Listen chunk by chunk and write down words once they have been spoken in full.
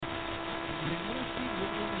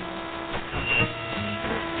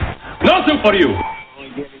do for you?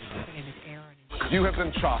 You have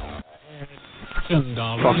been shot.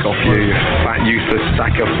 Fuck off you fat useless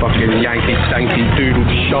sack of fucking Yankee stanky doodle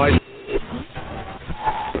shite.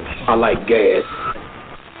 I like gas.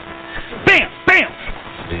 Bam! Bam!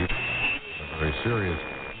 Very serious.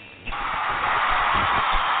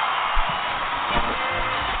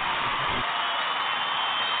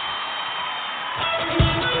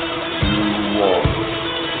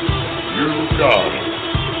 You got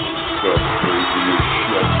the craziest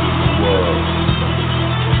chef in the world.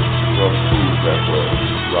 From Food Network,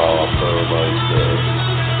 Rob Burmeister,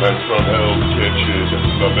 and from Hell's Kitchen,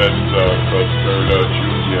 Lamenta Caserta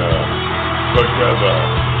Jr. Together,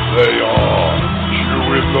 they are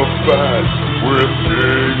chewing the fat with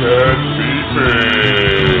Big and Beefy.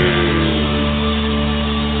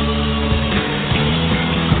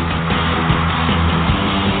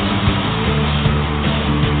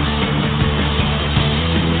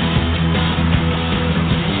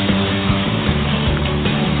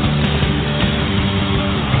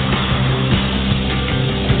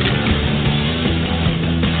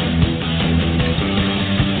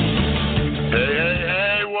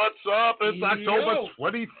 It's October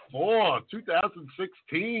 24,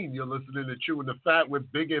 2016. You're listening to Chewing the Fat with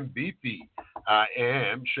Big and Beefy. I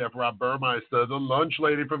am Chef Rob Burmeister, the lunch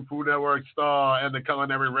lady from Food Network Star and the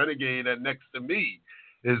culinary renegade. And next to me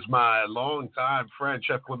is my longtime friend,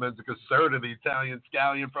 Chef Clemenza Caserta, the Italian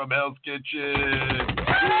scallion from Hell's Kitchen.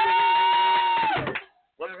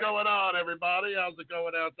 What's going on, everybody? How's it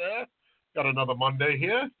going out there? Got another Monday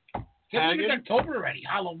here. It's October already.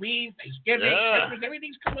 Halloween, Thanksgiving, Christmas,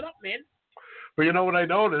 everything's coming up, man. But you know what I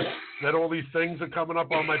noticed? That all these things are coming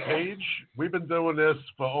up on my page. We've been doing this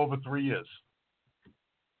for over 3 years.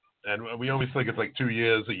 And we always think it's like 2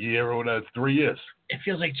 years, a year, or whatever. It's 3 years. It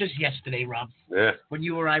feels like just yesterday, Rob. Yeah. When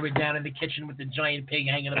you or I were down in the kitchen with the giant pig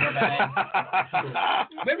hanging above our head.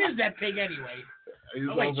 Where is that pig anyway? He's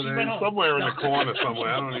over there, somewhere in the corner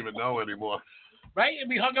somewhere. I don't even know anymore. Right? And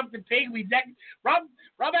we hung up the pig.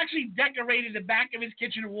 Rob actually decorated the back of his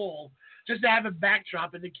kitchen wall just to have a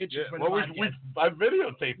backdrop in the kitchen for the podcast. I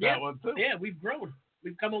videotaped that one, too. Yeah, we've grown.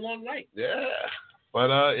 We've come a long way. Yeah. But,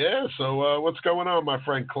 so what's going on, my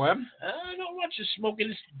friend Clem? Not much. Just smoking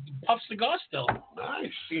this Puff cigar still.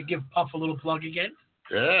 Nice. You give Puff a little plug again?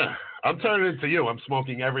 Yeah. I'm turning into you. I'm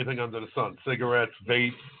smoking everything under the sun. Cigarettes,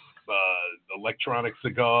 vape, electronic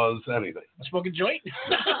cigars, anything. A smoking joint?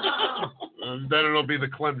 Then it'll be the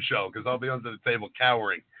Clem show, because I'll be under the table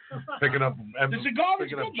cowering, picking up the cigar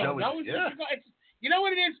is good, though. Yeah. You know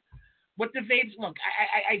what it is? With the vapes, look,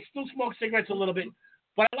 I still smoke cigarettes a little bit,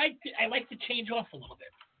 but I like to change off a little bit.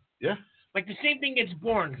 Yeah. Like the same thing gets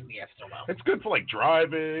boring to me after a while. It's good for like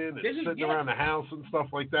driving and sitting around the house and stuff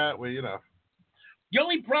like that, where The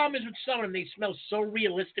only problem is with some of them, they smell so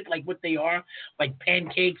realistic, like what they are, like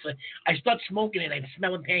pancakes. I start smoking it, I'm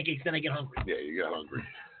smelling pancakes, then I get hungry. Yeah, you get hungry.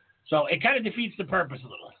 So it kind of defeats the purpose a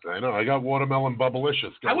little. I know. I got watermelon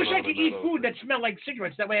bubblicious. I wish I could eat food that smelled like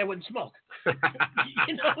cigarettes. That way I wouldn't smoke.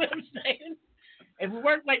 You know what I'm saying? If it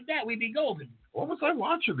worked like that, we'd be golden. What was I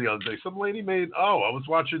watching the other day? Some lady I was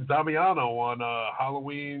watching Damiano on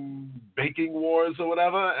Halloween Baking Wars or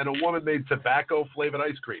whatever, and a woman made tobacco-flavored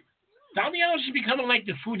ice cream. Damiano should be becoming like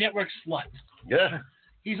the Food Network slut. Yeah.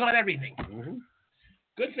 He's on everything. Mm-hmm.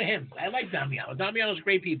 Good for him. I like Damiano. Damiano's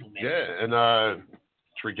great people, man. Yeah, and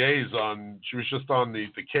Tregay's she was just on the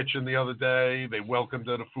kitchen the other day. They welcomed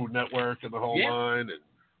her to Food Network and the whole line. And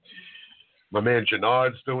my man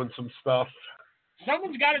Gennard's doing some stuff.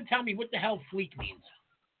 Someone's got to tell me what the hell fleek means.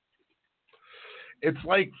 It's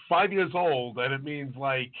like 5 years old, and it means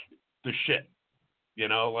like the shit.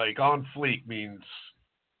 Like on fleek means,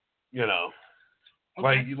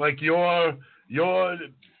 okay. like your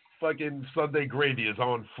fucking Sunday gravy is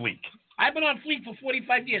on fleek. I've been on fleek for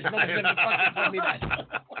 45 years. No one's ever fucking told me that.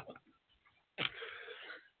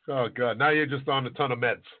 Oh, God. Now you're just on a ton of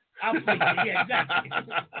meds. I'm fleek. Yeah, exactly.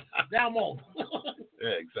 Now I'm old.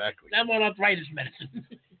 Yeah, exactly. Now I'm on arthritis medicine.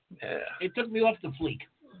 Yeah. It took me off the fleek.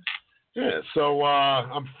 Yeah, so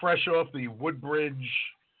I'm fresh off the Woodbridge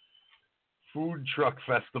Food Truck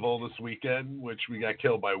Festival this weekend, which we got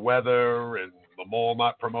killed by weather and the mall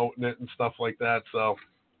not promoting it and stuff like that. So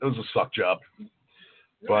it was a suck job.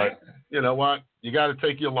 But you know what? You got to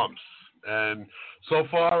take your lumps. And so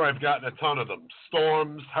far, I've gotten a ton of them.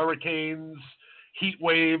 Storms, hurricanes, heat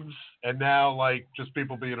waves, and now, just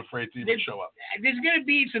people being afraid to even show up. There's going to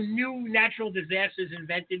be some new natural disasters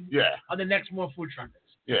invented on the next more food truck days.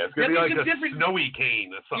 Yeah, it's going to be like a snowy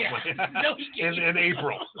cane or something like that in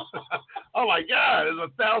April. Oh, my God, there's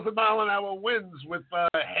 1,000-mile-an-hour winds with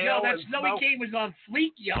hail that and snowy cane was on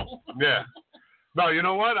fleek, yo. Yeah. No, you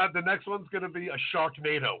know what? The next one's going to be a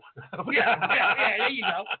Sharknado. yeah, there you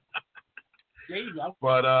go. There you go.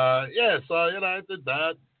 But, so, I did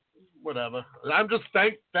that. Whatever. I'm just,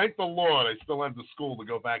 thank the Lord, I still have the school to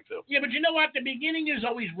go back to. Yeah, but you know what? The beginning is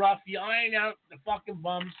always rough. You iron out the fucking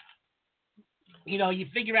bums. You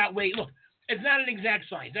figure out ways. Look, it's not an exact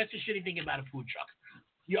science. That's the shitty thing about a food truck.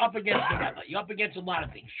 You're up against the weather. You're up against a lot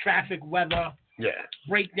of things. Traffic, weather,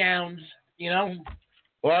 breakdowns,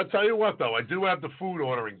 Well, I'll tell you what, though. I do have the food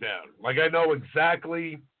ordering down. Like, I know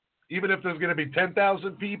exactly, even if there's going to be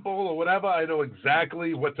 10,000 people or whatever, I know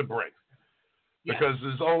exactly what to bring. Yeah. Because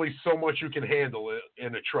there's only so much you can handle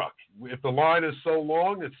in a truck. If the line is so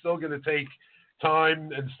long, it's still going to take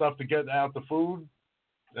time and stuff to get out the food.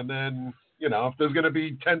 And then, if there's going to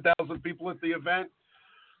be 10,000 people at the event,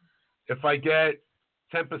 if I get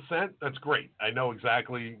 10%, that's great. I know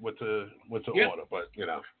exactly what to order, but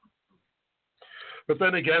But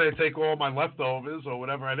then again, I take all my leftovers or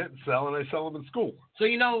whatever I didn't sell, and I sell them in school. So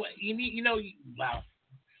wow.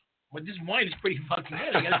 But this wine is pretty fucking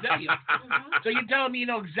good, I gotta tell you. So you're telling me you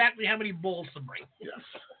know exactly how many bowls to bring? Yes.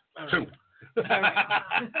 2.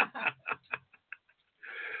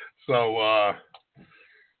 So,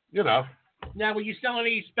 Now, will you sell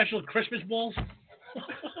any special Christmas bowls?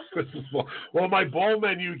 Christmas bowl. Well, my bowl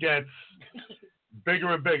menu gets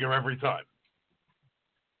bigger and bigger every time.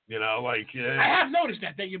 I have noticed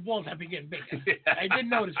that your balls have been getting bigger. Yeah. I did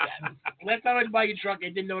notice that. Last time I buy your truck, I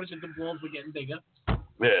did notice that the balls were getting bigger.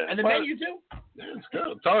 Yeah. And the menu too? Yeah, it's good.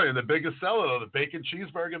 I'm telling you, the biggest seller, the bacon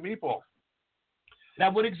cheeseburger meatball.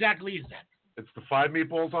 Now, what exactly is that? It's the 5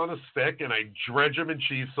 meatballs on a stick, and I dredge them in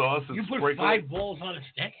cheese sauce. And you put 5 balls on a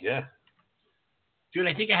stick? Yeah. Dude,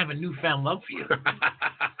 I think I have a newfound love for you.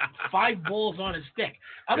 5 balls on a stick.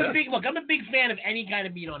 I'm a big fan of any kind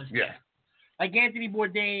of meat on a stick. Yeah. Like Anthony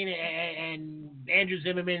Bourdain and Andrew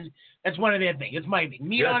Zimmerman, that's one of their things. It's my thing.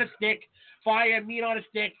 Meat on a stick, fire, meat on a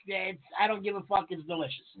stick. I don't give a fuck. It's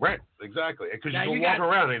delicious. Right, exactly. Because you can got walk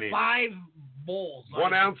around and eat 5 balls.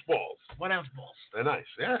 1 ounce balls. 1 ounce balls. They're nice,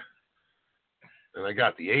 yeah. And I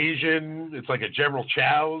got the Asian. It's like a General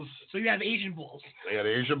Chow's. So you have Asian balls. I got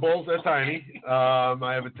Asian balls. They're tiny.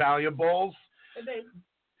 I have Italian balls.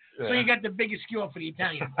 So you got the biggest skewer for the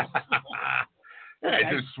Italian balls. I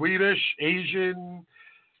do Swedish, Asian,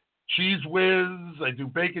 cheese whiz. I do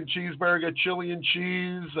bacon cheeseburger, chili and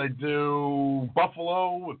cheese. I do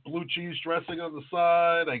buffalo with blue cheese dressing on the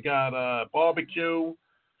side. I got barbecue.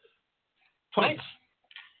 Tons.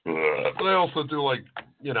 Nice. But I also do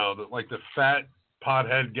the fat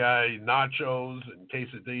pothead guy nachos and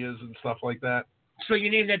quesadillas and stuff like that. So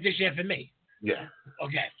you named that dish after me? Yeah.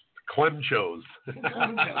 Okay. Clemchos.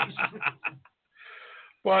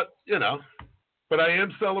 But I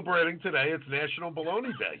am celebrating today. It's National Bologna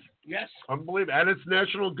Day. Yes. Unbelievable. And it's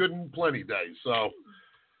National Good and Plenty Day. So,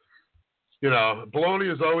 bologna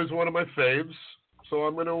is always one of my faves. So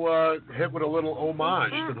I'm going to hit with a little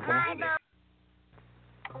homage to the bologna.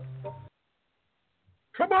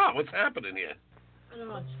 Come on, what's happening here? I don't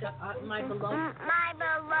know. My bologna. My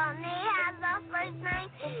bologna has a first name.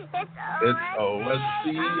 It's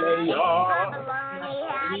O-S-C-A-R.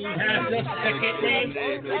 He has a second name.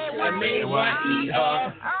 M-A-Y-E-R.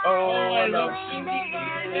 Oh, I love you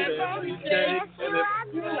every day.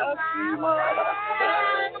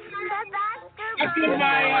 Oscar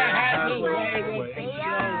Mayer has a way with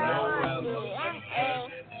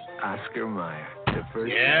Oscar Mayer, the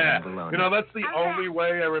first yeah. bologna. That's the only way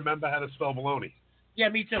I remember how to spell bologna. Yeah,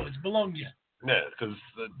 me too. It's Bologna. Yeah, because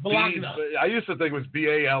I used to think it was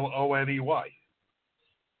B-A-L-O-N-E-Y.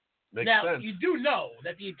 Makes now, sense. you do know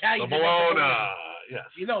that the Italians... The Bologna, yes.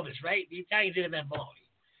 You know this, right? The Italians didn't have bologna.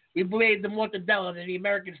 We blame the mortadella, and the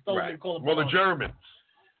Americans stole it and called it bologna. Well, the Germans.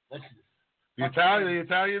 Listen. The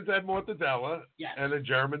Italians had mortadella, yes. And the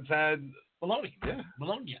Germans had... Bologna. Yeah.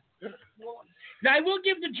 Bologna. Yeah. Now, I will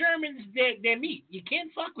give the Germans their meat. You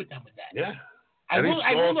can't fuck with them with that. Yeah.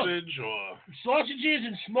 Sausages or... Sausages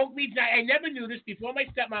and smoked meats. I never knew this before my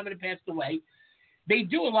stepmom had passed away. They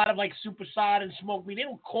do a lot of super sod and smoked meat. They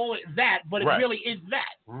don't call it that, but it really is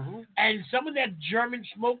that. Mm-hmm. And some of that German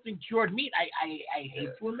smoked and cured meat, I hate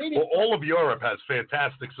to admit it. Well, all of Europe has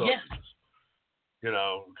fantastic sausages.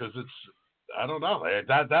 Yeah. Because it's, I don't know,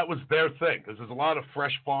 that was their thing. Because there's a lot of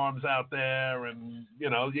fresh farms out there, and you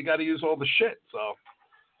got to use all the shit. So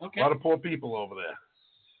a lot of poor people over there.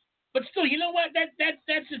 But still, you know what? That's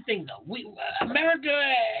the thing, though. America,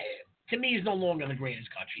 to me, is no longer the greatest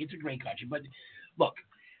country. It's a great country, but look,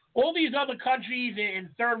 all these other countries in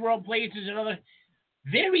third world places and other,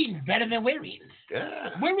 They're eating better than we're eating. Yeah.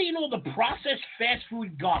 We're eating all the processed fast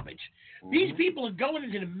food garbage. These people are going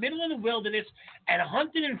into the middle of the wilderness and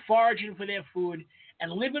hunting and foraging for their food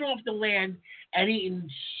and living off the land and eating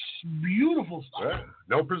beautiful stuff. Yeah.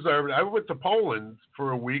 No preservative. I went to Poland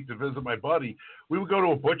for a week to visit my buddy. We would go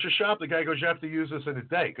to a butcher shop. The guy goes, you have to use this in a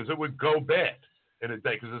day because it would go bad in a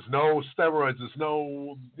day because there's no steroids, there's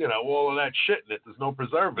no, all of that shit in it. There's no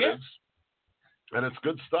preservatives. Yeah. And it's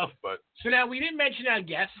good stuff. But so now we didn't mention our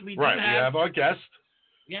guests. We have our guest.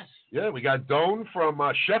 Yes. Yeah, we got Doan from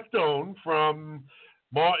Chef Doan from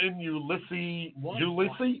Martin Ulisse.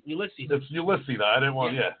 Ulisse? It's Ulisse. I didn't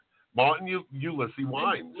want. Yeah. Martin Ulisse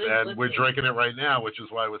Wines, and we're drinking it right now, which is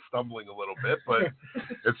why we're stumbling a little bit, but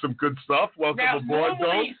it's some good stuff. Welcome aboard,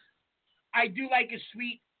 Doan. I do like a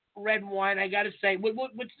sweet red wine. I got to say,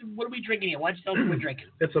 what are we drinking here? Why don't you tell me what we're drinking?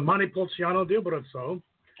 It's a Montepulciano di Abruzzo.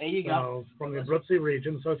 There you go. From the Abruzzi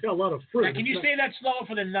region, so it's got a lot of fruit. Now, can you say that slower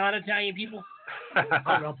for the non-Italian people?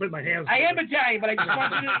 I'll put my hands. I am Italian, but I just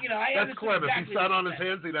want you to, I That's clever. If he sat on his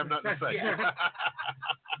hands, he'd have nothing to say.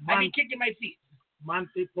 I'd be kicking my feet.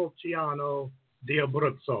 Montepulciano di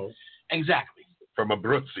Abruzzo. Exactly. From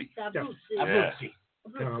Abruzzi. Abruzzi.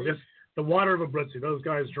 The water of Abruzzi. Those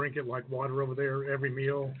guys drink it like water over there every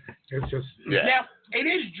meal. It's just. Yeah. Now it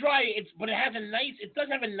is dry. But it has a nice. It does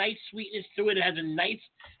have a nice sweetness to it. It has a nice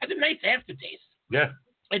aftertaste. Yeah.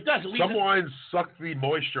 It does. Some wines suck the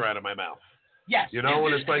moisture out of my mouth. Yes.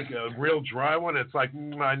 When it's like a real dry one, it's like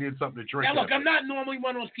I need something to drink. Now look, I'm not normally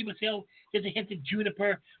one of those people who say, "Oh, there's a hint of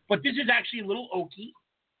juniper," but this is actually a little oaky.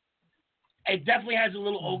 It definitely has a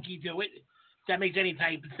little oaky to it. If that makes any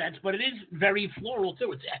type of sense, but it is very floral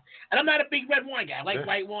too. And I'm not a big red wine guy. I like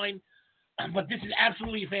white wine, but this is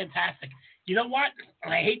absolutely fantastic. You know what?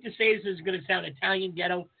 And I hate to say this is going to sound Italian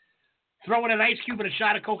ghetto. Throw in an ice cube and a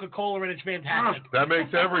shot of Coca-Cola, and it's fantastic. That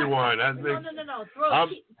makes every wine. No.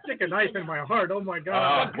 Stick a knife in my heart. Oh my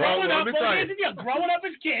God! Growing up as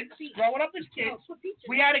kids,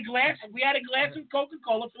 we had a glass of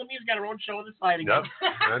Coca-Cola. Philommena's got her own show on the side again.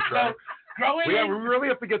 Yep, that's right. We really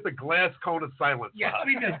have to get the glass cone of silence. Yes,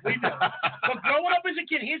 we do. But growing up as a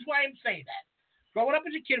kid, here's why I'm saying that. Growing up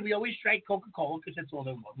as a kid, we always drank Coca-Cola because that's all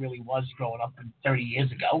there really was growing up 30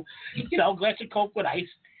 years ago. Glass of Coke with ice.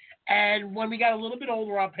 And when we got a little bit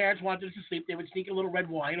older, our parents wanted us to sleep. They would sneak a little red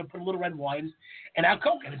wine or put a little red wine in our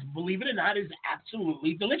Coke. And believe it or not, it's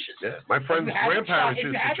absolutely delicious. Yeah, my friend's grandparents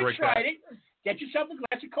used to drink that. If you haven't tried it, get yourself a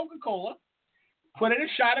glass of Coca-Cola, put in a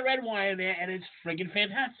shot of red wine in there, and it's friggin'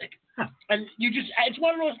 fantastic. And it's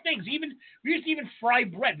one of those things. We used to even fry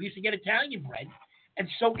bread. We used to get Italian bread and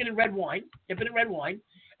soak it in red wine, dip it in red wine,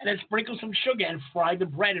 and then sprinkle some sugar and fry the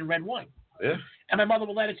bread in red wine. Yeah. And my mother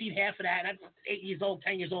would let us eat half of that. And I'm 8 years old,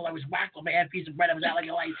 10 years old. I was whacked on my half piece of bread. I was out like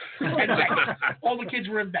a light. All the kids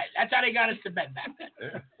were in bed. That's how they got us to bed back then.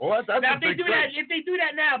 Yeah. Well, that's now, if they do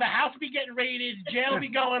that now, the house will be getting raided, jail will be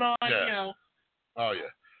going on. Yeah. Oh yeah.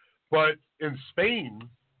 But in Spain,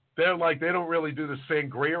 they don't really do the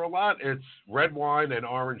sangria a lot. It's red wine and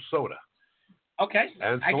orange soda. Okay.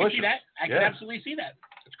 And it's I delicious. can see that. I can absolutely see that.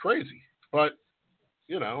 It's crazy. But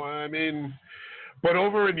but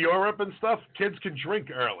over in Europe and stuff, kids can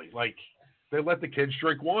drink early. Like, they let the kids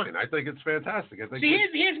drink wine. I think it's fantastic.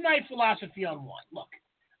 Here's my philosophy on wine. Look,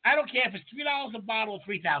 I don't care if it's $3 a bottle or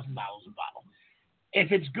 $3,000 a bottle.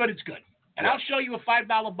 If it's good, it's good. And I'll show you a $5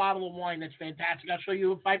 bottle of wine that's fantastic. I'll show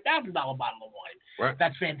you a $5,000 bottle of wine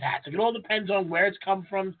that's fantastic. It all depends on where it's come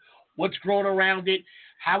from, what's grown around it,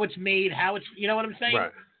 how it's made, you know what I'm saying?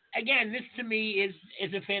 Right. Again, this to me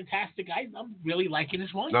is a fantastic. I'm really liking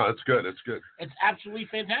this wine. No, it's good. It's good. It's absolutely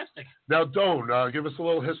fantastic. Now, Doan, give us a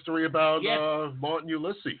little history about Martin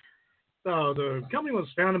Ulisse. The company was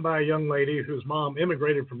founded by a young lady whose mom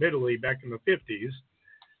immigrated from Italy back in the 50s.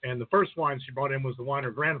 And the first wine she brought in was the wine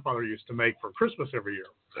her grandfather used to make for Christmas every year.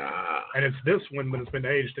 And it's this one, but it's been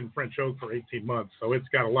aged in French oak for 18 months. So it's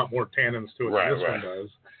got a lot more tannins to it than this one does.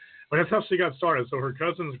 But that's how she got started. So her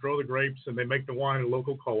cousins grow the grapes, and they make the wine at a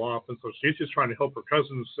local co-op. And so she's just trying to help her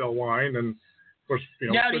cousins sell wine. And, of course,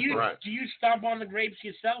 Now, do you stomp on the grapes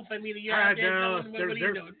yourself? I mean, what are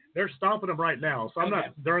you doing? They're stomping them right now. So I'm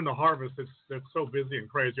not during the harvest. It's so busy and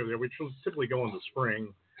crazy over there. We typically go in the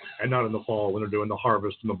spring and not in the fall when they're doing the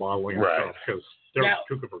harvest and the bottling and stuff because they're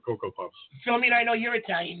cooking for Cocoa Puffs. Philomena, I know you're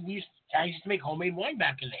Italian. We used to make homemade wine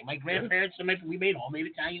back in the day. My grandparents we made homemade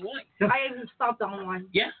Italian wine. I even stopped on wine.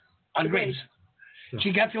 Yeah. On grapes.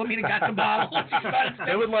 She got Philomena, got the bottle.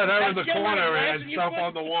 They would let her in the corner and stomp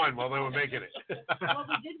on the wine while they were making it. What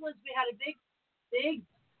we did was we had a big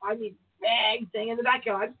bag thing in the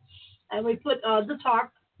backyard, and we put the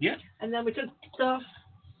tarp. Yeah. And then we took the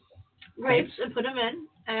grapes and put them in,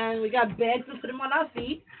 and we got bags and put them on our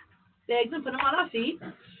feet.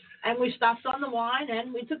 And we stopped on the wine,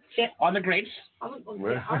 and we took on the grapes. On the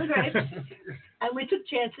grapes, and we took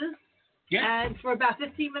chances. Yeah. And for about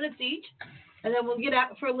 15 minutes each, and then we'll get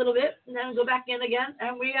out for a little bit, and then go back in again,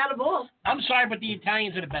 and we had a ball. I'm sorry, but the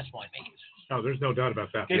Italians are the best winemakers. Oh, there's no doubt about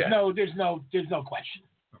that. There's no question.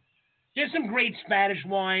 There's some great Spanish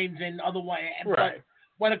wines and other wines, but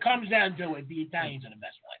when it comes down to it, the Italians are the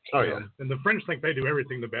best winemakers. Oh yeah. And the French think they do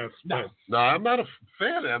everything the best. No, no, I'm not a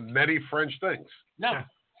fan of many French things. No,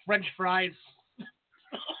 French fries.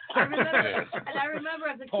 I remember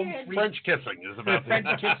as a kid. French kissing is about French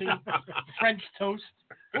kissing, French toast.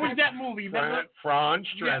 What was that movie? French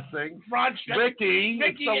dressing. French dressing. Ricky,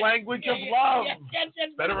 it's the language of love.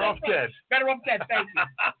 Better off dead. Better off dead. Thank you.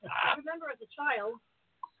 I remember as a child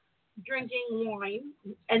drinking wine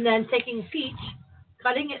and then taking peach,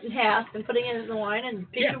 cutting it in half, and putting it in the wine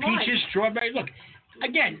and peach and wine. Peaches, strawberry. Look,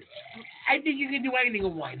 again, I think you can do anything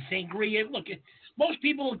with wine. Sangria. Look, most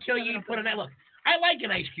people will kill you and put in that. Look, I like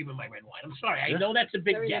an ice cube in my red wine. I'm sorry. I know that's a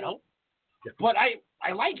big ghetto, but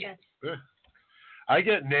I like it. Yeah. I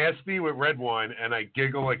get nasty with red wine, and I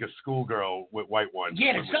giggle like a schoolgirl with white wine.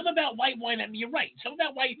 Yeah, there's something about white wine. I mean, you're right. Something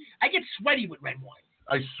about white. I get sweaty with red wine.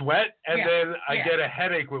 I sweat, and then I get a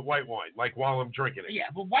headache with white wine, like while I'm drinking it. Yeah,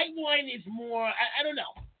 but white wine is more, I don't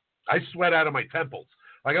know. I sweat out of my temples.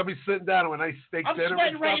 Like, I'll be sitting down with a nice steak dinner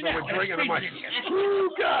and stuff, and we're drinking, I'm like, oh,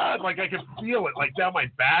 God. Like, I can feel it, like, down my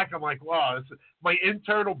back. I'm like, wow, my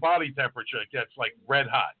internal body temperature gets, like, red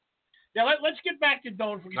hot. Now, let's get back to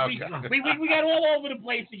Don't Forget. Okay. We got all over the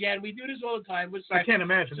place again. We do this all the time. I can't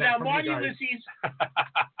imagine that. Now, from Marty you guys. Ulysses,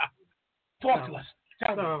 talk to us.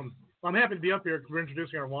 Tell me. I'm happy to be up here because we're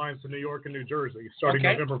introducing our wines to New York and New Jersey starting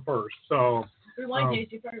November 1st. So we wine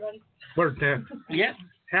tasting for everybody. We're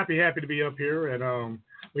happy to be up here, and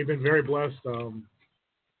we've been very blessed.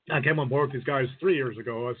 I came on board with these guys 3 years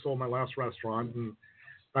ago. I sold my last restaurant, and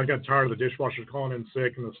I got tired of the dishwasher calling in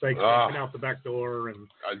sick and the steaks coming out the back door. And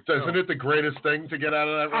isn't it the greatest thing to get out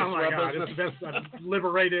of that restaurant? Oh my God, it's the best. I'm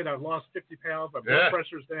liberated. I've lost 50 pounds. My blood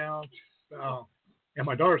pressure's down. And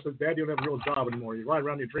my daughter said, "Dad, you don't have a real job anymore. You ride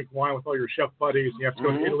around, you drink wine with all your chef buddies, and you have to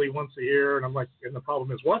go to Italy once a year." And I'm like, and the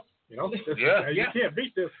problem is what? You know, you can't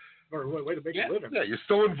beat this. Or way to make a living. Yeah, you're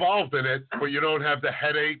still involved in it, but you don't have the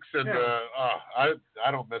headaches and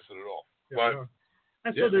I don't miss it at all. Yeah, but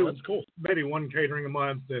I still do that's cool. Maybe one catering a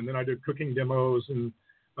month, and then I do cooking demos and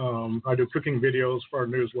I do cooking videos for our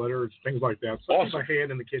newsletters, things like that. So I keep my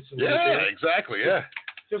hand in the kitchen. Yeah, exactly. Yeah.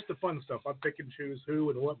 Just the fun stuff. I pick and choose who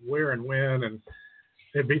and what, where, and when, and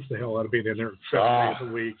it beats the hell out of being in there 7 days a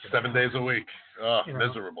week. 7 days a week.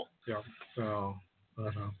 Miserable. Yeah. So.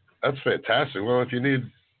 That's fantastic. Well, if you need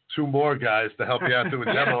 2 more guys to help you out doing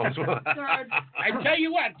demos. I tell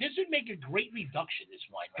you what, this would make a great reduction, this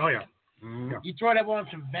wine. Right now. Mm-hmm. You throw that on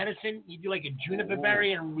some venison, you do like a juniper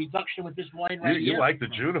berry and a reduction with this wine right here. You like the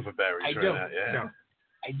juniper berries I right do. now, yeah.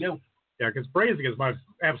 I do. Yeah, because braising is my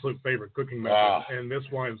absolute favorite cooking method, and this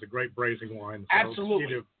wine is a great braising wine. So absolutely. You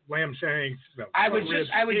do lamb shanks. I was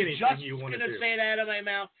just going to say that out of my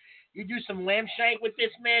mouth. You do some lamb shank with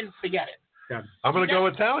this, man, forget it. Yeah. I'm going to go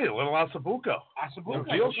Italian, a little ossobuco. Ossobuco.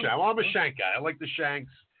 Veal shank. Well, I'm a shank guy. I like the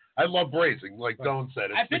shanks. I love braising, like Don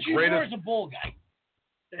said. It's I bet you more as a bull guy.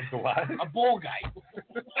 What? A bull guy.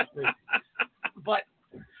 But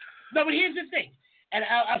here's the thing, and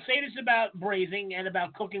I'll say this about braising and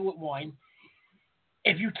about cooking with wine.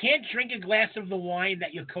 If you can't drink a glass of the wine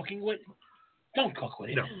that you're cooking with, don't cook with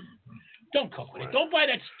it. No. Don't cook with it. Don't buy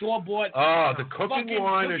that store-bought. The cooking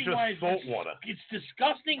wine is just salt water. It's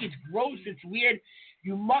disgusting. It's gross. It's weird.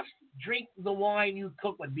 You must drink the wine you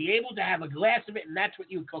cook with. Be able to have a glass of it, and that's what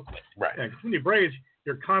you cook with. Right. Yeah, when you braise,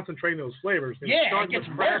 you're concentrating those flavors. And it gets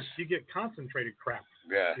worse. You get concentrated crap.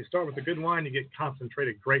 Yeah. You start with a good wine, you get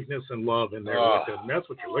concentrated greatness and love in there with it, and that's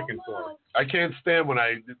what you're looking for. I can't stand when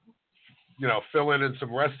I, fill in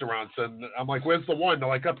some restaurants, and I'm like, "Where's the wine?" They're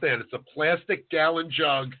like, "Up there." And it's a plastic gallon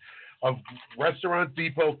jug of Restaurant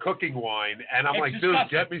Depot cooking wine, and I'm like, disgusting. "Dude,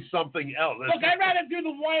 get me something else." Look, I'd rather do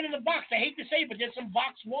the wine in the box. I hate to say it, but there's some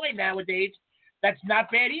box wine nowadays that's not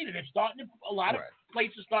bad either. They're starting to, a lot of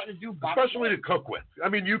places starting to do box especially wine. to cook with. I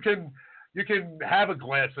mean, you can have a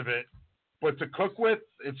glass of it, but to cook with,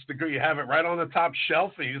 it's you have it right on the top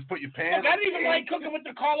shelf, and you just put your pan. Look, I don't even like cooking with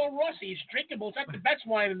the Carlo Rossi. It's drinkable. It's not the best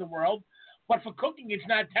wine in the world, but for cooking, it's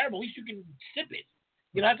not terrible. At least you can sip it.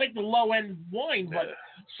 That's like the low-end wine, but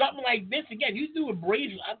something like this, again, you do a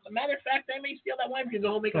braise. As a matter of fact, I may steal that wine for you to go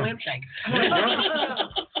home and make a lamb shank.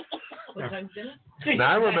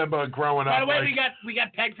 Now, I remember growing up. By the way, we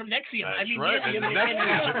got pegged from Nexium. That's I mean, right.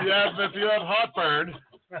 Nexium. If you have heartburn,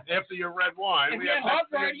 after your red wine. If We you have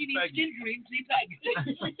Mexican heartburn, you need Peggy. skin cream, see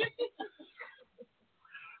Peggy.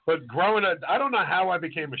 But growing up, I don't know how I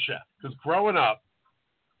became a chef. Because growing up,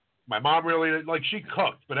 my mom really, like, she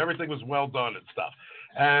cooked, but everything was well done and stuff.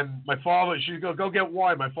 And my father, she'd go get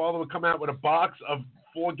wine. My father would come out with a box of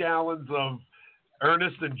 4 gallons of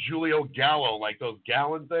Ernest and Julio Gallo, like those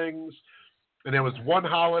gallon things. And there was one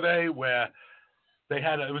holiday where they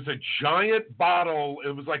had, it was a giant bottle.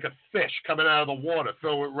 It was like a fish coming out of the water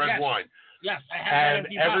filled with red wine. Yes, I have And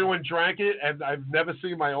that. everyone drank it, and I've never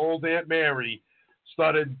seen my old Aunt Mary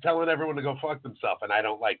started telling everyone to go fuck themselves, and I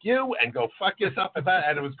don't like you, and go fuck yourself,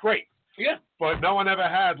 and it was great. Yeah. But no one ever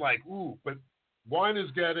had like, ooh, but wine is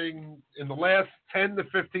getting, in the last 10 to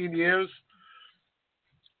 15 years,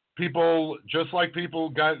 people, just like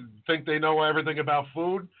people think they know everything about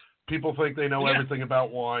food, people think they know everything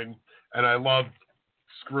about wine, and I love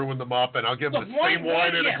screwing them up, and I'll give them the same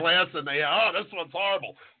wine in a glass, and they, oh, this one's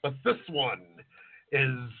horrible, but this one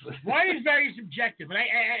is... Wine is very subjective,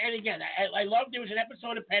 and again, I love, there was an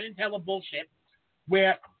episode of Penn and Teller bullshit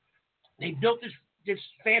where they built this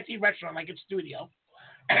fancy restaurant like a studio,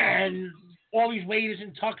 and all these waiters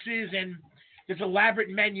in tuxes, and this elaborate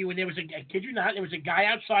menu, and there was I kid you not, there was a guy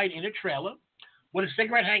outside in a trailer with a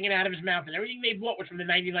cigarette hanging out of his mouth, and everything they bought was from the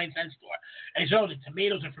 99-cent store. And he said, oh, the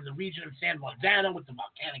tomatoes are from the region of San Marzano with the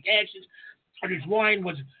volcanic ashes, and his wine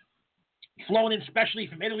was flown in specially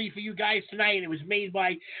from Italy for you guys tonight, and it was made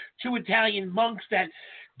by 2 Italian monks that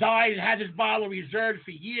died and had this bottle reserved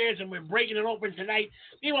for years, and we're breaking it open tonight.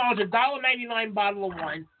 Meanwhile, it's a $1.99 bottle of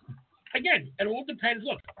wine. Again, it all depends.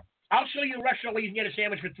 Look, I'll show you a restaurant where you can get a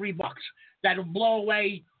sandwich for $3 that'll blow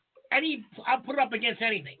away I'll put it up against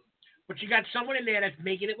anything. But you got someone in there that's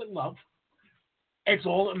making it with love. It's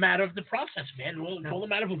all a matter of the process, man. It's all a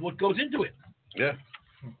matter of what goes into it. Yeah.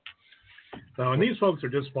 So, and these folks are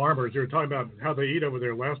just farmers. They were talking about how they eat over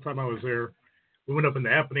there. Last time I was there, we went up in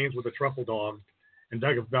the Apennines with a truffle dog and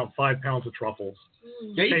dug up about 5 pounds of truffles.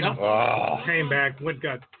 Came back, went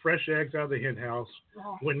got fresh eggs out of the hen house,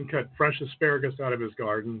 went and cut fresh asparagus out of his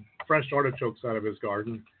garden, fresh artichokes out of his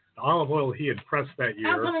garden, the olive oil he had pressed that year.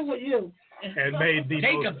 I'm coming with you. And made the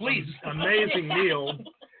most amazing meal.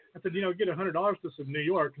 I said, get $100 for this in New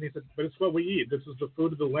York. And he said, but it's what we eat. This is the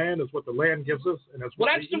food of the land. It's what the land gives us. And that's what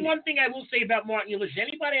that's the one thing I will say about Martin Ulisse.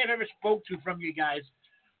 Anybody I've ever spoke to from you guys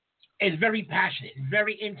is very passionate and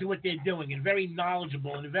very into what they're doing and very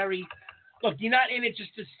knowledgeable and very, look, you're not in it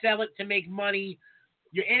just to sell it, to make money.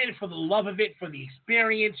 You're in it for the love of it, for the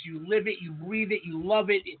experience. You live it, you breathe it, you love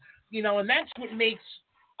it. And that's what makes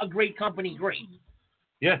a great company great.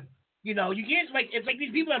 Yeah. You can't, it's like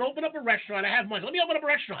these people that open up a restaurant. I have money. Let me open up a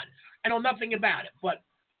restaurant. I know nothing about it. But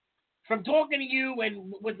from talking to you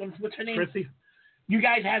and what's her name? Chrissy. You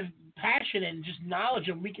guys have passion and just knowledge,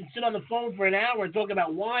 and we can sit on the phone for an hour and talk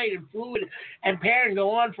about wine and food and pair and go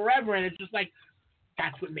on forever. And it's just like,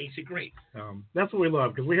 that's what makes it great. That's what we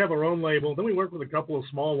love, because we have our own label. Then we work with a couple of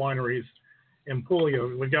small wineries in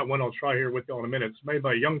Puglia. We've got one I'll try here with you in a minute. It's made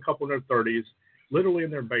by a young couple in their 30s. Literally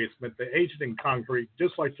in their basement. They aged it in concrete,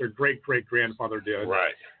 just like their great-great-grandfather did.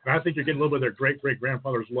 Right. And I think you're getting a little bit of their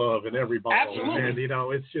great-great-grandfather's love in every bottle. Absolutely. And,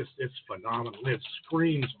 it's phenomenal. It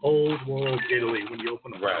screams old world Italy when you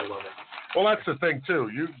open a bottle of it. Well, that's the thing,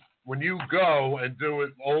 too. When you go and do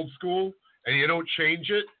it old school and you don't change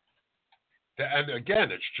it, and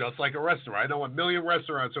again, it's just like a restaurant. I know a million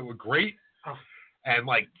restaurants that were great and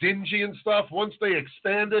like dingy and stuff. Once they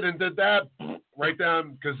expanded and did that, right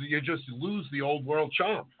down, because you just lose the old world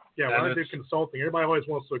charm. Yeah, when I do consulting, everybody always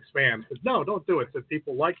wants to expand. But no, don't do it. If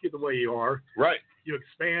people like you the way you are, right? You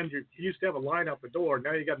expand. You used to have a line out the door.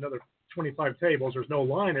 Now you got another 25 tables. There's no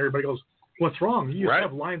line. Everybody goes, what's wrong? You used to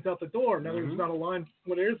have lines out the door. Now there's not a line.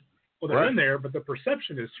 Well, they're in there, but the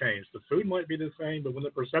perception has changed. The food might be the same, but when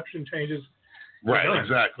the perception changes, right, done.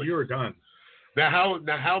 Exactly, you're done. Now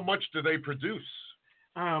how much do they produce?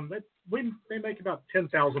 They make about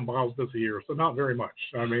 10,000 bottles this a year, so not very much.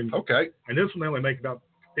 Okay. And this one they only make about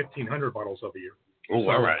 1,500 bottles of a year. Oh,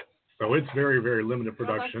 all right. So it's very, very limited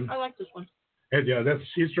production. I like this one. And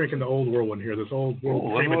she's drinking the old world one here. This old world.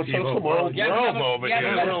 Some old world over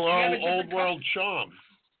here. Old world charm.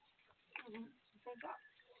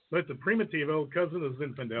 But the Primitivo cousin is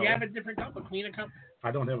Zinfandel. You have a different cup, a cleaner cup?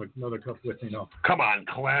 I don't have another cup with me, no. Come on,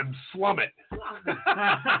 Clem, slum it.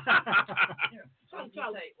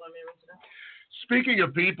 Speaking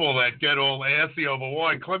of people that get all assy over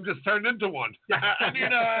wine, Clem just turned into one.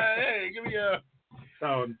 Hey, give me a...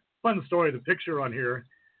 Fun story, the picture on here,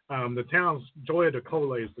 the town's Gioia de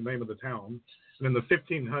Colle is the name of the town. And in the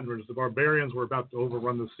 1500s, the barbarians were about to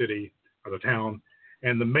overrun the city, or the town,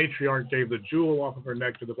 and the matriarch gave the jewel off of her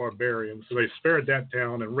neck to the barbarians. So they spared that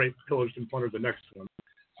town and raped, pillaged, and plundered the next one.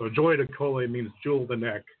 So Joy de Cole means jewel the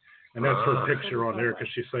neck, and that's her picture on there because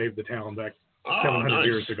she saved the town back 700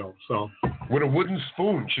 years ago. So with a wooden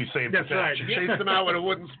spoon, she saved the That's town. right. She chased them out with a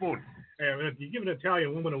wooden spoon. and if you give an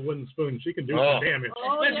Italian woman a wooden spoon, she can do some damage.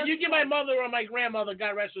 Listen, you give my mother or my grandmother,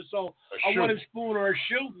 God rest her soul, a wooden spoon or a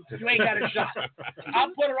shoe, you ain't got a shot. I'll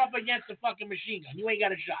put her up against the fucking machine gun. You ain't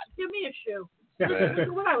got a shot. Give me a shoe. Look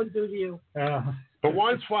at what I would do to you. But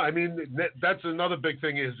wine's fun. I mean, that's another big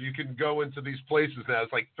thing is you can go into these places now. There's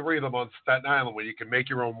like 3 of them on Staten Island where you can make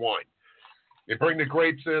your own wine. They bring the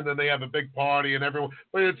grapes in, and they have a big party, and everyone.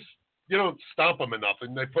 But it's you don't stomp them or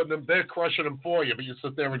nothing. They put them. They're crushing them for you, but you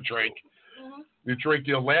sit there and drink. Mm-hmm. You drink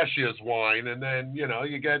your last year's wine, and then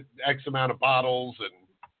you get X amount of bottles, and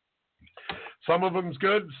some of them's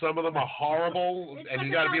good, some of them are horrible, and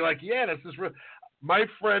you got to be like, yeah, this is real. My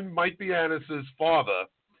friend Mike Bianis's father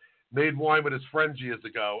made wine with his friends years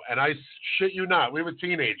ago, and I shit you not, we were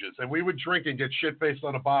teenagers, and we would drink and get shit-faced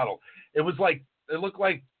on a bottle. It looked like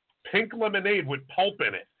pink lemonade with pulp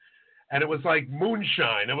in it, and it was like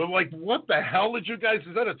moonshine. And we're like, what the hell did you guys,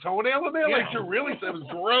 is that a toenail in there? Yeah. Like, you really, it was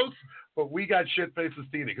gross, but we got shit-faced as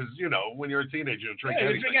teenagers, because, when you're a teenager, you'll drink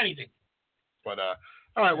anything. You drink anything. But,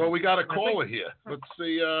 all right, well, we got a caller here. Let's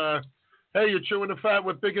see, hey, you're chewing the fat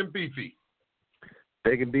with Big and Beefy.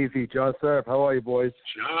 Big and Beefy, John Surf. How are you, boys?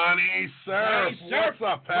 Johnny Surf. What's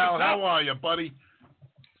up, pal? How are you, buddy?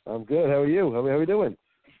 I'm good. How are you? How are we doing?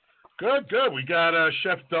 Good. We got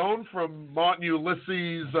Chef Doan from Martin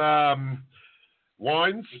Ulysses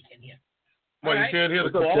Wines. Well, you can't hear the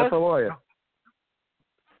What's up, caller? Chef? How are you?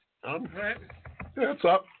 Yeah, what's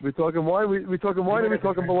up? We talking wine? We talking wine or we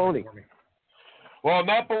talking bologna? Well,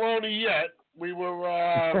 not bologna yet. We're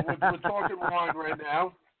talking wine right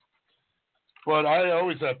now. But I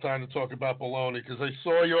always have time to talk about bologna because I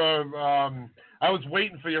saw your. I was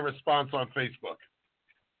waiting for your response on Facebook.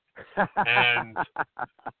 And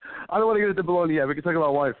I don't want to get into bologna yet. We can talk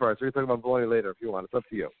about wine first. We can talk about bologna later if you want. It's up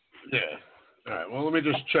to you. Yeah. All right. Well, let me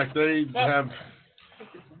just check. They have.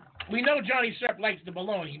 We know Johnny Surf likes the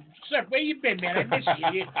bologna. Surf, where you been, man? I miss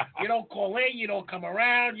you. You don't call in. You don't come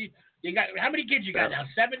around. You got how many kids you got now?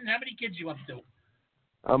 7? How many kids you up to?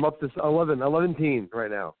 I'm up to 11 teens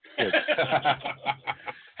right now.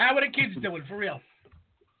 How are the kids doing, for real?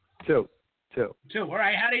 2. All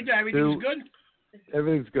right. How they do? Everything's good?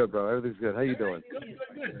 Everything's good, bro. Everything's good. How you doing? Good.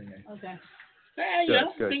 Okay. Hey,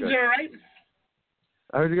 things are all right.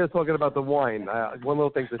 I heard you guys talking about the wine. One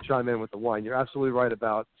little thing to chime in with the wine. You're absolutely right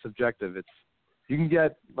about subjective. You can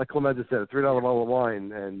get, like Clement just said, a $3 bottle of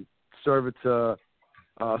wine and serve it to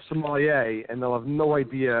sommelier, and they'll have no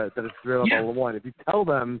idea that it's a $3 bottle of wine. If you tell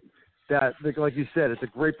them that, like you said, it's a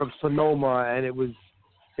grape from Sonoma and it was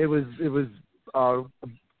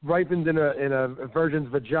ripened in a virgin's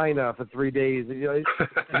vagina for 3 days, if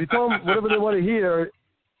you tell them whatever they want to hear,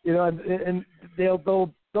 and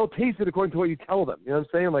they'll taste it according to what you tell them. You know what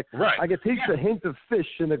I'm saying? Like, right. I can taste a hint of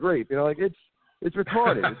fish in the grape. It's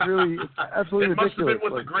retarded. It's absolutely ridiculous. It must have been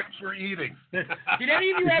what the grapes were eating. Did any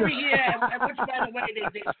of you ever hear, which, by the way,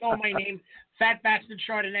 they stole my name, Fat Bastard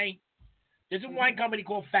Chardonnay? There's a wine company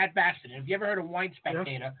called Fat Bastard. Have you ever heard of Wine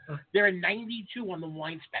Spectator? Yeah. They're a 92 on the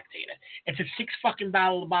Wine Spectator. It's a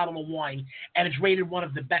 $6 bottle of wine, and it's rated one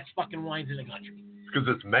of the best fucking wines in the country. Because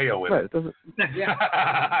it's mayo in right, it. Yeah.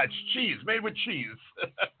 It's cheese, made with cheese.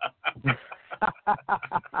 That's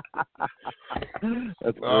great.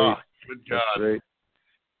 Oh, good God. That's great.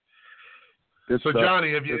 Good so, stuff.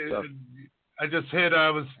 Johnny, I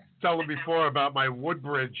was telling before about my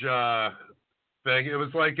Woodbridge thing. It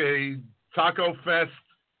was like a taco fest,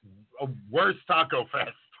 a worse taco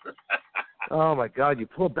fest. Oh, my God. You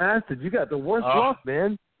poor bastard. You got the worst luck,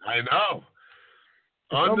 man. I know.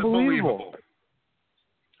 It's unbelievable.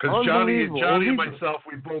 Because Johnny and myself,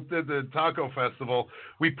 we both did the taco festival.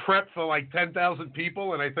 We prepped for like 10,000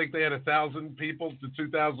 people, and I think they had 1,000 people to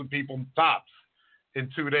 2,000 people tops in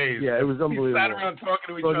 2 days. Yeah, it was unbelievable. We sat around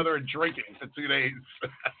talking to each other and drinking for 2 days.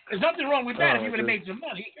 There's nothing wrong with that if you would have made some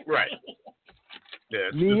money. Right. Yeah,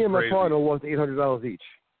 me and my crazy. partner lost $800 each.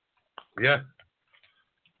 Yeah.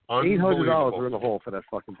 $800 were in the hole for that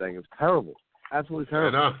fucking thing. It was terrible. Absolutely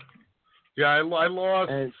terrible. I know. Yeah,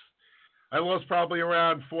 I lost probably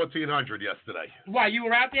around $1,400 yesterday. Why, you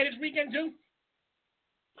were out there this weekend too?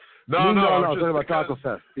 No. I'm talking about Taco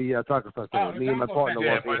Fest. The Taco Fest. Me and my partner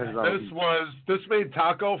lost $800. This made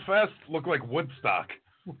Taco Fest look like Woodstock.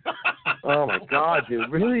 Oh my God, dude!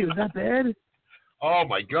 Really? Was that bad? Oh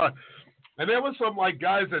my God! And there were some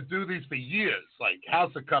guys that do these for years, like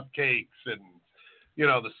House of Cupcakes and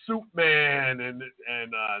the Soup Man and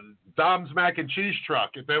Dom's Mac and Cheese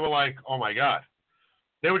Truck. They were like, oh my God.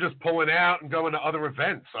 They were just pulling out and going to other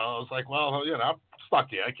events. So I was like, well, I'm stuck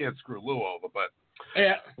here. I can't screw Lou over. But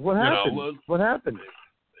yeah, what happened? What happened?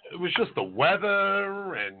 It was just the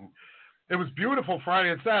weather, and it was beautiful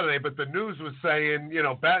Friday and Saturday. But the news was saying,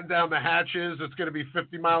 batten down the hatches. It's going to be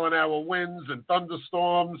 50-mile-an-hour winds and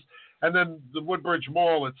thunderstorms. And then the Woodbridge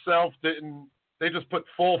Mall itself didn't. They just put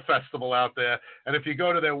Fall Festival out there, and if you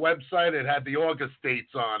go to their website, it had the August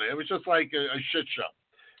dates on it. It was just like a shit show.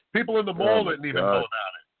 People in the mall didn't even know about it.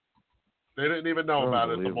 They didn't even know about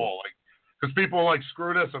it at the mall, because people were like,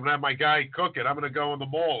 "Screw this! I'm gonna have my guy cook it. I'm gonna go in the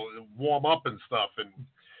mall and warm up and stuff." And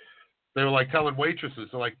they were like telling waitresses,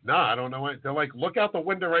 "They're like, nah, I don't know it." They're like, "Look out the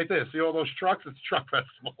window right there. See all those trucks? It's Truck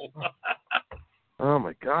Festival." Oh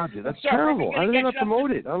my God, dude, that's terrible. How do they not promote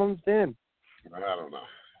it? I don't understand. I don't know.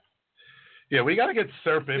 Yeah, we got to get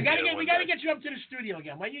Serp in. We got to get you up to the studio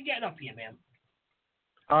again. When are you getting up here, man?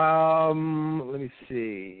 Let me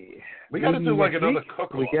see. We got to do like another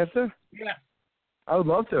cook-off. Week after? Yeah. I would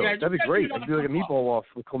love to. Yeah, that'd be great. I'd do like a meatball off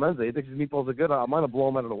with Clemenza. He thinks his meatballs are good. I might have blown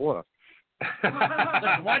him out of the water.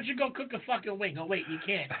 Listen, why don't you go cook a fucking wing? Oh, wait, you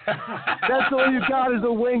can't. That's all you got is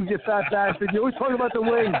a wing, you fat bastard. You always talking about the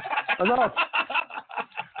wing. Enough.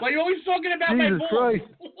 Well, you're always talking about Jesus my balls. Christ.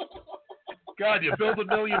 God, you build a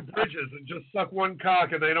million bridges and just suck one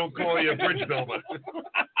cock and they don't call you a bridge builder.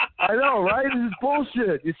 I know, right? This is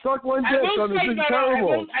bullshit. You suck one dick on this. This is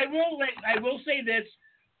terrible. I will say this.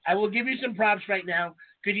 I will give you some props right now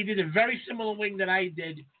because you did a very similar wing that I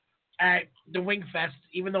did at the Wing Fest,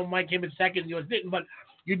 even though Mike came in second, yours didn't. But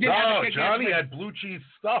you did. No, Johnny had blue cheese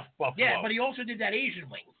stuffed buffalo. Yeah, but he also did that Asian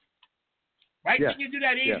wing. Right? Yeah. Didn't you do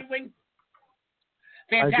that Asian wing?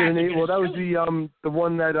 Fantastic. I didn't. Well, that was the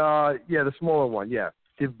one that the smaller one. Yeah,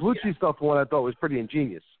 the blue cheese stuff one I thought was pretty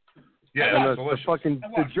ingenious. Yeah, and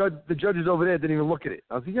the judges over there didn't even look at it.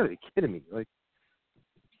 I was like, you gotta be kidding me, like.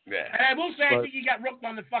 Yeah. And I will say, I think you got rooked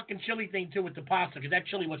on the fucking chili thing too with the pasta because that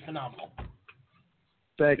chili was phenomenal.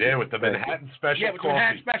 Thank you. Yeah, with the Manhattan special. Yeah, with the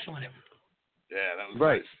Manhattan special in it. Yeah, that was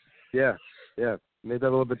right. Nice. Yeah, made that a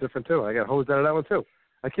little bit different too. I got hosed out of that one too.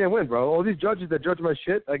 I can't win, bro. All these judges that judge my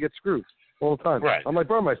shit, I get screwed all the time. Right. I'm like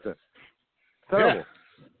Burmeister. Terrible. Yeah.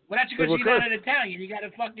 Well, that's because you're not an Italian. You gotta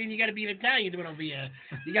be an Italian doing over here.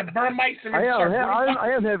 You got Burmeister and I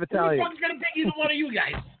am half Italian. Who the fuck's gonna pick either one of you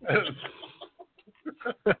guys?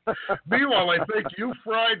 Meanwhile, I think you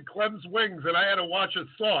fried Clem's wings, and I had to watch his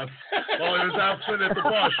sauce while he was out sitting at the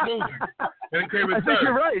bar schmoozing. And it came in I think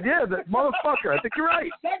you're right. Yeah, the motherfucker. I think you're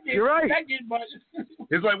right. You're right.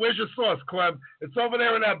 He's like, "Where's your sauce, Clem? It's over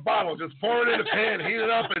there in that bottle. Just pour it in a pan, heat it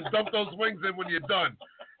up, and dump those wings in when you're done."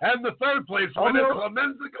 And the third place winner,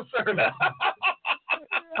 Clemenza Caserta.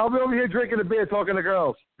 I'll be over here drinking a beer, talking to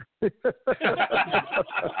girls. Son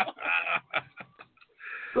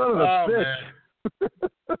of a bitch. Man.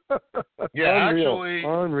 Yeah, Unreal. actually,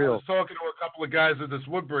 Unreal. I was talking to a couple of guys at this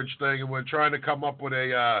Woodbridge thing, and we're trying to come up with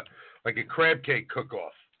a crab cake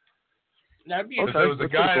cook-off. That'd be There was a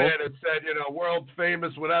guy there that said, world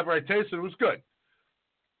famous, whatever. I tasted it was good.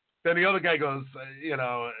 Then the other guy goes,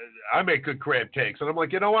 I make good crab cakes. And I'm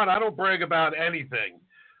like, you know what? I don't brag about anything,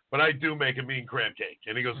 but I do make a mean crab cake.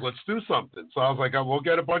 And he goes, let's do something. So I was like, we'll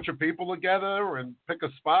get a bunch of people together and pick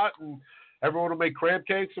a spot, and everyone will make crab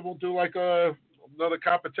cakes, and we'll do like another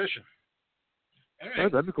competition.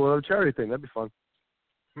 Right. That'd be cool. Another charity thing. That'd be fun.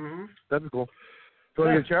 Mm-hmm. That'd be cool. If you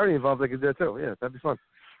want to get charity involved, I could do that too. Yeah, that'd be fun.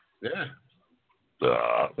 Yeah.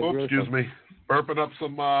 Excuse me. Burping up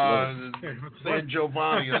some San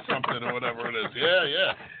Giovanni or something or whatever it is.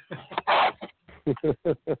 Yeah.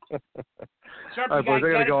 Sir, all right, boys,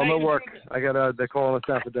 I gotta go. I'm at work. They're calling us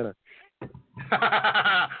down for dinner.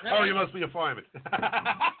 Oh, you must be a fireman.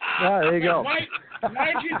 There you go. Why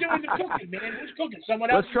aren't you doing the cooking, man? Who's cooking?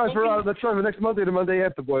 Someone else? Let's try for next Monday, the Monday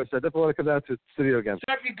after, boys. I definitely want to come down to the studio again.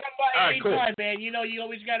 Sir, if you come by anytime, man, you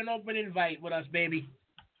always got an open invite with us, baby.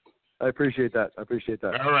 I appreciate that.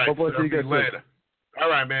 All right. Hopefully see you guys later. All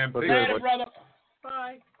right, man. Later, brother.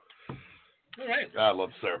 Bye. All right. I love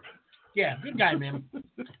Serp. Yeah, good guy, man.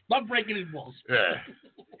 Love breaking his balls. Yeah.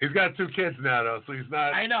 He's got 2 kids now, though, so he's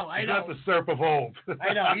not. I know. He's not the Serp of old.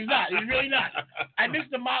 I know. He's not. He's really not. I missed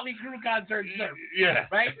the Motley Crue concert, Serp. Yeah.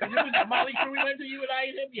 Right? It was the Motley Crue we went to, you and I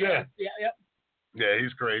and him? Yeah. Yeah,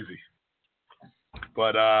 he's crazy.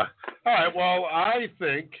 But, all right, well, I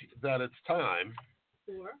think that it's time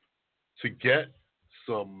to get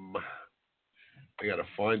some. I got to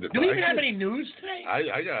find it. Do we even have any news today?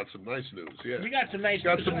 I got some nice news, yeah. We got some nice news.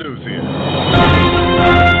 Got some news here.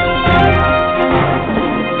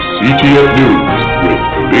 CTF News with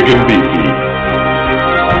Big and Beefy.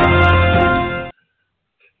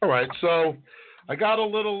 All right, so I got a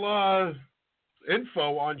little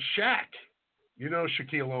info on Shaq. You know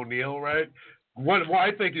Shaquille O'Neal, right?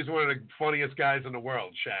 I think he's one of the funniest guys in the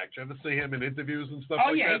world, Shaq. Did you ever see him in interviews and stuff like that?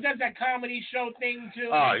 Oh, yeah, he does that comedy show thing, too.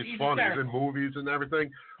 Oh, he's funny. He's in movies and everything.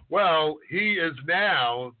 Well, he is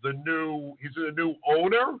now the new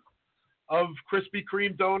owner of Krispy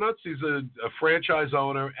Kreme Donuts. He's a franchise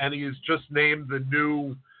owner, and he is just named the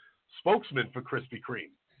new spokesman for Krispy Kreme.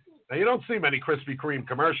 Now, you don't see many Krispy Kreme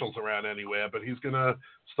commercials around anywhere, but he's going to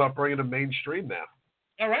start bringing them mainstream now.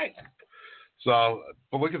 All right. So,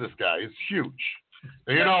 but look at this guy. He's huge.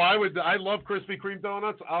 And, you know, I love Krispy Kreme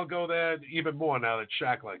Donuts. I'll go there even more now that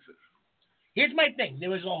Shaq likes it. Here's my thing. There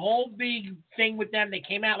was a whole big thing with them. They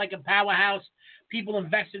came out like a powerhouse. People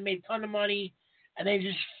invested, made a ton of money, and they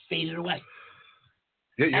just faded away.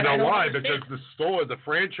 Yeah, you know why? Because the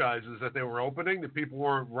franchises that they were opening, the people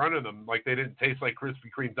weren't running them like they didn't taste like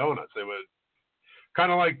Krispy Kreme donuts. They were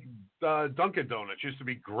kind of like Dunkin' Donuts. Used to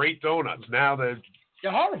be great donuts. Now they're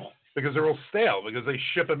horrible. Because they're all stale, because they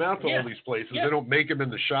ship them out to all these places. They don't make them in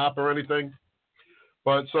the shop or anything.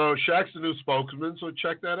 But so Shaq's the new spokesman, so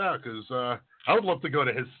check that out, because I would love to go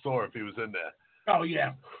to his store if he was in there. Oh,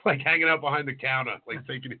 yeah. Like hanging out behind the counter, like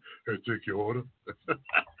take your order.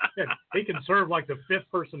 Yeah, he can serve like the fifth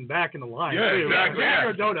person back in the line. Yeah, too. exactly. Yeah.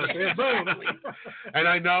 Yeah. Donuts. Yeah, boom. And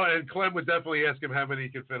I know, and Clem would definitely ask him how many he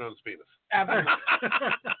could fit on his penis. Absolutely.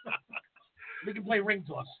 We can play ring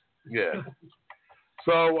toss. Yeah.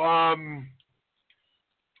 So,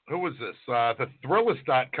 who was this? The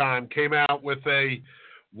Thrillist.com came out with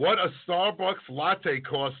what a Starbucks latte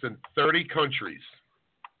costs in 30 countries.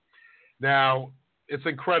 Now, it's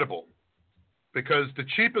incredible because the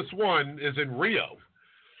cheapest one is in Rio.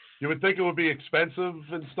 You would think it would be expensive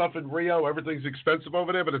and stuff in Rio. Everything's expensive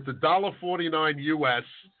over there, but it's $1.49 US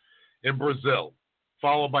in Brazil,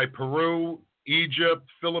 followed by Peru, Egypt,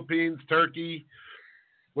 Philippines, Turkey.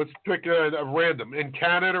 Let's pick a random. In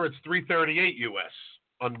Canada, it's $3.38 US.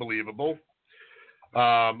 Unbelievable.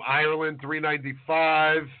 Ireland,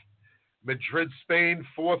 $3.95. Madrid, Spain,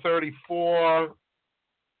 $4.34.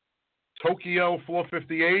 Tokyo,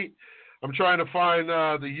 $4.58. I'm trying to find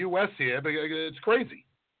the U.S. here, but it's crazy.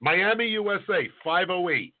 Miami, USA,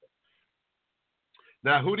 $5.08.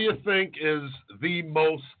 Now, who do you think is the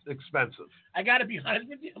most expensive? I got to be honest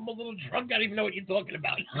with you. I'm a little drunk. I don't even know what you're talking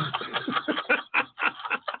about.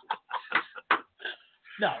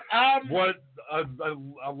 No. What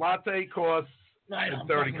a latte costs in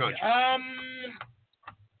 30 countries?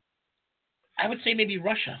 I would say maybe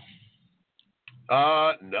Russia.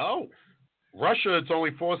 No. Russia, it's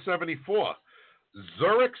only $4.74.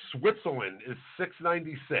 Zurich, Switzerland is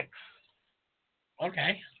 $6.96.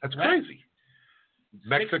 Okay. That's crazy.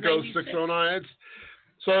 Mexico, $6.09.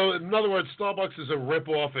 So, in other words, Starbucks is a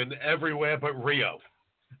ripoff in everywhere but Rio.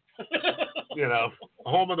 You know,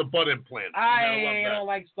 home of the butt implant. I don't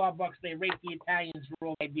like Starbucks. They rape the Italians for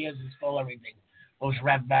all ideas and stole everything. Those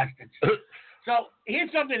rat bastards. So,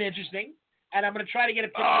 here's something interesting, and I'm going to try to get a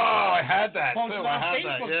picture. Oh, I had that. Posted too. on I had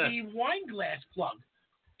Facebook, that, yeah. the wine glass plug.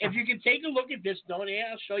 If you can take a look at this, I'll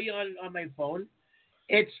show you on my phone.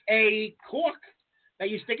 It's a cork that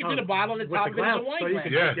you stick it to the bottle, and the top of it is a wine glass.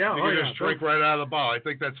 You can just drink right out of the bottle. I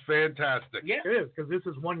think that's fantastic. Yeah. It is, because this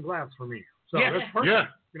is one glass for me. So Yeah. that's perfect. Yeah.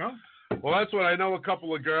 You know? Well, that's what I know. A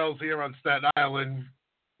couple of girls here on Staten Island,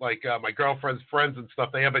 like my girlfriend's friends and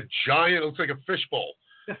stuff, they have a giant, it looks like a fishbowl.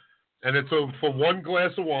 And it's for one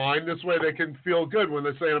glass of wine. This way they can feel good when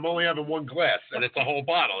they're saying, I'm only having one glass. And it's a whole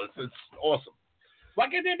bottle. It's awesome. Why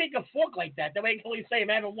can't they make a fork like that? That way I can only say I'm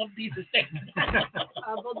having one piece of steak.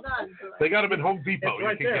 Well done. They got them in Home Depot.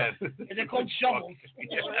 Right you can there. get. And they're called shovels.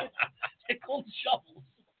 Yeah. They're called shovels.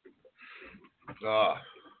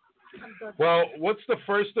 Well, what's the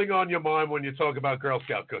first thing on your mind when you talk about Girl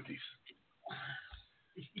Scout cookies?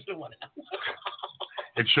 You don't want to know.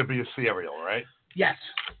 It should be a cereal, right? Yes.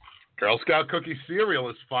 Girl Scout cookie cereal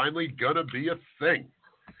is finally going to be a thing,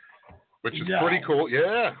 which is pretty cool.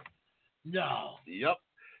 Yeah. No. Yep.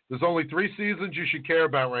 There's only 3 seasons you should care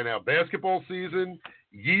about right now. Basketball season,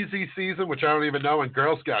 Yeezy season, which I don't even know, and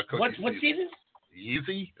Girl Scout cookie What season?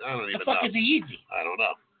 Yeezy? I don't even know. The fuck is a Yeezy? I don't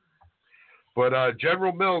know. But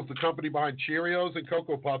General Mills, the company behind Cheerios and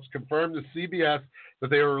Cocoa Puffs, confirmed to CBS that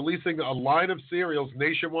they are releasing a line of cereals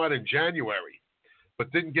nationwide in January,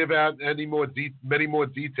 but didn't give out many more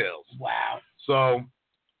details. Wow. So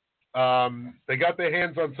they got their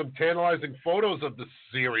hands on some tantalizing photos of the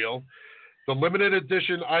cereal. The limited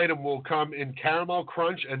edition item will come in caramel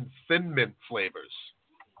crunch and thin mint flavors.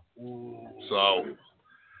 Ooh. So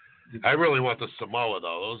I really want the Samoa,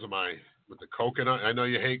 though. Those are with the coconut. I know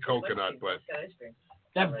you hate coconut, but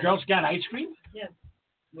That Girl Scout ice cream? Yeah.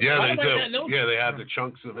 Yeah, How they do I not know do. Yeah, this? they have the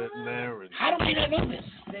chunks of it in there. And... How do I not know this?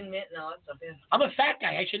 Thin mint and all that stuff, yeah. I'm a fat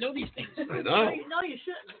guy. I should know these things. I know. No, you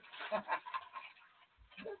shouldn't.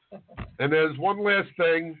 And there's one last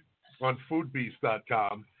thing on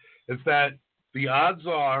foodbeast.com. Is that the odds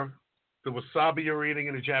are the wasabi you're eating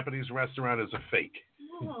in a Japanese restaurant is a fake.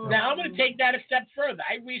 Now, I'm going to take that a step further.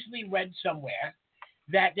 I recently read somewhere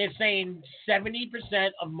that they're saying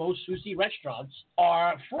 70% of most sushi restaurants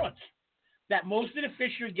are frauds. That most of the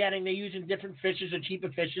fish you're getting, they're using different fishes or cheaper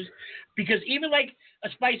fishes. Because even like a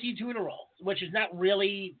spicy tuna roll, which is not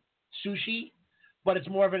really sushi, but it's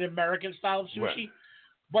more of an American style of sushi. Right.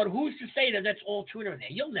 But who's to say that that's all tuna in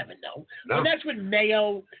there? You'll never know. No. And that's with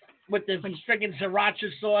mayo, with the friggin' sriracha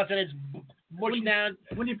sauce, and it's mushed down.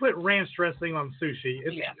 When you put ranch dressing on sushi,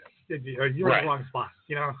 it's, you're in Right. the wrong spot,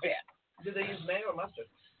 you know? Yeah. Do they use mayo or mustard?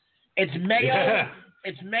 It's mayo. Yeah.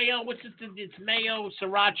 It's mayo. What's it? It's mayo,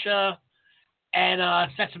 sriracha,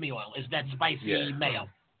 and sesame oil. Is that spicy mayo?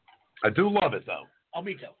 I do love it though. Oh,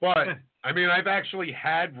 me too. But I mean, I've actually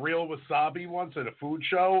had real wasabi once at a food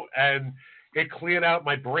show, and it cleared out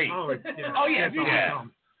my brain. Oh, yeah. Oh, yeah. Yeah.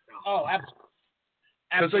 Oh,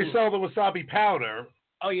 Because they absolutely. sell the wasabi powder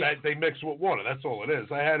Oh, yeah. that they mix with water. That's all it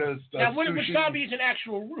is. I had a Now, sushi. wasabi is an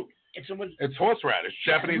actual root. It's horseradish,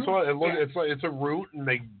 Japanese. It's a root, and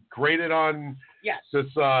they grate it on Yes. this.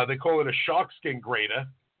 They call it a shark skin grater,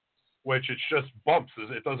 which it's just bumps.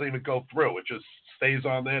 It doesn't even go through. It just stays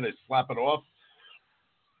on there. They slap it off,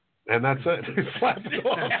 and that's it. They slap it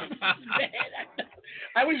off.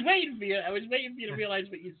 I was waiting for you. I was waiting for you to realize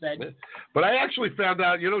what you said. But I actually found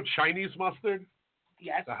out, Chinese mustard,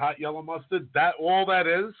 Yes. the hot yellow mustard. That all that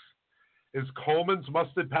is Coleman's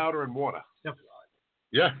mustard powder and water. Yep.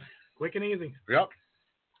 Yeah. Quick and easy. Yep.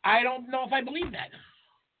 I don't know if I believe that.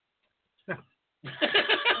 But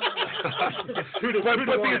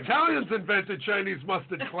the Italians invented Chinese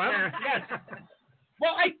mustard, Clem. Yes.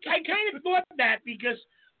 Well, I kind of thought that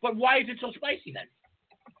but why is it so spicy then?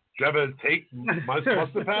 Did you ever take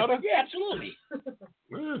mustard powder? Yeah, absolutely.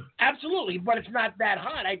 Absolutely, but it's not that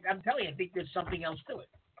hot. I'm telling you, I think there's something else to it.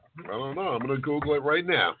 I don't know. I'm going to Google it right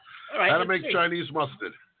now. All right, How to let's make see. Chinese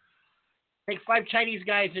mustard. Take 5 Chinese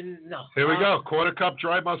guys and no. Here we go. Quarter cup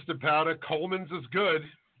dry mustard powder. Coleman's is good.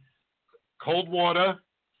 Cold water.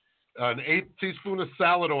 An 1/8 teaspoon of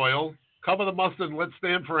salad oil. Cover the mustard and let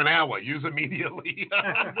stand for an hour. Use immediately.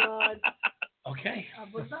 Oh, God. Okay.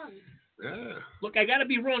 We're done. Yeah. Look, I got to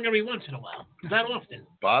be wrong every once in a while. Not often.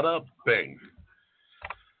 Bada bing.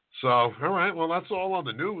 So, all right. Well, that's all on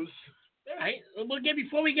the news. All right. Well,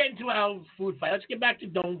 before we get into our food fight, let's get back to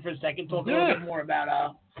Dome for a second. Talk a little bit more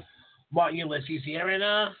about Martin Ulisse here. And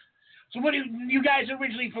so, what you guys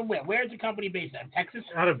originally from where? Where is the company based out of? Texas?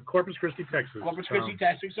 Out of Corpus Christi, Texas. Corpus Christi,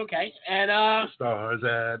 Texas. Okay. And Stars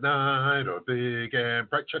at night are big and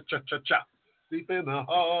bright. Cha cha cha cha. Deep in the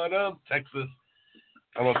heart of Texas.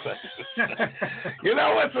 I love Texas. You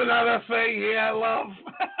know what's another thing here I love?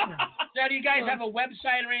 Now, do you guys have a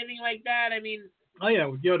website or anything like that? I mean. Oh, yeah.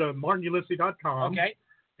 We go to martinulisse.com. Okay.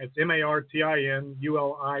 It's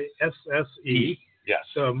MartinUlisse. Yes.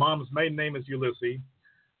 So mom's maiden name is Ulisse,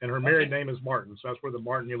 and her married name is Martin. So that's where the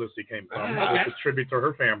Martin Ulisse came from. Okay. It's a tribute to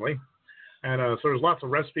her family. And so there's lots of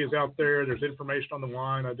recipes out there. There's information on the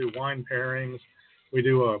wine. I do wine pairings. We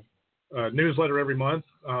do a newsletter every month.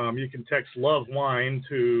 You can text Love Wine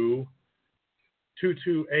to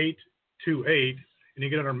 22828, and you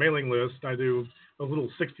get on our mailing list. I do those little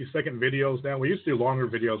 60-second videos now. We used to do longer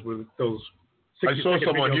videos with those 60-second I saw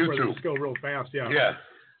some on videos where they YouTube. just go real fast. Yeah. Yeah.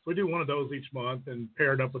 We do one of those each month and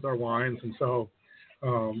pair it up with our wines. And so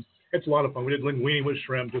it's a lot of fun. We did linguine with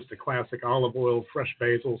shrimp, just a classic olive oil, fresh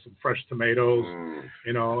basil, some fresh tomatoes,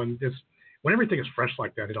 and just when everything is fresh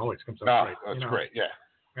like that, it always comes out great. That's great. Yeah.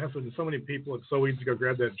 That's when so many people, it's so easy to go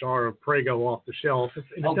grab that jar of Prego off the shelf. And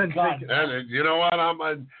you know what?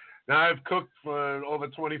 Now I've cooked for over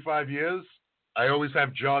 25 years. I always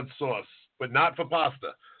have jarred sauce, but not for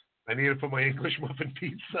pasta. I need it for my English muffin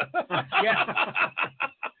pizza. Yeah.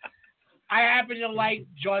 I happen to like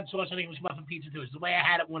jarred sauce on English muffin pizza too. It's the way I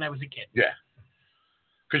had it when I was a kid. Yeah.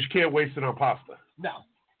 Because you can't waste it on pasta. No.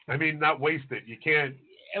 I mean, not waste it. You can't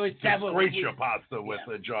grate your pasta with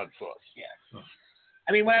a jarred sauce. Yeah.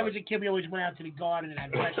 I mean, when I was a kid, we always went out to the garden and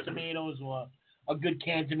had fresh tomatoes or a good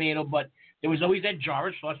canned tomato, but there was always that jar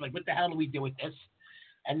of sauce. Like, what the hell do we do with this?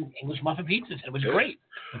 And English muffin pizzas. It was great.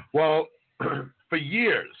 Well, for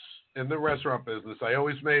years in the restaurant business, I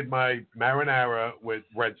always made my marinara with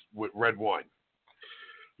red wine.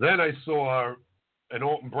 Then I saw an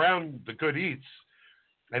Alton Brown, The Good Eats,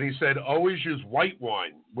 and he said always use white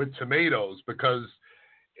wine with tomatoes because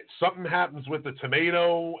something happens with the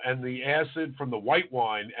tomato and the acid from the white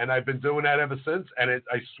wine, and I've been doing that ever since, and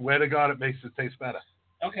I swear to God, it makes it taste better.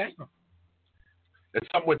 Okay. It's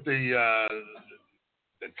something with the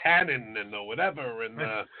tannin and the whatever, and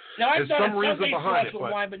now I've there's done some reason behind it.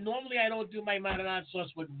 With wine, but normally I don't do my marinade sauce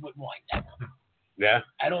with wine. Yeah.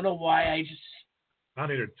 I don't know why. I just. Not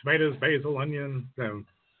either tomatoes, basil, onion,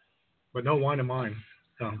 but no wine in mine.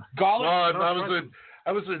 Garlic.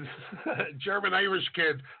 I was a German Irish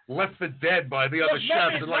kid left for dead by the other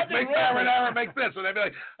chefs and like make marinara, make this, and I'd be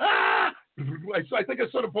like, ah! I think I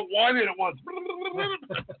sort of put wine in it once.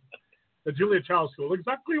 The Julia Child School,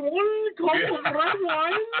 exactly 1 cup of red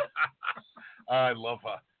wine. I love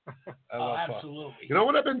her. I love her. Absolutely. You know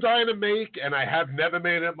what I've been dying to make, and I have never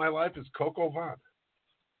made it in my life, is coq au vin.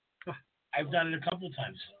 I've done it a couple of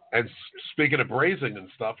times. And speaking of braising and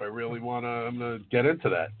stuff, I'm gonna get into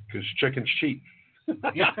that because chicken's cheap.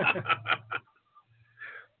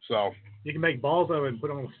 So you can make balls of it and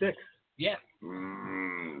put it on a stick. Yeah.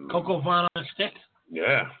 Coq au vin on a stick.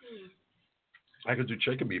 Yeah. I could do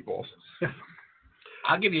chicken meatballs.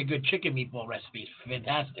 I'll give you a good chicken meatball recipe.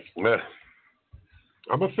 Fantastic. Yeah.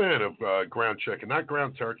 I'm a fan of ground chicken, not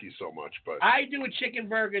ground turkey so much, but I do a chicken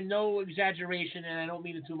burger, no exaggeration, and I don't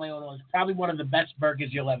mean to toot my own horn. It's probably one of the best burgers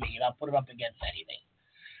you'll ever eat. I'll put it up against anything.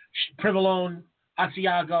 Provolone,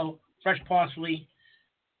 Asiago, fresh parsley,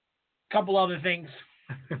 a couple other things,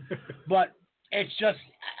 but it's just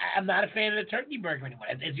I'm not a fan of the turkey burger anymore.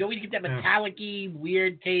 You always get that metallic-y,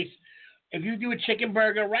 weird taste. If you do a chicken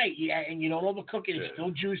burger right, and you don't overcook it, it's still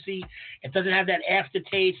juicy. It doesn't have that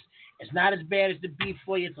aftertaste. It's not as bad as the beef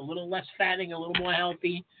for you. It's a little less fattening, a little more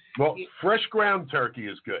healthy. Well, fresh ground turkey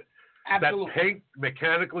is good. Absolutely. That pink,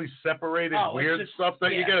 mechanically separated, weird stuff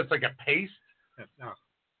that you get, it's like a paste.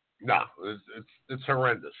 No, it's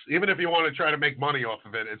horrendous. Even if you want to try to make money off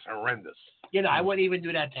of it, it's horrendous. I wouldn't even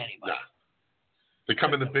do that to anybody. No. They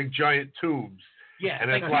come in the big giant tubes. Yeah, and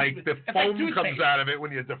it's like the foam comes out of it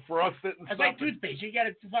when you defrost it and stuff. It's like toothpaste. You got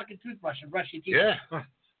a fucking toothbrush and brush your teeth. Yeah.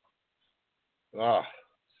 Oh.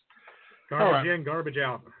 Garbage in, garbage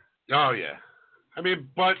out. Oh, yeah. I mean,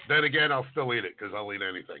 but then again, I'll still eat it because I'll eat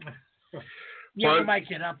anything. Yeah, but my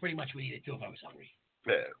kid, I pretty much would eat it too if I was hungry.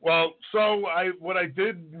 Yeah. Well, so what I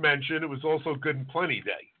did mention, it was also Good and Plenty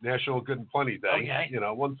Day, National Good and Plenty Day. Okay.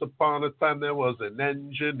 Once upon a time there was an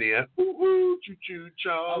engineer. Woo-hoo, choo-choo,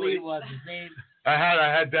 Charlie. Was his name. I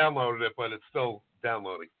had downloaded it, but it's still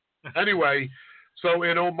downloading. Anyway, so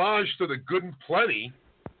in homage to the Good and Plenty,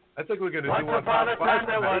 I think we're going to do Once upon a time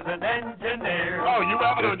there was an engineer. Oh, you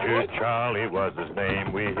have it on your Charlie was his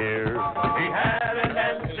name, we hear. He had an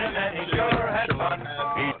engine and he sure had fun.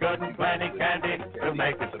 He's good and plenty candy to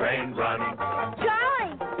make his train run.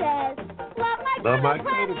 Charlie says, love my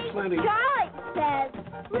good and plenty. Charlie says,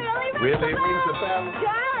 really rings a bell.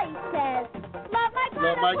 Charlie says,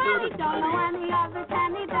 love my good and plenty. Don't know any other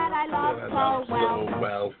candy that I love so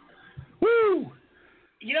well. Woo!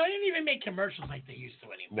 They didn't even make commercials like they used to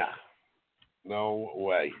anymore. Nah. No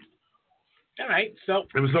way. All right, so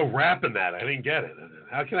there was no rap in that. I didn't get it.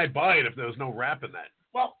 How can I buy it if there was no rap in that?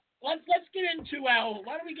 Well, let's get into why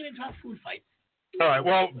don't we get into our food fight? All right.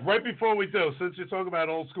 Well, right before we do, since you're talking about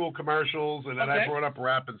old school commercials and then I brought up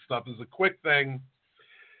rap and stuff, there's a quick thing,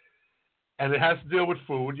 and it has to deal with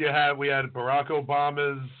food. We had Barack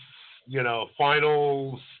Obama's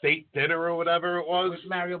final state dinner or whatever it was. With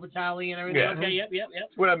Mario Batali and everything. Yeah. Okay, yep.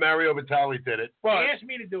 Well, Mario Batali did it. But he asked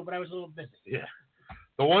me to do it, but I was a little busy. Yeah.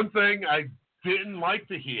 The one thing I didn't like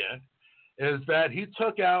to hear is that he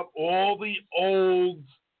took out all the old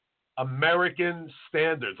American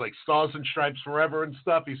standards, like Stars and Stripes Forever and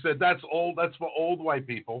stuff. He said, that's old, that's for old white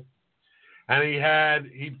people. And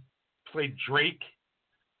he played Drake,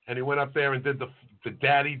 and he went up there and did the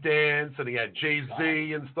Daddy Dance, and he had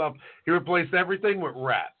Jay-Z and stuff. He replaced everything with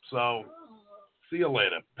rap. So, see you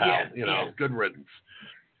later, pal. Good riddance.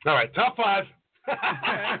 All right, top 5.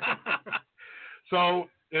 So,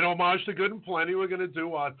 in homage to Good and Plenty, we're going to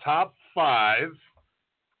do our top 5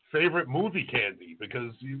 favorite movie candy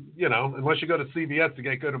because, unless you go to CVS to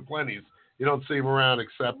get Good and Plenty's, you don't see them around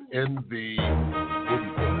except in the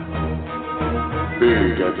movie theater.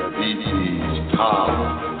 Big at BT's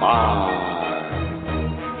top 5.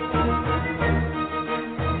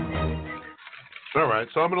 All right,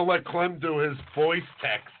 so I'm going to let Clem do his voice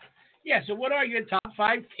text. Yeah, so what are your top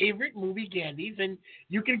 5 favorite movie candies? And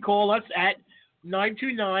you can call us at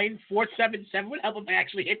 929-477. Whatever, I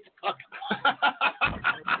actually hit the fucking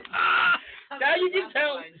Now you can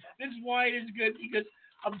tell this wine is good because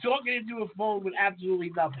I'm talking into a phone with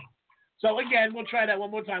absolutely nothing. So again, we'll try that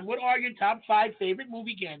one more time. What are your top 5 favorite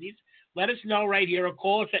movie candies? let us know right here or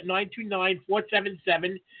call us at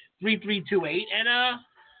 929-477-3328 and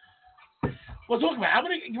we'll talk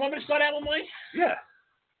about it. You want me to start out with mine? Yeah.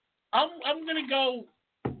 I'm gonna go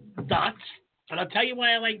dots, and I'll tell you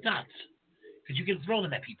why I like dots. Because you can throw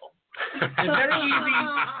them at people. It's very easy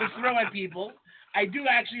to throw at people. I do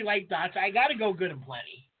actually like dots. I gotta go good and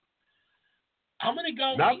plenty. I'm gonna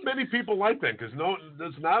go. Not many people like that because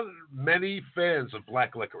there's not many fans of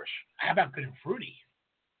black licorice. How about good and fruity?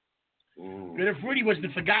 Ooh. Good and fruity was the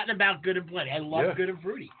forgotten about good and plenty. I love good and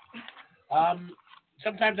fruity.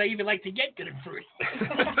 Sometimes I even like to get good and fruity.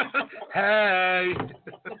 Hey.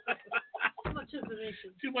 Too much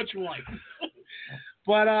information. Too much life.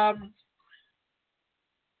 But I'm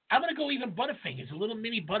gonna go even Butterfingers, a little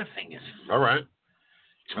mini Butterfingers. All right.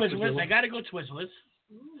 Twizzlers. I gotta go Twizzlers.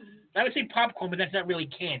 I would say popcorn, but that's not really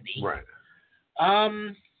candy. Right.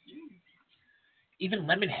 Even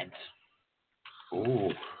lemon heads.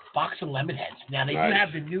 Ooh. Box of lemon heads. Now they do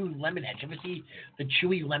have the new lemon heads. You ever see the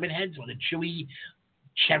chewy lemon heads or the chewy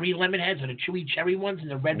cherry lemon heads or the chewy cherry ones in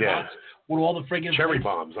the red box with all the friggin' cherry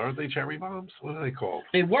bombs? Aren't they cherry bombs? What are they called?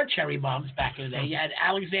 They were cherry bombs back in the day. You had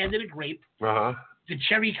Alexander the Grape. Uh-huh. The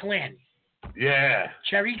Cherry Clan. Yeah.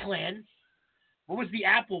 Cherry Clan. What was the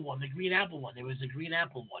apple one? The green apple one. There was the green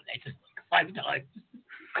apple one. I just like 5 times.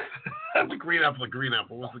 the green apple.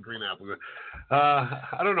 What's the green apple?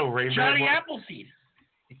 I don't know. Rainbow. Johnny Appleseed.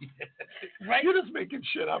 Right? You're just making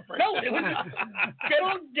shit up right now. No, it was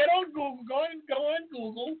get on Google. Go on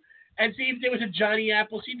Google and see if there was a Johnny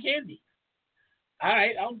Appleseed candy. All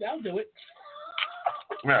right, I'll do it.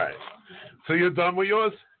 All right. So you're done with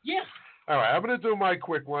yours? Yeah. All right, I'm going to do my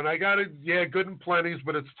quick one. I got it, good and plenty's,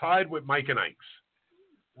 but it's tied with Mike and Ike's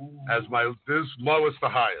as this lowest to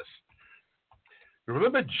highest.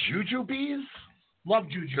 Remember Jujubes? Love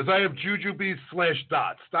Jujubes. Because I have Jujubes /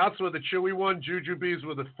 Dots. Dots were the chewy one. Jujubes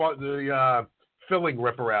were the filling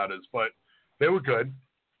ripper-outers, but they were good.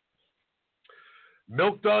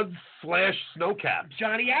 Milk Duds / Snow Caps.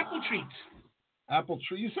 Johnny Apple Treats. Apple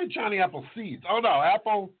Tree. You said Johnny Apple Seeds. Oh, no,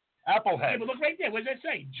 Apple Head. Yeah, but look right there. What does that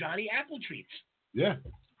say? Johnny Apple Treats. Yeah.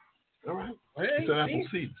 All right. It's an Apple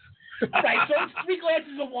Seeds. All right, so it's 3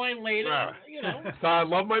 glasses of wine later. Right. You know. So I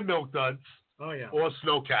love my Milk Duds. Oh, yeah. Or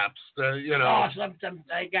Snow Caps. You know. Oh, so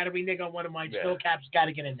I got to renege on one of mine. Snow Caps got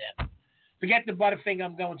to get in there. Forget the Butterfinger.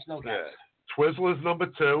 I'm going Snow Caps. Yeah. Twizzlers number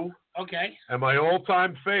 2. Okay. And my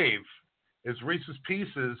all-time fave is Reese's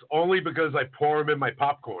Pieces, only because I pour them in my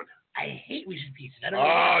popcorn. I hate Reese's Pieces. I don't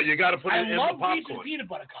know. You got to put it in the popcorn. I love Reese's Peanut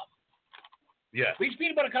Butter Cup. Yeah. Reese's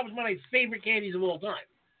Peanut Butter Cup is one of my favorite candies of all time.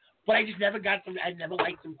 But I just never got them. I never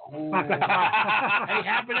liked them. Oh. I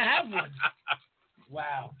happen to have one.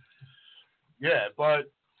 Wow. Yeah,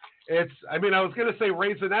 but I was going to say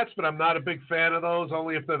Raisinets, but I'm not a big fan of those,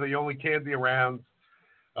 only if they're the only candy around.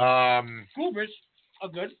 Goobers are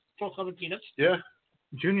good. Chocolate peanuts. Yeah.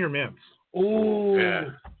 Junior Mints. Oh.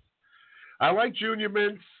 Yeah. I like Junior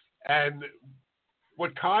Mints, and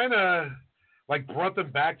what kind of brought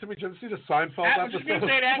them back to me. Did you ever see the Seinfeld episode?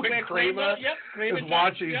 When Kramer is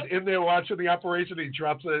watching, he's in there watching the operation. He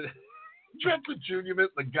drops a Junior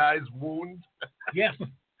Mint in the guy's wound. Yeah.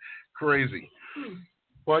 Crazy.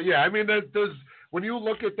 But yeah, there's when you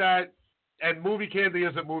look at that, and movie candy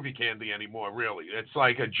isn't movie candy anymore, really. It's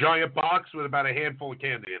like a giant box with about a handful of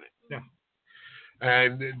candy in it. Yeah.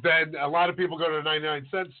 And then a lot of people go to the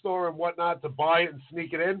 99-cent store and whatnot to buy it and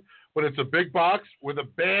sneak it in, but it's a big box with a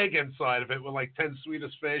bag inside of it with 10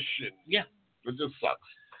 Swedish Fish, and it just sucks.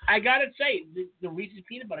 I gotta say, the Reese's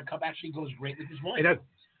Peanut Butter Cup actually goes great with this wine.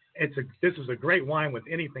 This is a great wine with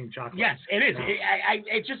anything chocolate. Yes, it is.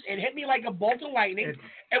 It hit me like a bolt of lightning.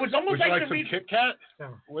 It was almost like the some Kit Kat.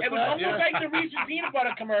 It was almost like the Reese's Peanut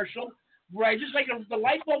Butter commercial, where I just the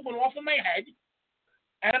light bulb went off in my head,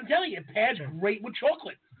 and I'm telling you, it pairs great with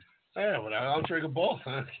chocolate. Yeah, well, I'll drink a bowl.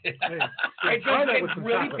 It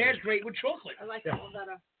really pairs great with chocolate. I like that one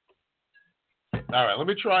better. All right, let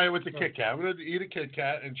me try it with the Kit Kat. I'm going to eat a Kit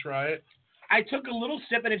Kat and try it. I took a little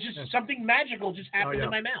sip, and it's just something magical just happened in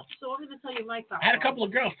my mouth. So I'm going to tell you my thoughts. I had a couple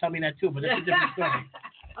of girls tell me that, too, but that's a different story.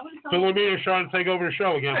 Philomena is trying to take over the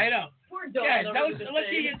show again. I know. We're done. Yeah, let's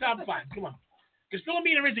see your top 5. Come on. Because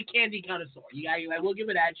Philomena is a candy connoisseur. I will give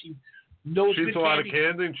her that. She knows She's good a lot candy. of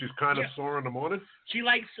candy, and she's kind of sore in the morning. She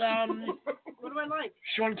likes, what do I like?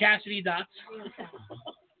 Sean Cassidy dots.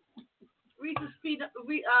 Reese's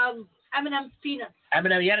M&M's peanuts.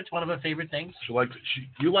 M&M, yeah, that's one of her favorite things.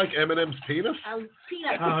 You like M&M's peanuts?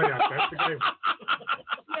 Peanuts. Oh, yeah, that's a great one.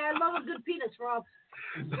 Yeah, I love a good peanuts, Rob.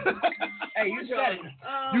 Hey, you said it.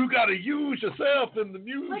 You got to use yourself in the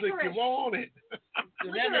music. Licorice. You want it.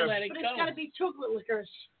 Never let it but go. It's got to be chocolate licorice.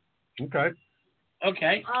 Okay.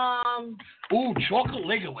 Okay. Ooh, chocolate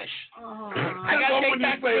licorice. I gotta take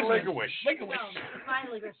back licorice. Licorice. No,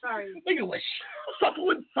 fine liquor, sorry. Licorice.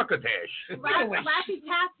 Supplement succotash. Laffy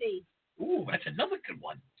Taffy. Ooh, that's another good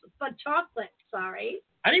one. But chocolate, sorry.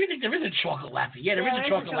 I don't even think there is a chocolate Laffy. Yeah, there is a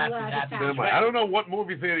chocolate Laffy Taffy. I don't know what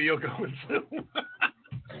movie theater you're going to.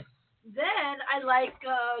 Then I like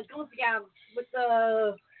going down with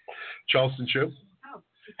the Charleston Chew. Oh,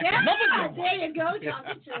 That's another good one. there you go,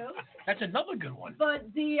 Charleston Chew. That's another good one. But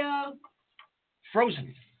the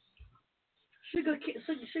Frozen. sugar,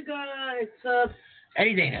 it's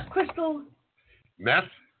Any day now. crystal. Meth.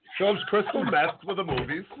 Phillips Crystal meth for the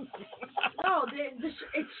movies. No,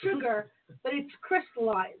 it's sugar, but it's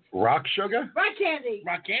crystallized. Rock sugar? Rock candy.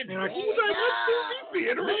 Rock candy. What movie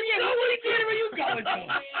theater? What theater are you going to?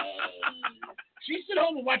 She stood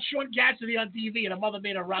home and watched Sean Cassidy on TV, and her mother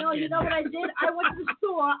made her rock candy. No, you know what I did? I went to the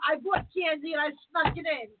store, I bought candy, and I snuck it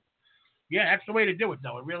in. Yeah, that's the way to do it,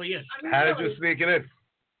 though. It really is. I mean, How did you sneak it in?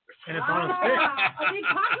 And it's on a stick. A big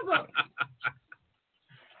pocketbook.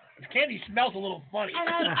 Candy smells a little funny. And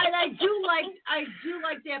I do like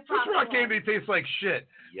their This popcorn. rock candy tastes like shit.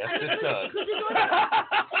 Yes, it does. Because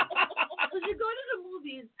you go to the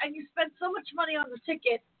movies and you spend so much money on the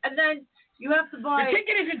ticket, and then you have to buy. The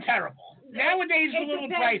ticket isn't terrible. Nowadays, it's a little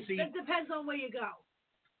pricey. It depends on where you go.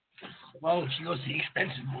 Well, she goes to the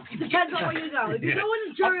expensive movie. Depends on where you go. If you go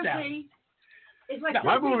in Jersey, it's like.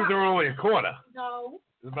 My movies are only a quarter. No.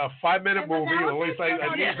 It's about a 5-minute movie. At least I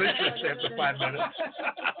lose Yeah. interest after 5 minutes.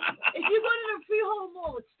 If you go to the Freehold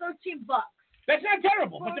Mall, it's $13. That's not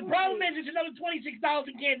terrible, but the problem is it's another $26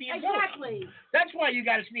 in candy. Exactly. That's why you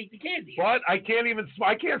got to sneak the candy. But I can't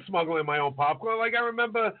smuggle in my own popcorn. Like I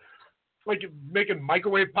remember, like making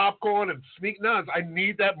microwave popcorn and sneak nuts. I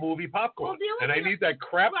need that movie popcorn, and I need that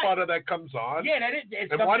crap butter that comes on. Yeah, that is.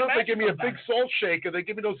 And why don't they give me a big salt shaker? They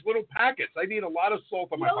give me those little packets. I need a lot of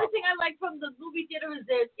salt on my The only popcorn. thing I like from the movie theater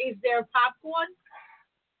is their popcorn,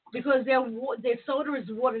 because their soda is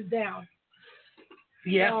watered down.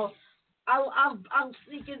 Yeah. So I'll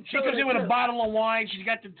sneak in. She comes in with a bottle of wine. She's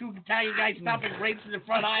got the two Italian guys stopping grapes in the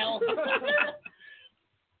front aisle.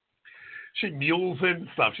 She mules in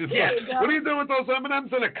stuff. She's Yeah. like, "What are you doing with those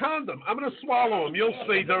M&Ms in a condom? I'm going to swallow them. You'll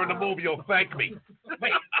see during the movie. You'll thank me."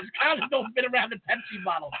 Wait, this condom don't fit around the Pepsi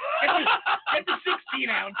bottle. Get the 16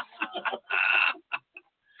 ounce.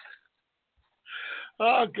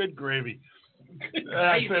 Oh, good gravy.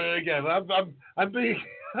 I said it again. I'm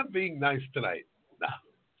being nice tonight. No.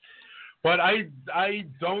 But I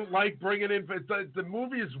don't like bringing in. The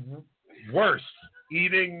movie is worse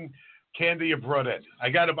eating candy abroad. I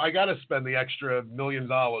gotta spend the extra $1 million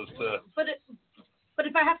to. But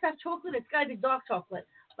if I have to have chocolate, it's gotta be dark chocolate,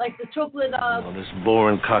 like the chocolate. Oh, this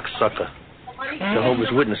boring cocksucker.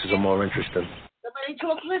 Jehovah's Witnesses are more interesting. The money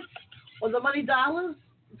chocolates or the money dollars,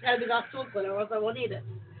 it's gotta be dark chocolate, or else I won't eat it.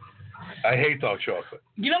 I hate dark chocolate.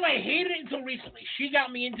 You know, I hated it until recently. She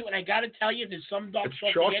got me into it, and I got to tell you, there's some dark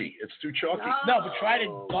chocolate. Chalky. It's too chalky. No, but try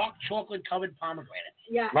the dark chocolate covered pomegranate.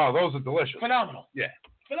 Yeah. Oh, those are delicious. Phenomenal. Yeah.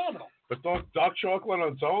 Phenomenal. But dark chocolate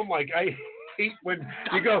on its own, like I hate when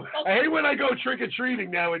you go. I hate when I go trick or treating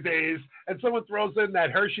nowadays, and someone throws in that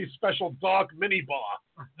Hershey Special Dark Mini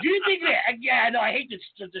Bar. Do you think that? Yeah, no, I hate the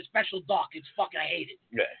special dark. It's fucking. I hate it.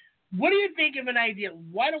 Yeah. What do you think of an idea?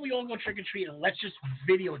 Why don't we all go trick or treat and let's just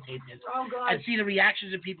videotape this and see the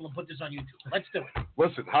reactions of people and put this on YouTube? Let's do it.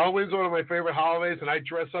 Listen, Halloween's one of my favorite holidays, and I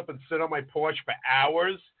dress up and sit on my porch for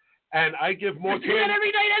hours, and I give more candy. You do that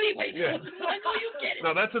every night anyway. Yeah. I know you get it.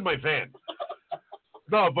 No, that's in my van.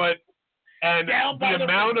 No, but the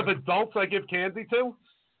amount of adults I give candy to,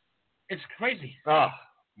 it's crazy. Oh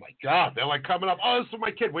my God, they're like coming up. Oh, this is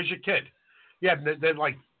my kid. Where's your kid? Yeah, they're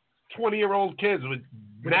like 20-year-old kids with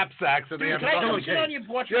knapsacks, and they have sit on your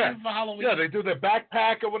porch for Halloween. Yeah, they do their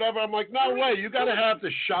backpack or whatever. I'm like, no way. You got to have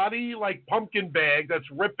the shoddy like pumpkin bag that's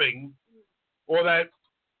ripping, or the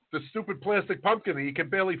stupid plastic pumpkin that you can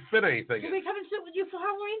barely fit anything Can we come and sit with you for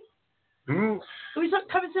Halloween? in. Can we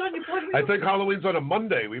come and sit on your porch? I think Halloween's on a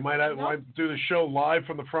Monday. We might do the show live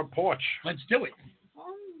from the front porch. Let's do it.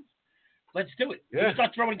 Let's do it. Yeah. We'll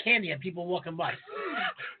start throwing candy at people walking by.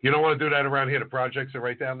 You don't want to do that around here. The projects are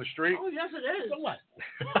right down the street. Oh, yes, it is. So what?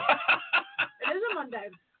 It is a Monday.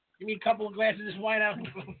 Give me a couple of glasses of wine out.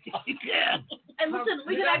 Yeah. And listen,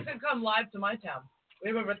 we you can guys can come live to my town. We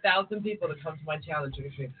have over 1,000 people to come to my town and trick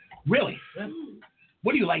or treat. Really? Yeah.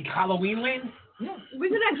 What do you like, Halloween land? Yeah. We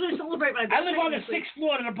can actually celebrate my birthday. I live on the this week. 6th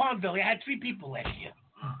floor in the Palmville. I had 3 people last year.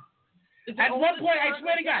 It's At all one the point, I time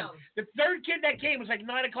swear to in God, town. the third kid that came was like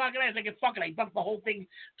 9 o'clock at night. I was like, fuck it. I dumped the whole thing,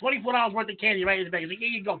 $24 worth of candy right in his bag. I was like, here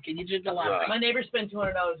you go, kid. You just go out. My neighbors spend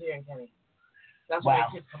 $200 a year in candy. That's why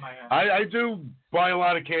kids come my house. I do buy a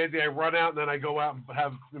lot of candy. I run out and then I go out and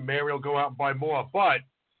have Mary will go out and buy more. But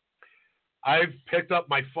I've picked up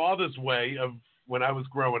my father's way of when I was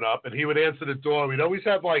growing up, and he would answer the door. We'd always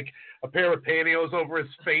have like a pair of pantyhose over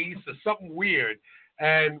his face or something weird.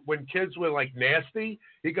 And when kids were like nasty,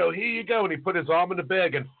 he'd go, "Here you go," and he put his arm in the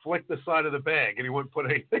bag and flicked the side of the bag, and he wouldn't put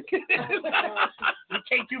anything in it. You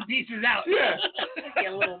take 2 pieces out. Yeah.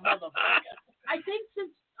 You little motherfucker. I think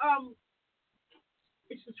since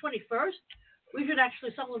it's the 21st, we should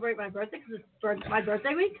actually celebrate my birthday because it's my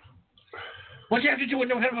birthday week. What do you have to do with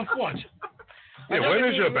November 4th? Yeah, when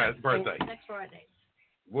is your birthday? Next Friday.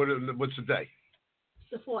 What's the day?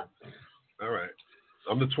 The 4th. All right.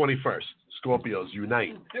 I'm the 21st. Scorpios,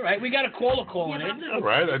 unite. All right, we got a caller calling in. All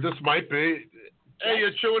right, this might be. Hey,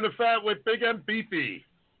 you're chewing the fat with Big M Beefy.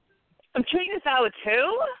 I'm chewing the fat with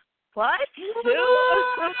who? What? Who?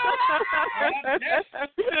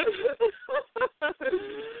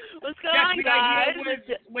 What's going on, guys?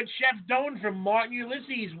 With Chef Doan from Martin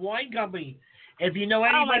Ulisse Wine Company. If you know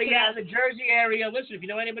anybody out in the Jersey area, listen, if you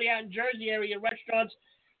know anybody out in Jersey area, restaurants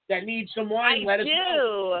that need some wine, let us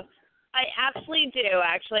know. I absolutely do,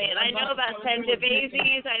 actually. And I know about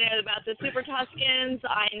Sangioveses. I know about the Super Tuscans.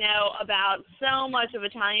 I know about so much of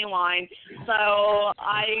Italian wine. So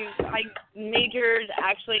I majored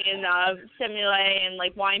actually in sommelier and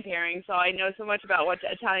like wine pairing. So I know so much about what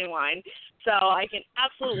Italian wine. So I can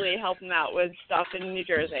absolutely help them out with stuff in New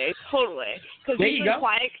Jersey. Totally. Because you've been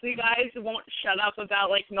quiet because you guys won't shut up about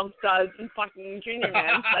like milk duds and fucking junior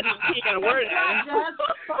mints. I didn't take a word in.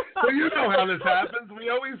 Well, you know how this happens. We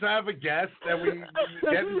always have a guest and we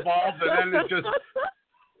get involved, and then it just,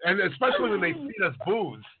 and especially when they feed us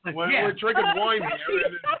booze. When we're drinking wine here,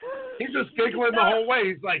 and he's just giggling the whole way.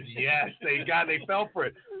 He's like, yes, they fell for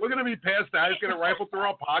it. We're going to be past that. He's going to rifle through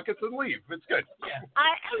our pockets and leave. It's good. Yeah.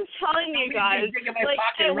 I am telling you guys, like,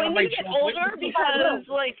 when you get older, because,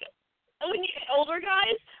 like, when you get older,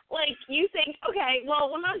 guys, like, you think, okay,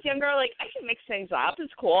 well, when I was younger, like, I can mix things up.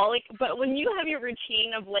 It's cool. Like, but when you have your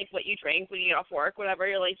routine of, like, what you drink when you get off work, whatever,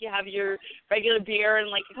 you're like, you have your regular beer and,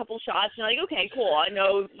 like, a couple shots, and you're like, okay, cool, I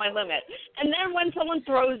know my limit. And then when someone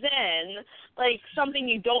throws in, like, something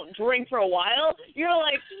you don't drink for a while, you're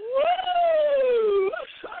like, woo!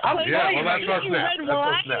 Like, yeah, well, that's us now. That's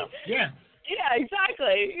us now. Yeah. Yeah,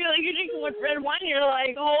 exactly. You're drinking with red wine, you're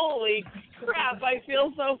like, holy crap, I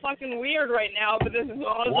feel so fucking weird right now, but this is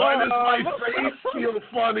awesome. Why does my face feel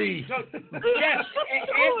funny? So,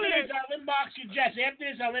 Jess, after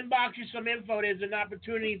this, I'll inbox you some info. There's an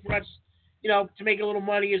opportunity for us, to make a little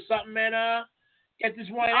money or something and get this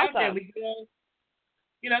wine out there. We can all,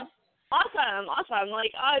 Awesome.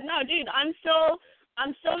 Like, no, dude, I'm still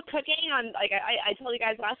cooking on, like, I told you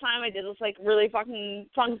guys last time I did this, like, really fucking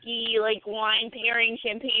funky, like, wine pairing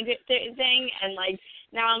champagne thing, and, like,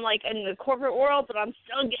 now I'm, like, in the corporate world, but I'm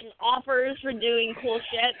still getting offers for doing cool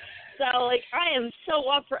shit. So, like, I am so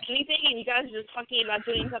up for anything, and you guys are just talking about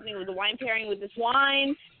doing something with the wine pairing with this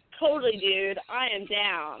wine. Totally, dude. I am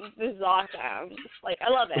down. This is awesome. Like, I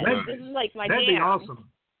love it. This is, like, my that'd jam. That'd be awesome.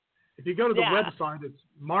 If you go to the website, it's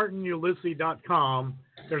martinulisse.com.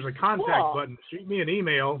 There's a contact button. Shoot me an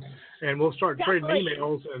email, and we'll start trading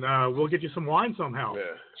emails, and we'll get you some wine somehow.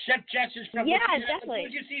 Yeah. Chef Jess is from definitely. What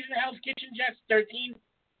was your season of Hell's Kitchen, Jess? 13?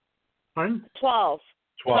 Pardon? 12.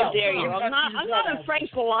 12. How dare you? I'm not in Frank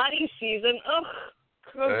Bellotti season. Ugh.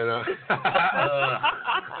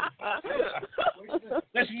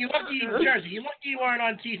 Listen, you're lucky in Jersey. You're lucky you weren't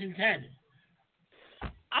on season 10.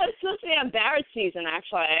 I was supposed to be on Barrett's season,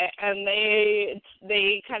 actually, and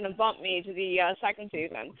they kind of bumped me to the second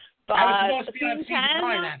season. But I was supposed to be on season season 10,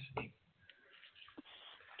 9, actually.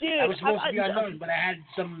 Dude, I was supposed to be on those, but I had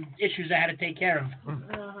some issues I had to take care of.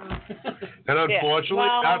 And unfortunately,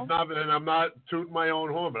 well, and I'm not tooting my own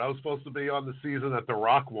horn, but I was supposed to be on the season that The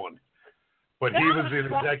Rock won. But he was the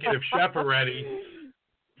executive chef already.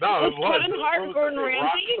 No, it was. Kevin Hart, Gordon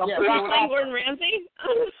Ramsay? Gordon Ramsay?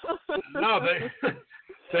 No,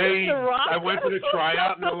 I went to the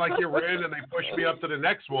tryout, and they're like, you're in, and they pushed me up to the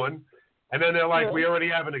next one. And then they're like, we already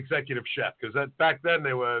have an executive chef. Because back then,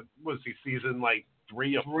 they were, season like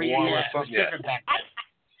 3 or 4 or something? Yeah.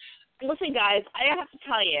 Listen, guys, I have to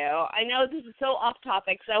tell you, I know this is so off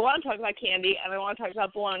topic, so I want to talk about candy, and I want to talk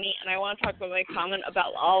about bologna, and I want to talk about my comment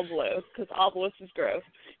about olive oil, because olive oil is gross.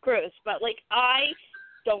 But, like, I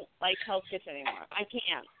don't like Hell's Kitchen anymore. I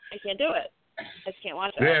can't do it. I just can't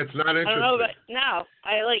watch it. Yeah, it's not interesting. I don't know, but no,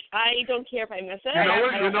 I don't care if I miss it.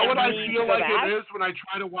 You know what I feel like back. it is when I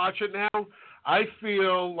try to watch it now? I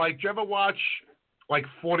feel like, do you ever watch like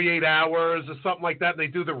 48 Hours or something like that, and they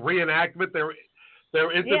do the reenactment?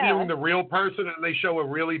 They're interviewing the real person, and they show a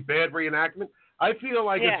really bad reenactment. I feel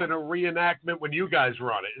like it's in a reenactment when you guys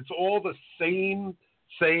run it. It's all the same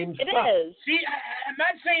stuff. It is. See, I'm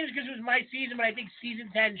not saying this because it was my season, but I think season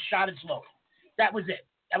 10 shot it slow. That was it.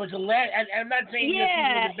 That was the last. I'm not saying this season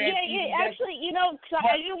was a bad season. Yeah. Actually,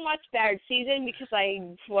 I didn't watch bad season because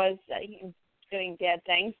I was doing bad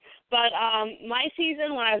things. But my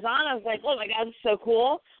season, when I was on, I was like, oh my God, this is so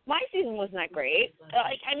cool. My season wasn't that great.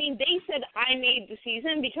 They said I made the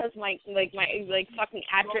season because my fucking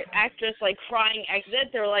actress crying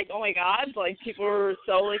exit. They were like, oh my God, people were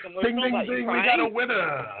so emotional about you crying. We got a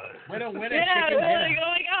winner. Winner. Yeah, like, oh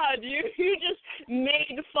my God, you just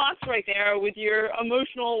made Fox right there with your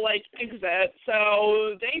emotional exit.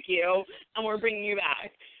 So thank you, and we're bringing you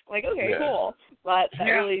back. Like, okay, cool. But that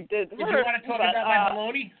really did hurt. Did you want to talk about my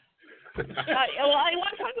baloney? I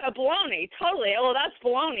want to talk about baloney, totally. Well, that's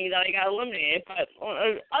baloney that I got eliminated, but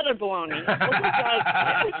other baloney.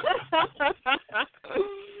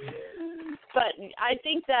 But I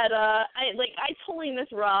think that I totally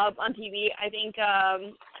miss Rob on TV. I think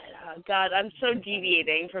God, I'm so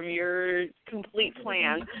deviating from your complete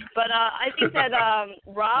plan. But I think that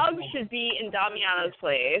Rob should be in Damiano's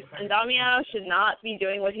place, and Damiano should not be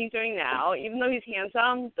doing what he's doing now. Even though he's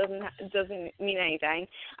handsome, doesn't mean anything.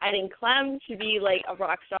 I think Clem should be a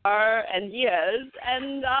rock star, and he is.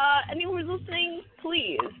 And anyone who's listening,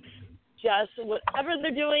 please, just whatever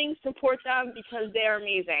they're doing, support them because they are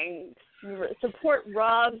amazing. Support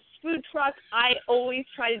Rob's food truck. I always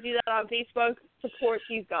try to do that on Facebook. Support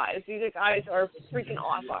these guys. These guys are freaking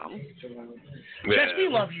awesome. Yeah. Jess, we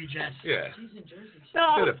love you, Jess. Yeah. No,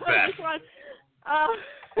 I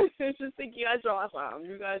just think you guys are awesome.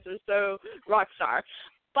 You guys are so rock star.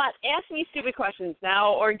 But ask me stupid questions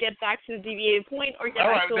now, or get back to the deviated point, or get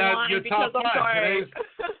back to the line because I'm sorry.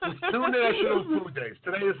 There's 2 national food days.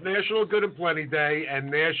 Today is National Good and Plenty Day and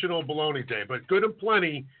National Bologna Day. But Good and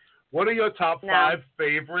Plenty, what are your top 5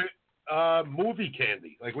 favorite movie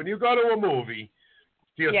candy? When you go to a movie,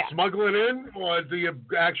 do you smuggle it in, or do you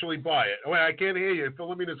actually buy it? Wait, I can't hear you.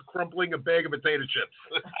 Philomena's crumpling a bag of potato chips.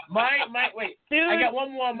 Wait. Dude, I got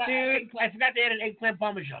one more. I forgot to add an eggplant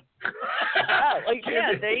parmesan.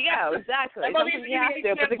 Yeah, there you go. Exactly. Something you have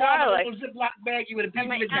to, but the garlic. A Ziploc baggie with a piece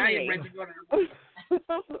of Italian bread to go to the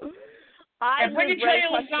and bring a tray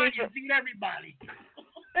of lasagna and feed everybody.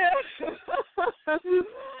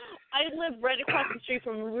 I live right across the street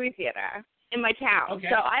from a movie theater in my town. Okay.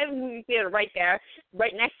 So I have a movie theater right there.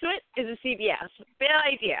 Right next to it is a CVS. Bad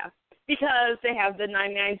idea. Because they have the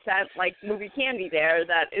 99-cent movie candy there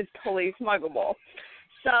that is totally smuggleable.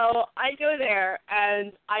 So I go there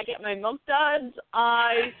and I get my Milk Duds.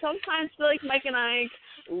 I sometimes feel like Mike and Ike,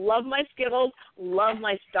 love my Skittles, love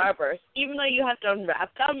my Starburst. Even though you have to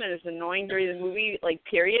unwrap them and it's annoying during the movie,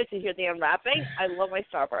 period, to hear the unwrapping, I love my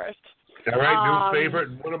Starburst. All right,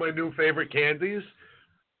 one of my new favorite candies.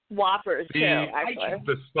 Whoppers, too, actually.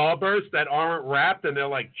 The Starburst that aren't wrapped, and they're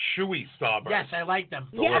chewy Starburst. Yes, I like them.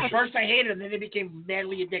 Yeah. At first I hated them, then they became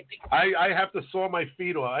madly addicting. I have to saw my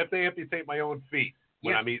feet off. I have to amputate my own feet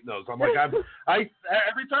when I'm eating those. I'm like,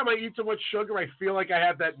 every time I eat too much sugar, I feel like I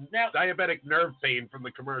have that diabetic nerve pain from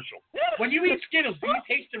the commercial. When you eat Skittles, do you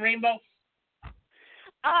taste the rainbow?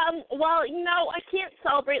 Well, I can't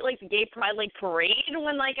celebrate the gay pride parade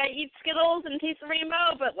when I eat Skittles and taste the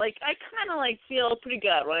rainbow, but I kind of feel pretty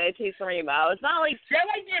good when I taste the rainbow. It's not super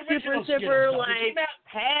hey. They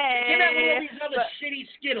came out with all these other shitty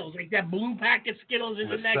Skittles, that blue packet Skittles.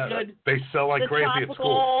 Isn't that good? They sell like crazy at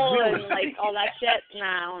school. And all that shit.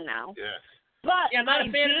 No. Yeah. But I'm not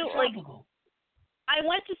a fan of the tropical. I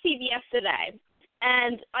went to CVS today,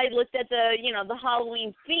 and I looked at the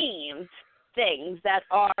Halloween themed things that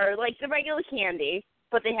are the regular candy,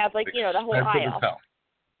 but they have the whole aisle.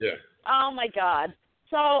 Yeah. Oh my God.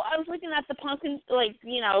 So I was looking at the pumpkin,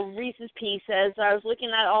 Reese's Pieces. I was looking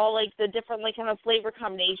at all the different kind of flavor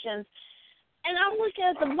combinations, and I'm looking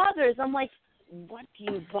at the mothers. I'm like, what do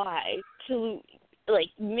you buy to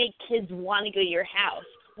make kids want to go to your house?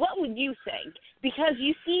 What would you think? Because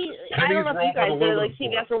you see, I don't know if you guys go to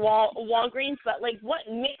CVS or Walgreens, but what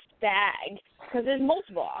mixed bag? Because there's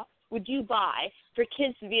multiple. Would you buy for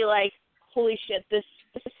kids to be like, holy shit, this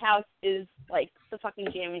house is the fucking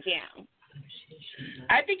jam and jam?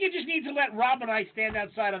 I think you just need to let Rob and I stand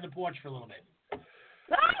outside on the porch for a little bit.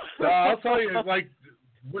 I'll tell you,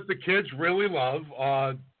 what the kids really love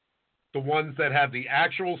are the ones that have the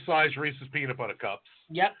actual size Reese's peanut butter cups.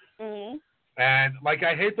 Yep. Mm-hmm. And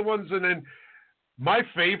I hate the ones, and then my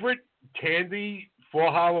favorite candy for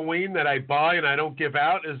Halloween that I buy and I don't give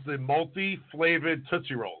out is the multi-flavored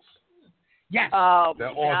Tootsie Rolls. Yes. Oh,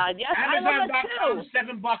 They're my God. Yes, I love that too.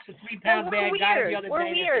 $7 a 3-pound bag.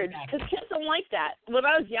 We're weird because kids don't like that. When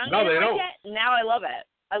I was young, No, I didn't they like don't. it. Now I love it.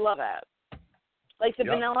 I love it. Like the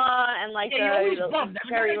vanilla and like the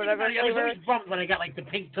cherry, whatever I was flavor. always bummed when I got like the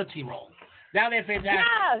pink Tootsie Roll. Now they're fantastic.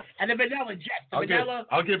 Yes. And the vanilla Jet. The I'll vanilla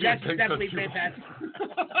give you a Jet is pink definitely Tootsie Roll. fantastic.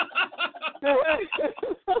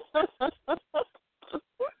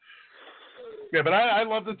 Yeah, but I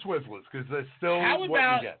love the Twizzlers because they're still How what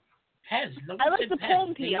about you get. Pez? No I one like said the Pez. palm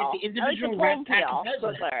They peel. make the I like the individual palm rat pack peel of Pez in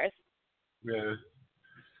it. Twizzlers. Yeah.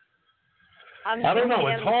 I'm I don't know.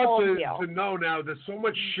 big It's fan of hard palm peel. to know now. There's so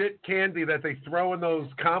much shit candy that they throw in those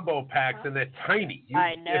combo packs, and they're tiny.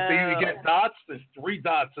 I know. If you get dots, there's 3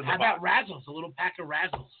 dots in the How about box. Razzles? A little pack of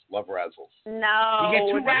Razzles. Love Razzles. No, You get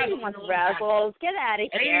 2 nobody Razzles wants in a little pack. Razzles. Get out of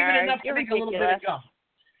It ain't here. even enough to You're make a little bit ridiculous. of gum.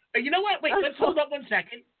 But you know what? Wait, let's hold up 1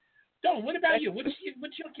 second. Dawn, what about you? What's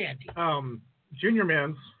your candy? Junior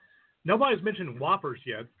Mints. Nobody's mentioned Whoppers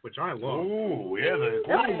yet, which I love. Ooh, yeah. The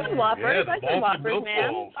Whoppers. Yeah, I said Whoppers, milk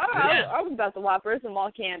man. balls. I was about the Whoppers and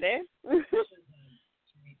malt candy.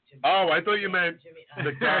 Oh, I thought you meant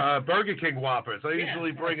the Burger King Whoppers. I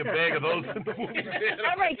usually bring a bag of those in the movie.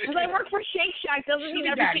 All right, because I work for Shake Shack doesn't mean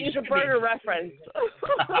everything is a burger reference.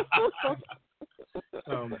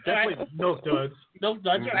 Definitely Milk Duds. Milk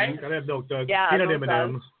Duds, right? Gotta have Milk Duds. Yeah, Peanut Milk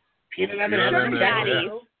M&Ms. Peanut Sugar daddies.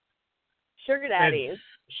 Sugar And daddies.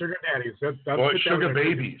 Sugar daddies. That's Or sugar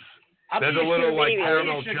babies. They're the little like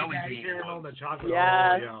caramel jelly beans. Caramel and chocolate.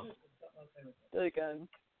 Yes. Oh, yeah. Really good.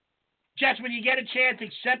 Jess, when you get a chance,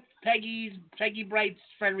 accept Peggy Bright's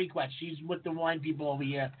friend request. She's with the wine people over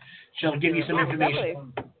here. She'll give you some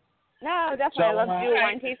information. Definitely. No, definitely. So, I love to do a right.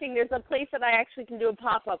 wine tasting. There's a place that I actually can do a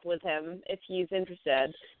pop-up with him if he's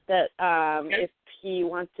interested. That if he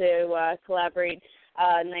wants to collaborate,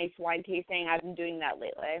 nice wine tasting. I've been doing that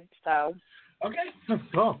lately. So. Okay.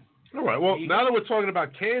 Oh. All right. Well, now that we're talking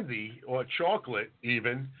about candy or chocolate,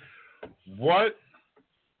 even, what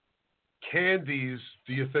candies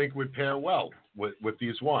do you think would pair well with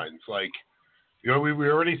these wines? Like, you know, we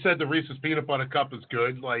already said the Reese's Peanut Butter Cup is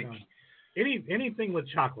good. Like anything with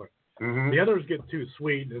chocolate. Mm-hmm. The others get too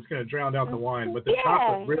sweet, and it's going to drown out the wine. But the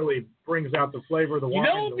chocolate really brings out the flavor of the wine. You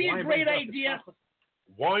know what would be a great idea?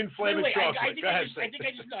 Wine flavored chocolate. I think I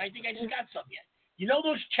just got something yet. You know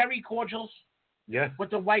those cherry cordials? Yeah. With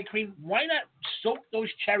the white cream? Why not soak those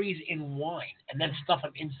cherries in wine and then stuff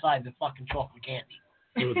them inside the fucking chocolate candy?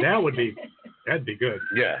 So that'd be good.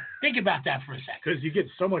 Yeah. Think about that for a second. Because you get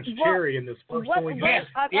so much cherry in this first one.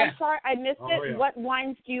 I'm sorry, I missed it. Yeah. What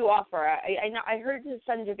wines do you offer? I know I heard the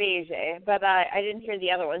Sangiovese, but I didn't hear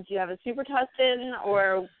the other ones. Do you have a Super Tuscan,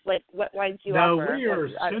 or like what wines do you offer?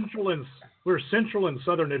 No, we're central and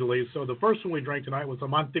southern Italy. So the first one we drank tonight was a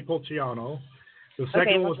Montepulciano. The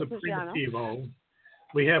second one was a Primitivo.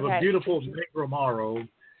 We have a beautiful Negromaro.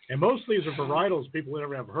 And most of these are varietals people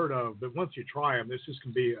never have heard of, but once you try them, this just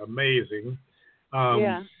can be amazing.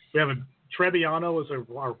 We have a Trebbiano as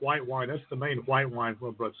our white wine. That's the main white wine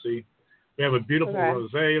from Abruzzi. We have a beautiful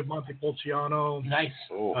rosé of Montepulciano. Nice.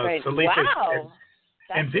 Wow.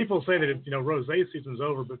 And people say that rosé season's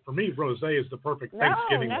over, but for me, rosé is the perfect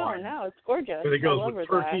Thanksgiving wine. No, it's gorgeous. Because it goes with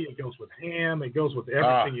turkey, it goes with ham, it goes with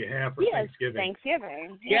everything you have for Thanksgiving.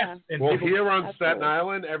 Thanksgiving. Yeah. And well, here on Staten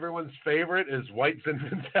Island, everyone's favorite is White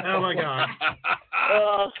Zinfandel. Oh my God.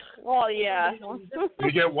 Well, yeah.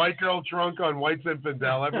 You get white girl drunk on White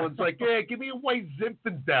Zinfandel. Everyone's like, yeah, give me a White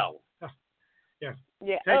Zinfandel. Yeah.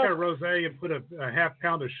 Yeah. Take our rosé and put a half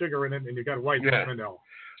pound of sugar in it, and you got White Zinfandel.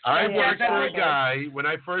 I worked for a guy, when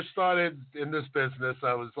I first started in this business,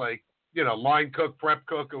 I was like, line cook, prep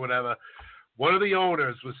cook, or whatever. One of the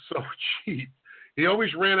owners was so cheap. He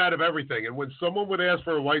always ran out of everything. And when someone would ask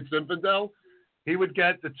for a White Zinfandel, he would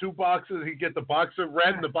get the 2 boxes. He'd get the box of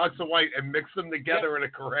red and the box of white and mix them together in a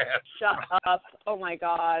carafe. Shut up. Oh, my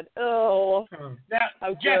God. Oh.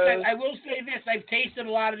 Now, Jeff, I will say this. I've tasted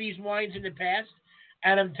a lot of these wines in the past,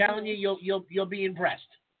 and I'm telling you, you'll be impressed.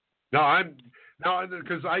 No,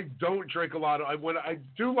 because I don't drink a lot. I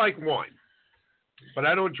do like wine, but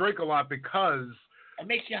I don't drink a lot because it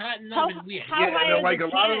makes you hot and numb and weird. And like a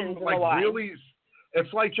lot of them, like really,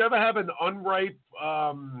 it's like, you ever have an unripe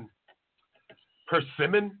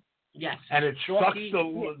persimmon? Yes. And it sucks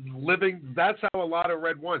the living. That's how a lot of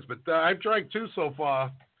red wines. But I've drank 2 so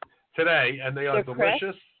far today, and they are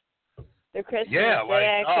delicious. They're crisp,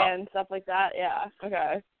 and stuff like that. Yeah.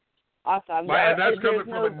 Okay. Awesome. And that's coming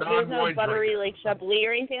from a non-wine There's no buttery drinker. like Chablis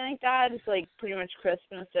or anything like that. It's like pretty much crisp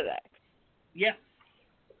and acidic. Yeah.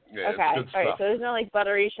 Yeah, okay. All right. So there's no like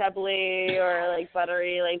buttery Chablis or like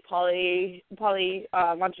buttery like poly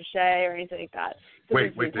Montrachet or anything like that.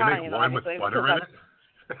 Wait, they make wine with butter in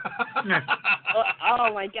it?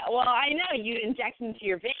 Oh my God! Well, I know you inject into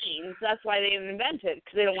your veins. That's why they invented it,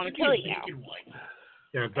 because they don't want to kill you.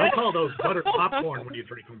 Yeah, don't call those buttered popcorn when you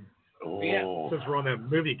drink them. Oh. Since we're on that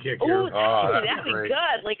movie kick here. Ooh, that'd be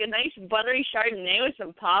good. Like a nice buttery Chardonnay with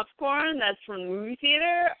some popcorn. That's from the movie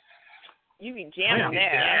theater. You be jamming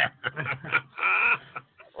there.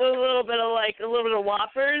 With a little bit of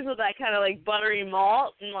Whoppers with that kind of like buttery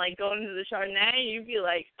malt and like going into the Chardonnay, you'd be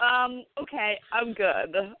like, okay, I'm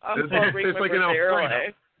good. I'm celebrating my birthday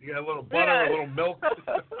early. You got a little butter, a little milk.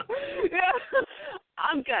 Yeah,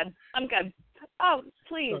 I'm good. Oh,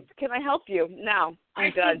 please, can I help you? No,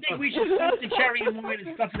 I'm good. I think we should stuff the cherry and wine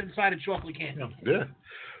and stuff it inside a chocolate candy. Yeah.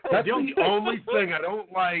 That's the only thing I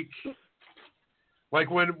don't like. Like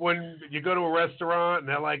when you go to a restaurant and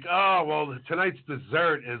they're like, oh, well, tonight's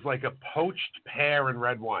dessert is like a poached pear and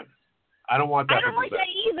red wine. I don't want that. I don't like that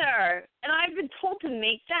either. And I've been told to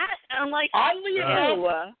make that, and I'm like, oddly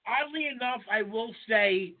enough, I will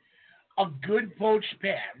say a good poached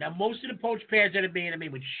pear. Now, most of the poached pears that are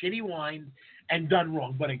made with shitty wine and done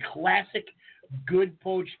wrong, but a classic good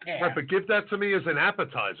poached pear. Right, but give that to me as an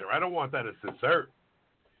appetizer. I don't want that as dessert.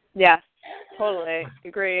 Yeah, totally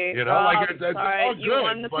agree. You know, like it's sorry, all you good,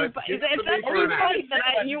 won the but food fight. If that's food fight,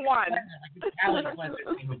 then you won.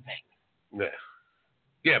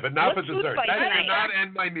 Yeah, but not for What's food dessert. fight That tonight? did not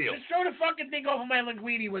end my meal. Just throw the fucking thing over my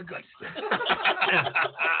linguine. We're good.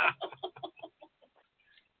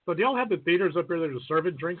 So do y'all have the theaters up here that are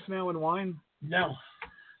serving drinks now and wine? No.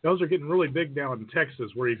 Those are getting really big down in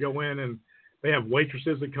Texas, where you go in and they have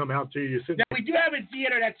waitresses that come out to you. Now, we do have a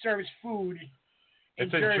theater that serves food.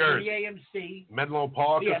 It's in Jersey. The AMC. Menlo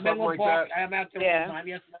Park or something like that? I'm out there all the time.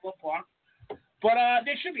 Yes, Menlo Park. But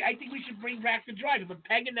there should be. I think we should bring back the drive. But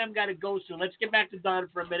Peg and them got to go soon. Let's get back to Don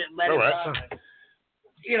for a minute and let him,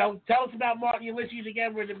 tell us about Martin Ulisse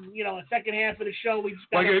again. We're in the second half of the show. We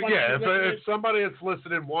if somebody that's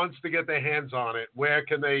listening wants to get their hands on it, where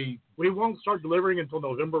can they? We won't start delivering until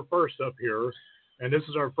November 1st up here. And this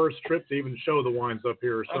is our first trip to even show the wines up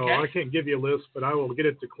here. So I can't give you a list, but I will get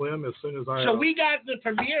it to Clem as soon as I... So we got the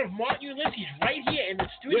premiere of Martin Ulisse right here in the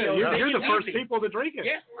studio. Yeah, you're the first people to drink it.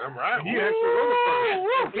 Yeah. I'm right. You actually were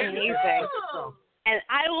the first. Amazing. And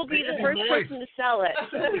I will be the first person to sell it.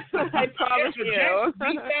 I promise you.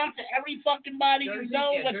 Reach out to every fucking body you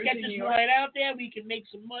know. Let's get this wine out there. We can make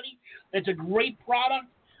some money. It's a great product.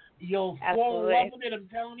 You'll fall in love with it, I'm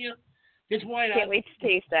telling you. This wine... Can't wait to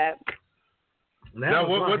taste it. Now,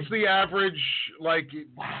 what's the average, like...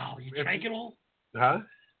 Wow, you drank it all? Huh?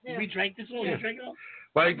 Yeah. We drank this all? You drank it all?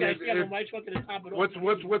 Like, what's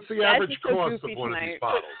the average cost of one of these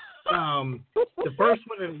bottles? The first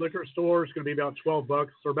one in liquor store is going to be about $12,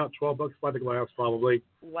 or about $12 by the glass, probably.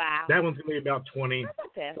 Wow. That one's going to be about $20.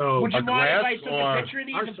 So, would you mind if I took a picture of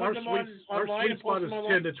these and put them online? Our sweet spot is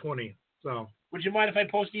 10 to 20. So. Would you mind if I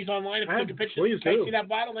post these online and take a picture? Please Can do. I see that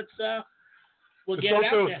bottle? Let's we'll get don't it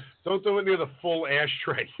out there. Don't do it near the full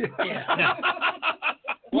ashtray. Yeah.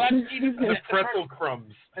 Well, that's pretzel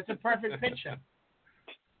crumbs. That's a perfect picture.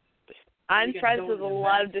 I'm friends with a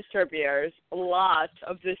lot of distributors. So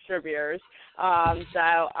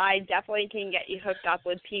I definitely can get you hooked up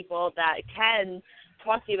with people that can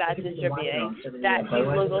talk to you about distributing, that do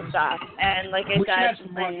local stuff. And like I said,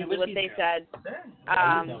 and what they said,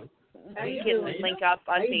 we can link up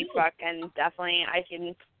on Facebook, and definitely I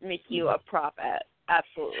can make you a profit.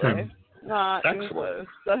 Absolutely. Excellent.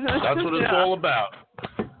 That's what it's all about.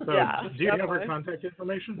 So, do you have her contact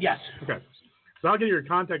information? Yes. Okay. So I'll get your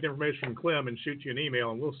contact information from Clem and shoot you an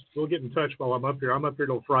email, and we'll get in touch while I'm up here. I'm up here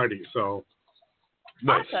till Friday, so.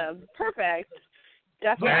 Nice. Awesome. Perfect.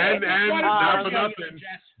 Definitely. And not for nothing,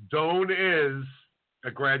 Doan is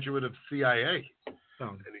a graduate of CIA.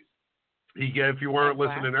 Oh. He gave, if you weren't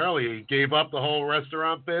listening earlier, he gave up the whole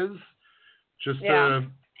restaurant biz just to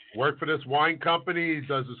work for this wine company. He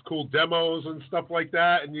does his cool demos and stuff like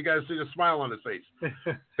that, and you guys see the smile on his face.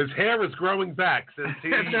 His hair is growing back since he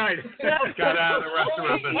got out of the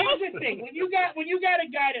restaurant business. Here's the thing: when you got a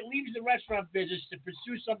guy that leaves the restaurant business to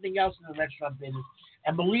pursue something else in the restaurant business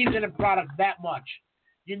and believes in a product that much,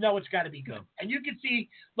 you know it's got to be good. And you can see,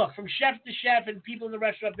 look, from chef to chef and people in the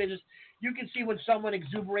restaurant business, you can see when someone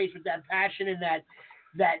exuberates with that passion and that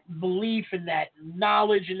belief and that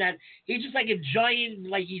knowledge and that he's just like a giant,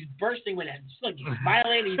 like he's bursting with it. Look, he's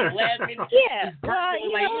smiling, he's laughing. Yeah,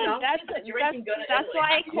 well, that's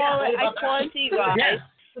why I call it to you guys.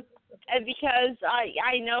 And because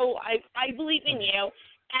I know I believe in you,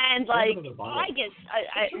 and like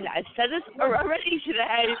I said this already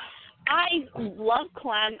today. I love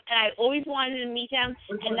Clem, and I always wanted to meet him,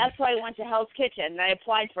 and that's why I went to Hell's Kitchen, and I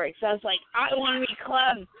applied for it. So I was like, I want to meet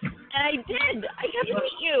Clem. And I did. I got to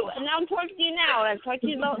meet you, and now I'm talking to you now, and I've talked to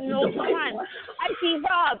you about multiple times. I see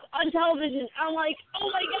Rob on television. I'm like, oh,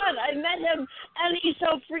 my God, I met him, and he's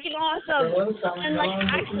so freaking awesome. And, like,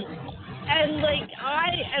 actually... And, like,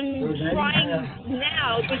 I am trying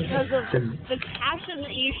now because of the passion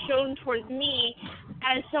that you've shown towards me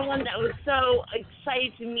as someone that was so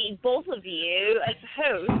excited to meet both of you as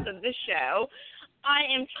hosts of this show. I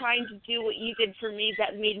am trying to do what you did for me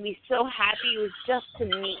that made me so happy was just to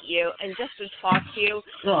meet you and just to talk to you.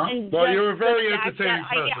 And well, you're a very entertaining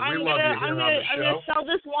person. We love you here on the show. I'm going to sell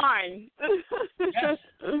this wine. Yes.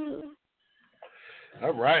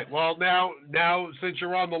 All right. Well, now since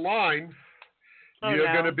you're on the line,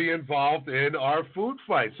 you're going to be involved in our food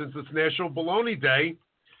fight. Since it's National Bologna Day,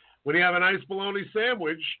 when you have a nice bologna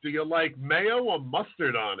sandwich, do you like mayo or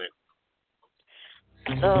mustard on it?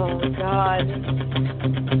 Oh, God.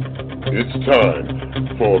 It's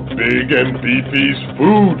time for Big and Beefy's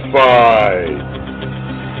Food Fight.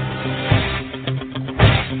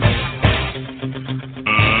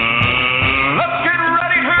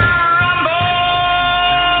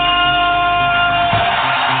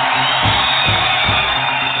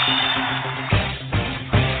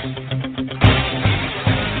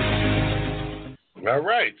 All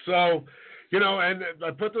right. So, and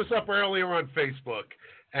I put this up earlier on Facebook,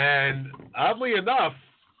 and oddly enough,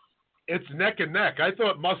 it's neck and neck. I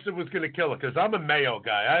thought mustard was going to kill it because I'm a mayo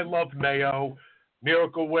guy. I love mayo,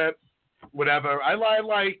 Miracle Whip, whatever. I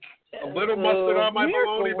like a little mustard on my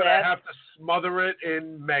bologna, but I have to smother it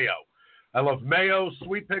in mayo. I love mayo,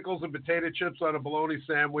 sweet pickles, and potato chips on a bologna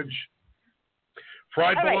sandwich.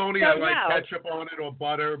 Fried bologna, I like ketchup on it or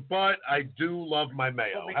butter, but I do love my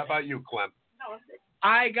mayo. How about you, Clem?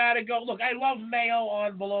 I gotta go. Look, I love mayo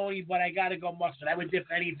on bologna, but I gotta go mustard. I would dip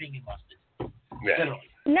anything in mustard. Yeah. Literally.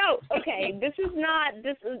 No, okay. This is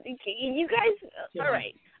you guys. All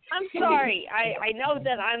right. I'm sorry. I know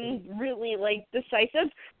that I'm really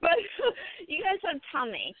decisive, but you guys have to tell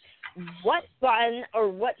me what bun or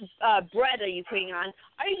what bread are you putting on?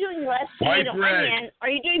 Are you doing less tomato onion? Are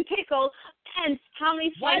you doing pickle? And how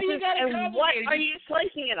many slices? And what are you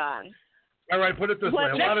slicing it on? All right, put it this way.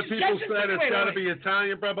 A lot of people said it's got to be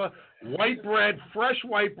Italian bread. White bread, fresh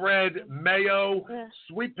white bread, mayo,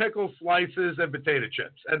 sweet pickle slices, and potato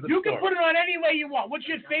chips. You can put it on any way you want. What's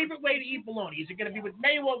your favorite way to eat bologna? Is it going to be with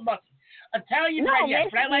mayo or mustard? Italian bread, yes.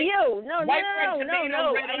 But I like white bread,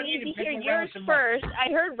 tomato, red I need onion, to hear pickle, yours first. I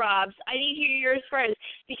heard Rob's. I need to hear yours first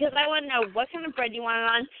because I want to know what kind of bread you want it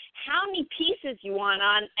on, how many pieces you want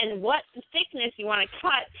on, and what thickness you want to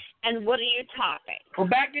cut, and what are you topping? Well,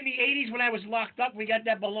 back in the 80s when I was locked up, we got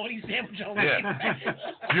that bologna sandwich on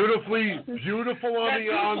beautiful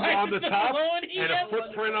on the top, and a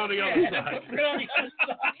footprint on the other side.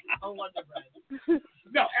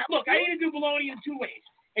 No, look, I need to do bologna in two ways.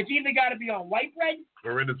 It's either got to be on white bread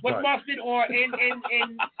or in its with mustard or in.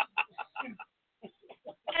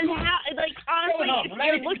 And how, honestly, if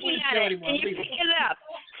you're looking at it and you pick it up,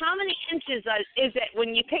 how many inches is it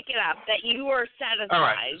when you pick it up that you are satisfied? All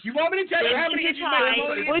right. You want me to tell you how many inches my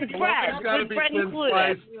bologna is? With bread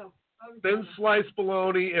included. Thin sliced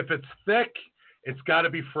bologna. If it's thick, it's got to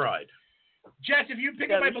be fried. Jess, if you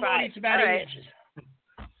pick up my bologna, it's about 8 inches.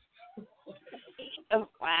 Oh,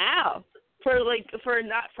 wow. For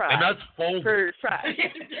not fried. And that's folded. For fried.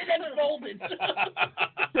 That's folded.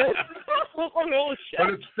 Oh, shit. But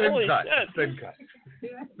it's thin Holy cut. shit. Thin cut.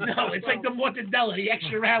 No, it's like the mortadella, the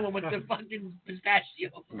extra round one with the fucking pistachio.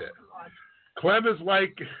 Yeah. Clem is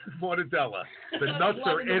like mortadella. The nuts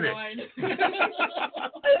are in it.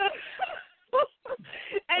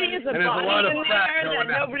 And he has a body in there that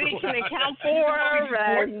nobody can account for.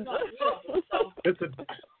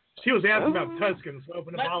 She was asking about Tuscans. So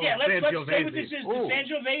open a bottle of Sangiovese. Let's say what this is. The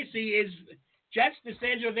Sangiovese is, Jess, the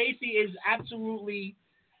Sangiovese is absolutely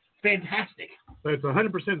fantastic. But it's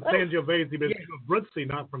 100% Sangiovese, but it's from Abruzzi,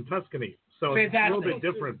 not from Tuscany. So it's a little bit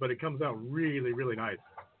different, but it comes out really, really nice.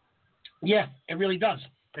 Yeah, it really does.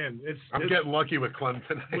 And I'm getting lucky with Clem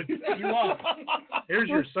tonight. You are. Here's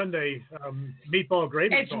your Sunday meatball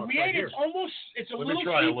gravy It's sauce. weird. Right It's a little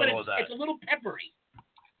sweet, but it's a little peppery.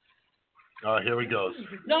 Here he goes.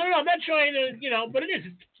 No, I'm not trying to, but it is.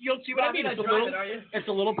 You'll see what I mean. It's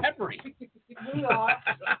a little peppery.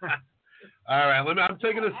 All right, I'm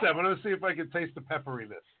taking a sip. I'm going to see if I can taste the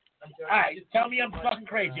pepperiness. All right, tell me I'm fucking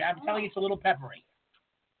crazy. I'm telling you it's a little peppery.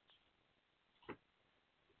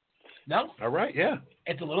 No? All right, yeah.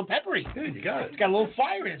 It's a little peppery. Good, you got it. It's got a little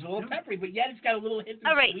fire in it. It's a little peppery, but yet it's got a little hint of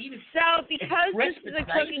all right, sweet. so because this is a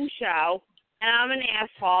cooking show, and I'm an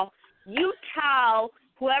asshole, you tell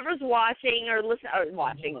whoever's watching or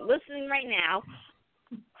listening right now,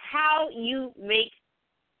 how you make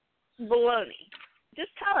bologna. Just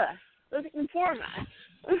tell us. Let's inform us.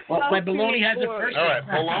 Well, my bologna has it first. All right,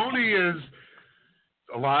 bologna is,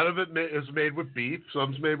 a lot of it is made with beef,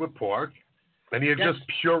 some's made with pork. And you just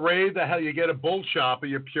puree the hell, you get a bull chopper,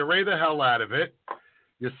 you puree the hell out of it,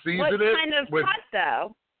 you season what it. Kind of with, cut,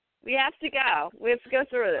 though? We have to go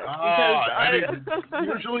through this.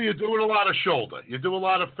 Usually you're doing a lot of shoulder. You do a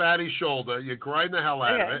lot of fatty shoulder. You grind the hell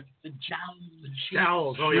out of it. The jowls.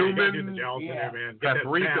 Jowls. Oh, yeah, you gotta do the jowls in there, man. Get that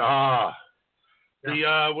Paprika. fat.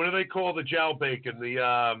 What do they call the jowl bacon? The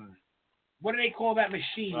what do they call that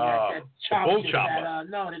machine? That chops bull it, chopper.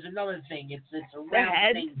 No, there's another thing. It's a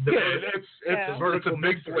round thing. It's a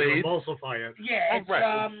big blade. Emulsify it. Yeah, it's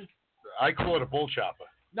I call it a bull chopper.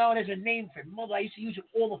 No, there's a name for it. Mother, I used to use it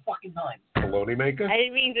all the fucking time. Bologna maker? I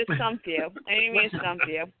didn't mean to stump you.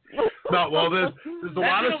 No, well, there's a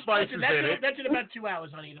lot of spices in it. That's in about 2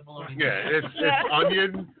 hours, honey, the bologna. Yeah, it's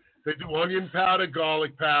onion. They do onion powder,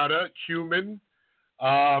 garlic powder, cumin,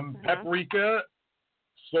 paprika,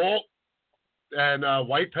 salt, and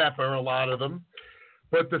white pepper, a lot of them.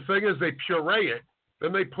 But the thing is, they puree it.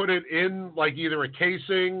 Then they put it in like either a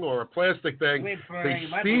casing or a plastic thing. They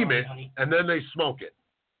steam it, and then they smoke it.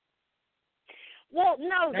 Well,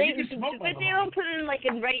 no, they don't put it in like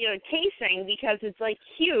a regular casing because it's like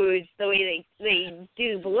huge the way they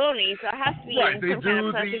do bologna, so it has to be in some kind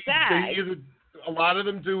of plastic bag. A lot of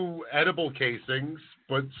them do edible casings,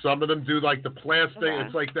 but some of them do like the plastic. Okay.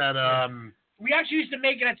 It's like that. We actually used to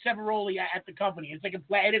make it at Severoli at the company. It is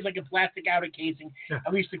like a plastic outer casing,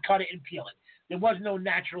 and we used to cut it and peel it. There was no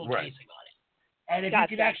natural casing on it. And if you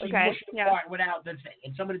could actually push it apart without the thing,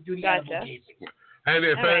 and somebody do the edible casing. And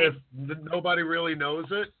if nobody really knows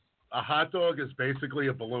it, a hot dog is basically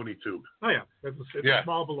a bologna tube. Oh, yeah. It's a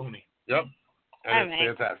small bologna. Yep. And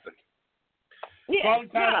it's fantastic. Yeah,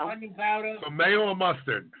 garlic powder, onion powder. So mayo or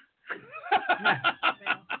mustard?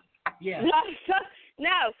 Yeah.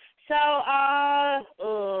 No. So,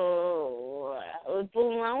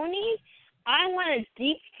 bologna, I want it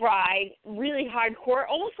deep fried, really hardcore,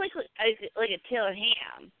 almost like a Taylor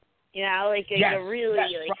ham. You know, like a really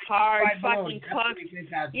hard fucking cooked.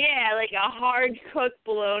 Yeah, like a hard cooked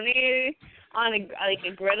bologna on a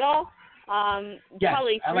griddle. Yes,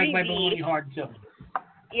 probably I like my deep. bologna hard too.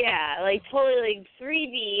 Yeah, like totally like 3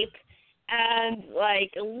 deep, and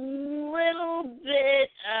like a little bit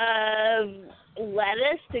of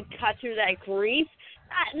lettuce to cut through that grease.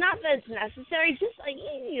 Not that it's necessary, just like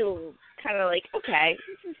you kind of like, okay,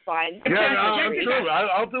 this is fine. Yeah, no, true.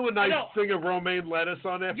 I'll do a nice thing of romaine lettuce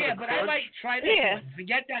on there. Yeah, but I like try that. Yeah.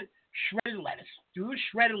 Forget that shredded lettuce. Do a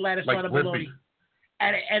shredded lettuce like on a bologna.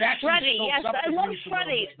 And it actually shredding, yes, I love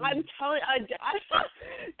shredding. I'm telling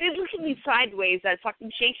they look at me sideways at fucking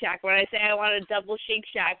Shake Shack when I say I want a double Shake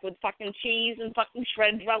Shack with fucking cheese and fucking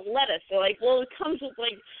shredded lettuce. They're like, well, it comes with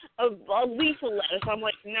like a leaf of lettuce. I'm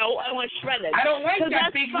like, no, I want shredded. I don't like that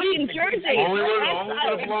that's big fucking leaf. Jersey. Only with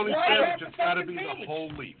a bologna sandwich, it's got to be the whole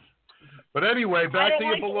leaf. But anyway, back to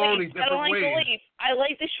your bologna, different ways. I don't like the leaf. I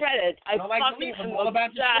like the shredded. I like the leaf. I'm all about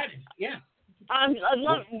the shredded. Yeah. I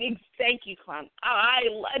love. Thank you, Clem.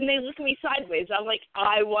 And they look at me sideways. I'm like,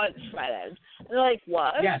 I want shredded. And they're like,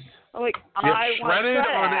 what? Yes. I'm like, I want shredded. Shredded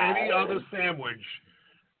on any other sandwich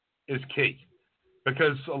is key.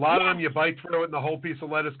 Because a lot of them, you bite through it and the whole piece of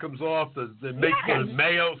lettuce comes off. It makes the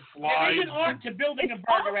mayo slide. There's an art to building a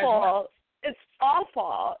burger awful. as well. It's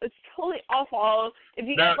awful. It's totally awful. If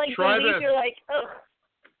you Now, get like try the leaf, this. you're like, ugh.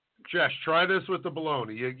 Jess, try this with the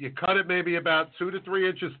bologna. You cut it maybe about 2 to 3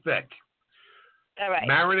 inches thick. All right.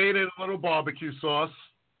 Marinate it in a little barbecue sauce,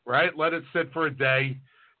 right? Let it sit for a day.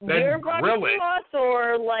 Then Your grill barbecue it. sauce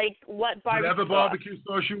or like what barbecue Whatever sauce? barbecue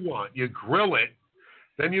sauce you want. You grill it.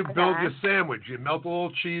 Then you build your sandwich. You melt a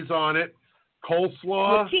little cheese on it.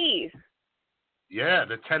 Coleslaw. With cheese. Yeah,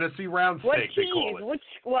 the Tennessee round What steak, cheese? they call it.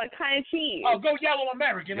 What kind of cheese? Oh, go Yellow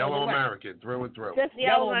American. Yellow American, through and through. Just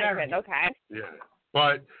Yellow American. Okay. Yeah.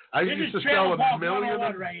 But I used to sell a million of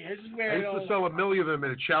them. Right. This is I where used to sell a million of them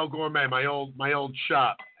in a Chow Gourmet, my old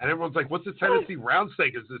shop. And everyone's like, what's a Tennessee round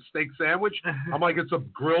steak? Is it a steak sandwich? I'm like, it's a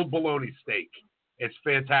grilled bologna steak. It's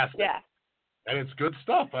fantastic. Yeah. And it's good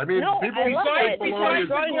stuff. I mean, No, people I love say it. bologna is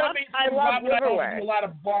Growing up, I love liverwurst. do a lot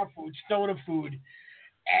of bar food, stoner food.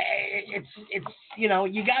 It's you know,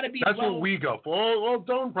 you got to be. That's what we go for. Well,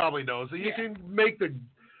 Don probably knows that you can make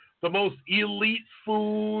the most elite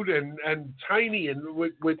food and tiny and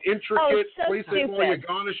with intricate placing all your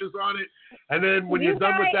garnishes on it. And then when you're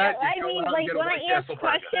done with that, you go out and get a White Castle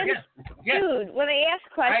burger. Dude, when I ask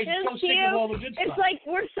questions to you, it's like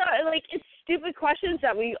we're so like it's stupid questions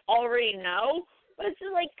that we already know, but it's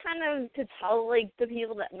just like kind of to tell like the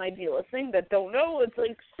people that might be listening that don't know. It's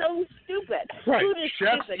like so stupid. Right. Food is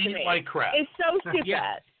Chefs stupid to eat me. like crap. It's so stupid.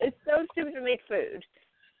 Yeah. It's so stupid to make food.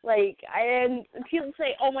 Like, and people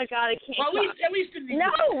say, "Oh my God, I can't." Well, cook." at least in the No,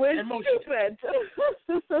 it's stupid.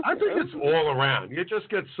 I think it's all around. You just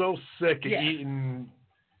get so sick of Yeah. eating.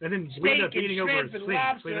 And then Steak we end up and eating over a shrimp sink. and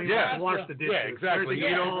lobster So you don't and even wash pasta. the dishes. Yeah, exactly. You Everything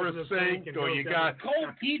eat falls over in a the sink, and or goes you down. got Cold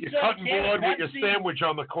pizza, your cutting can board with your Pepsi. sandwich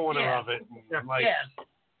on the corner Yeah. of it. Yeah. And like, Yeah.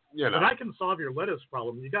 you know. But I can solve your lettuce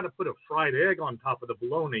problem. You got to put a fried egg on top of the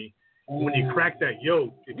bologna. When you crack that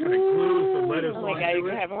yolk, it kind of glues the lettuce Oh my God, onto you're it.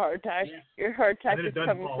 gonna have a heart attack. Your heart attack And then is it doesn't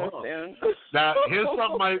coming fall so off. soon. Now, here's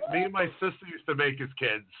something me and my sister used to make as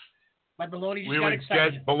kids. My bologna We just got would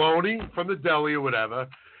excited. get bologna from the deli or whatever.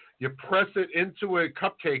 You press it into a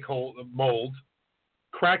cupcake mold,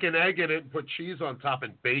 crack an egg in it, and put cheese on top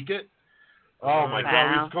and bake it. Oh my God,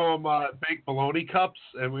 we used to call them baked bologna cups,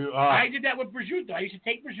 and we. I did that with prosciutto. I used to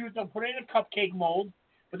take prosciutto, put it in a cupcake mold,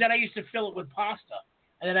 but then I used to fill it with pasta,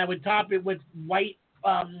 and then I would top it with white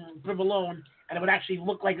provolone, and it would actually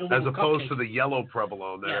look like a little As opposed cupcake. to the yellow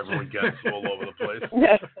provolone that Yes. everyone gets all over the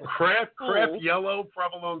place. Kraft yellow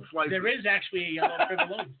provolone slices. There is actually a yellow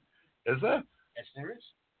provolone. Is there? Yes, there is.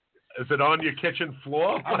 Is it on your kitchen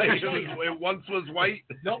floor? I'll Like show you. it once was white?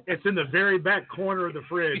 Nope. It's in the very back corner of the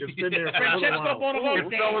fridge. It's been there for a little Francesco while.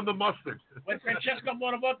 It's selling the mustard. When Francesco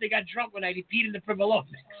Bonavotte got drunk one night, he peed in the provolone.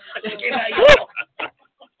 It came out yellow.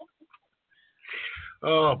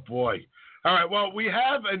 Oh boy! All right. Well, we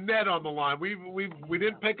have Annette on the line. We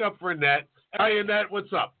didn't pick up for Annette. Hi, Annette.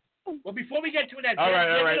 What's up? Well, before we get to Annette, All right.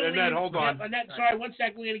 gonna Annette, leave. hold on. Yeah, Annette, sorry, 1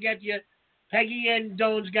 second. We're gonna get to you. Peggy and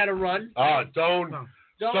Doan's got to run. Doan.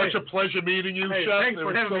 Such a pleasure meeting you, Hey, Chef. thanks It for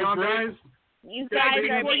was having so me on, great. guys. You guys are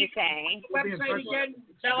Before you- amazing. Website again.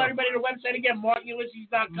 Tell everybody the website again.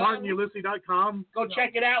 MartinUlysses.com. MartinUlisse.com. Go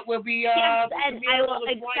check it out. We'll be. Yes, we'll and be I able will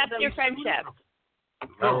to fly accept them. your friendship.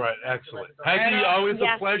 All right. Excellent. Peggy, And, always a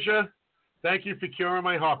yes. pleasure. Thank you for curing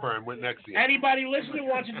my heartburn. With next year. Anybody listening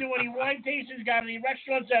wants to do any wine tastings, got any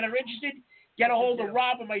restaurants that are interested, get a hold of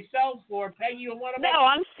Rob or myself or Peggy or one of us. No,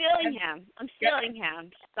 I'm stealing him. I'm stealing him.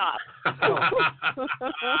 Stop.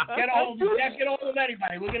 Get a hold of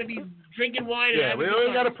anybody. We're gonna be drinking wine. Yeah, and we having a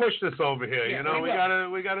good got to time. push this over here. Yeah, You know, we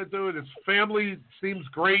we gotta do it. His family seems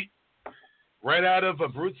great. Right out of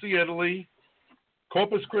Abruzzi, Italy,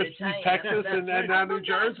 Corpus Christi, Italian, Texas, that's and right. now New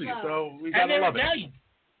Jersey. So we And gotta they're love it. Italian.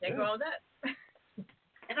 Can't go on that.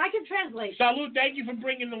 And I can translate. Salud, thank you for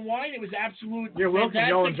bringing the wine. It was absolute. You're welcome.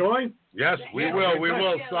 fantastic. Y'all enjoy? Yes, we Yeah, will. We very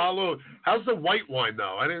will. much. Salud. How's the white wine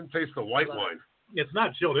though? I didn't taste the white wine. It's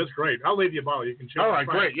not chilled. It's great. I'll leave you a bottle. You can chill. All right,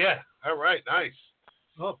 Try it. great. Yeah. All right, nice.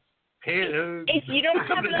 Oh. If you don't I'm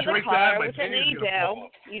have gonna another drink car, that, my which I know penny's you gonna fall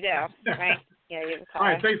off. do. You do, right? Yeah, you have a car. All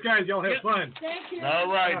right, thanks, guys. Y'all have fun. Thank you. All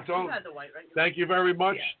right, You don't. had the white, right? Thank you very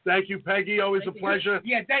much. Thank you, Peggy. Always a pleasure.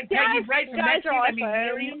 Yeah, thank Yes, Peggy, right from you guys Mexico. are I mean, awesome.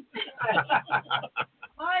 Miriam.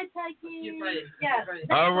 Bye, Peggy. You're ready. Yes. You're ready.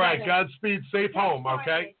 All right, Godspeed. Safe home.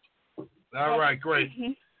 Okay. All right, great.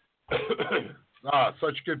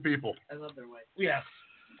 Such good people. I love their white. Yeah.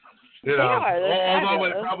 You know, They are. They're although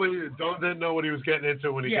it fabulous. probably didn't know what he was getting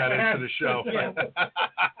into when he got into the show. Yeah.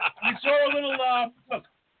 We saw a little. Look,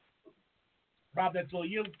 Rob, that's all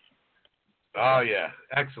you. Oh yeah,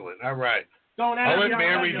 excellent. All right. Don't I'll let ask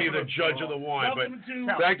Mary me. be the judge of the wine, but Welcome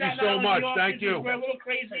to thank you Staten so Island, much. New York. Thank you. We're a little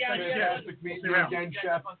crazy out here. Fantastic meeting you again,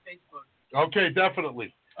 Chef. On Facebook. Okay,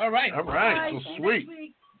 definitely. All right. All right. Bye. So sweet.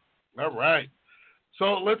 All right.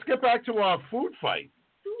 So let's get back to our food fight.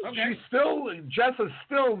 Okay. Jess has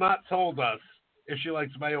still not told us if she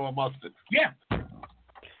likes mayo or mustard. Yeah.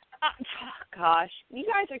 Gosh, you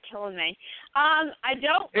guys are killing me. I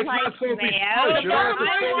don't It's like not Sophie's mayo. choice. You don't have to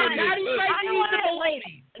say what How do you like to eat the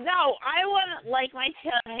bologna? No, I wouldn't like my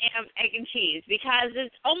ham, egg, and cheese because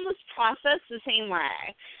it's almost processed the same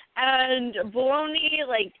way. And bologna,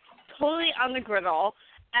 like, totally on the griddle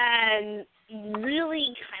and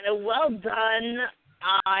really kind of well done.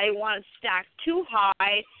 I want it stacked too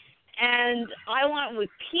high, and I want it with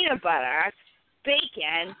peanut butter,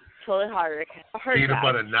 bacon, totally hard. Peanut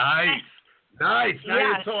butter, nice. Nice. Now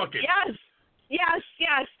you're talking. Yes.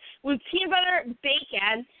 With peanut butter,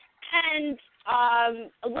 bacon, and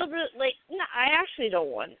a little bit like no, I actually don't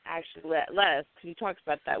want lettuce because you talked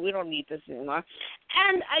about that. We don't need this anymore.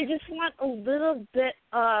 And I just want a little bit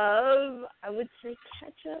of, I would say,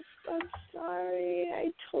 ketchup. I'm sorry,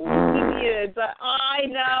 I totally deviated, but I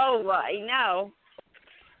know.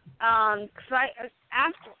 Because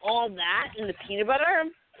after all that and the peanut butter,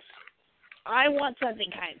 I want something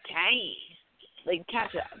kind of tangy. like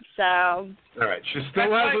ketchup. So. All right, she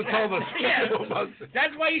still hasn't told us. Yeah.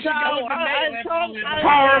 That's why you should go with the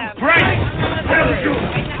Power of Christ compels you.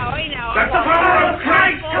 I know. That the power of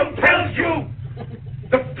Christ compels you.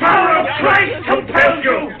 The power of Christ compels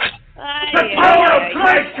you. The power of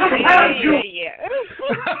Christ compels you.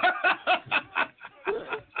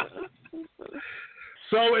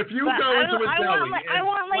 So if you go into a deli,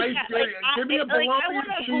 give me a bologna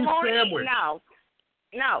and cheese sandwich.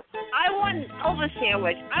 No, I want an Elvis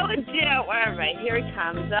sandwich. I would do it wherever. Here it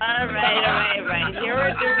comes. All right. Here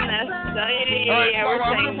we're doing this.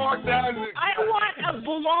 I'm gonna mark down. I want a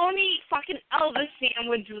bologna fucking Elvis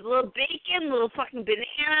sandwich with a little bacon, a little fucking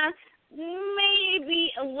banana,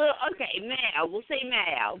 maybe a little. Okay, mayo. We'll say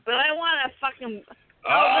mayo, but I want a fucking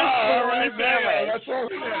Elvis bologna sandwich. That's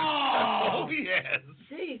all he has.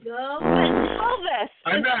 There you go. Elvis.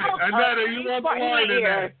 Annette, are you on the line,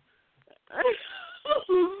 Annette?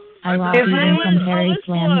 I lost mine from Harry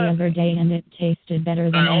Slam the other day, and it tasted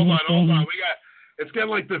better than anything. Hold on. It's getting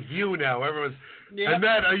like The View now. Everyone's. Yep.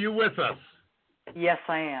 Annette, are you with us? Yes,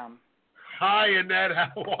 I am. Hi, Annette.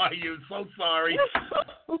 How are you? So sorry.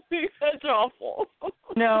 That's awful.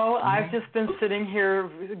 No, I've just been sitting here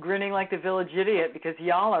grinning like the village idiot because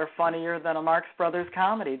y'all are funnier than a Marx Brothers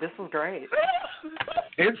comedy. This was great.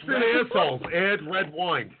 Instant assholes. Add red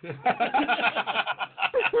wine.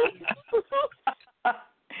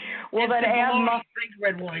 Well, then add drink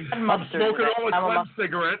red wine. I'm smoking all the Clem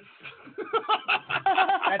cigarettes.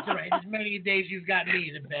 That's all right. As many days you've got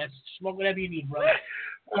me, the best. Smoke whatever you need, brother.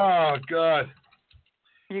 Oh, God.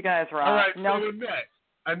 You guys rock. All right, no. so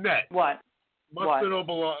Annette. What? Mustard or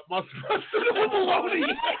bologna? Mustard or bologna?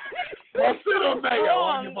 Mustard or mayo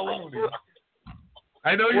on your bologna?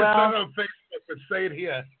 I know you said it on Facebook, but say it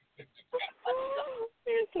here.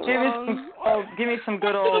 Give me some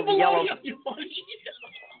good old yellow.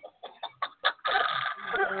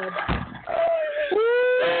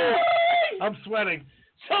 I'm sweating.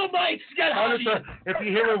 So much. If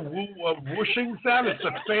you hear a whooshing sound, it's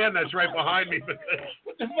the fan that's right behind me.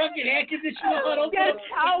 With the fucking air conditioner on. Get a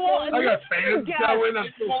towel. I got fans going.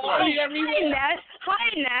 I'm so sorry. Hi,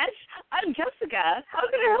 Ness. I'm Jessica. How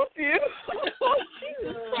can I help you?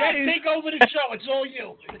 Jess, take over the show. It's all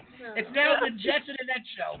you. It's now the Jess and Annette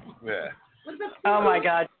show. Yeah. Oh, my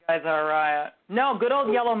God. You guys are riot. No, good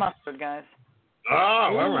old yellow mustard, guys. Oh,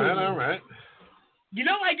 all right. You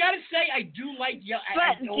know, I gotta say, I do like.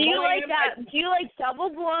 But do you like that? Do you like double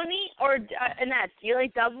bologna or Annette? Do you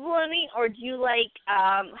like double bologna or do you like?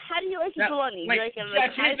 How do you like your bologna? Do you like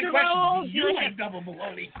a Kaiser roll? Do you like double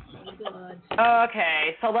bologna?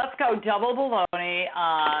 Okay, so let's go double bologna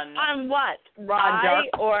on. On what? Rye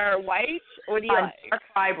or white? What do you like? Dark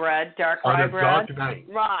rye bread. Dark rye bread. On a dark night.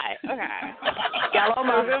 Rye. Okay. Yellow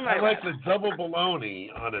mustard. I like the double bologna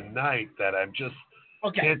on a night that I'm just.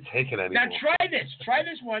 Okay. Can't take it anymore. Now try this. Try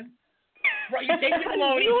this one. You take the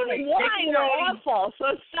bologna. You and wine are awful,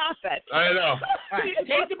 so stop it. I know. All right,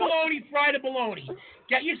 take the bologna, fry the bologna.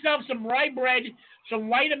 Get yourself some rye bread, some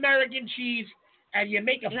white American cheese, and you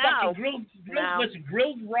make a fucking grilled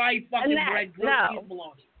rye fucking bread, grilled cheese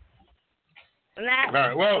bologna. All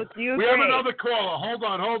right, well, we have another caller. Hold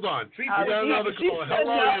on. We got another caller.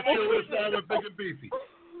 Hello, you're still with Big and Beefy.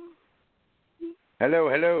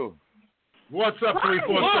 Hello. What's up,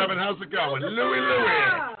 347? How's it going? Louie.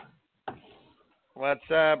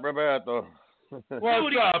 What's up, Roberto?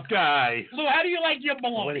 What's up, guy? Lou, how do you like your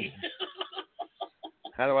bologna?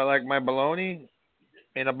 How do I like my bologna?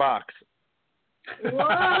 In a box. A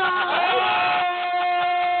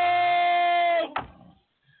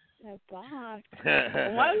box.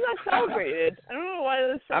 Why was that celebrated? I don't know why it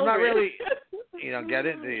was celebrated. I'm not really. You don't get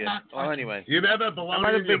it, do you? Well, anyway. You never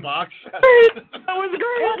bologna in your box? That was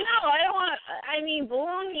great. Well, no, I don't want. I mean,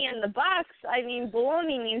 bologna in the box. I mean,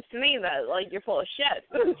 bologna means to me that like you're full of shit.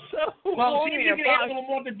 So well, see if you can have a little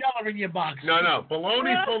more mortadella in your box. No.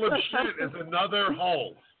 Bologna full of shit is another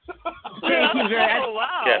hole. Thank you very much. Oh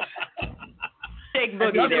wow. Yes. Big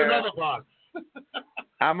boogie there. Another box.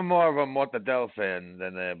 I'm more of a mortadella fan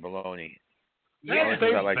than a bologna. Yeah,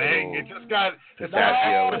 same I like thing. It just got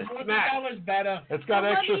mozzarella is better. It's got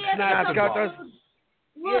extra snacks. It's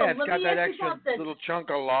got that extra little chunk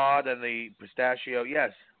of lard and the pistachio.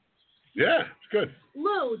 Yes. Yeah, it's good.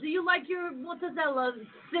 Lou, do you like your mozzarella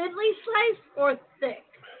thinly sliced or thick?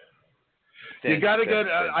 You got to get.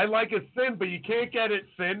 I like it thin, but you can't get it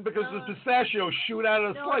thin because the pistachios shoot out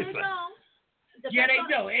of the slicer. Yeah, they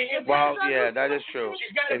do. Well, yeah, that is true.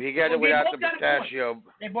 If you get it without the pistachio,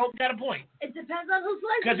 they both got a point. It depends on who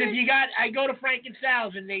slices it. Because if I go to Frank and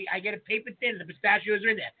Sal's and I get a paper thin, the pistachios are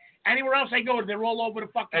in there. Anywhere else I go, they're all over the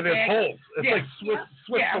fucking And bag. it's holes. It's like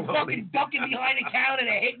Swiss I'm bologna. fucking ducking behind the counter.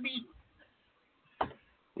 They hit me. All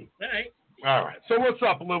right. All right. So what's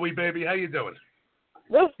up, Louie, baby? How you doing?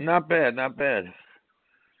 Not bad, not bad.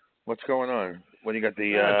 What's going on? What do you got?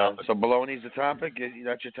 So bologna's the topic?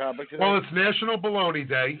 That's your topic today? Well, it's National Bologna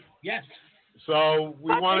Day. Yes. So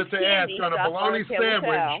we wanted to ask, on a bologna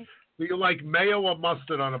sandwich, tell. do you like mayo or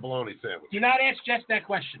mustard on a bologna sandwich? Do not ask Jess that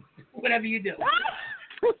question. Whatever you do.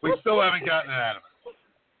 We still haven't gotten it out of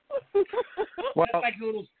it. Well, like a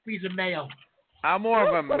little squeeze of mayo. I'm more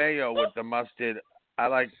of a mayo with the mustard.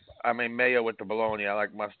 Mayo with the bologna. I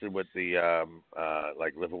like mustard with the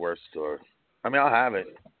like liverwurst or. I'll have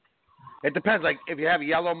it. It depends. Like if you have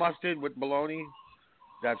yellow mustard with bologna,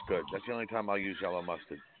 that's good. That's the only time I'll use yellow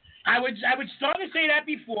mustard. I would start to say that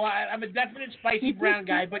before. I'm a definite spicy brown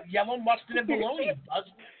guy, but yellow mustard and bologna does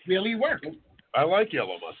really work. I like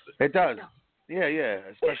yellow mustard. It does. Yeah.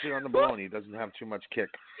 Especially on the bologna. It doesn't have too much kick.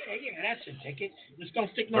 Yeah, that's a ticket. Just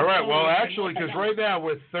don't stick no. All right. Well, actually, because right now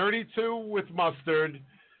with 32 with mustard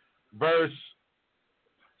versus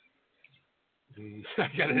I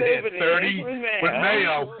got to hit 30 with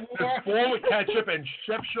mayo. There's 4 with ketchup, and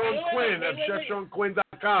Chef Sean Quinn of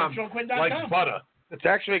ChefSeanQuinn.com likes butter. It's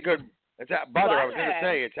actually good. It's butter. I was going to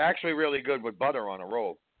say it's actually really good with butter on a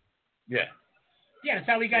roll. Yeah. Yeah, that's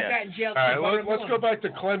how we got that in jail. All right, let's go back to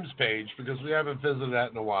Clem's page because we haven't visited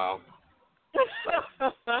that in a while.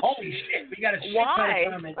 Holy shit, we got a shit ton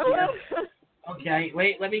of comments here. Okay,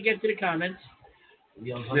 wait, let me get to the comments.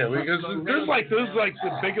 Yeah, because this is like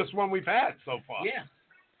the biggest one we've had so far. Yeah.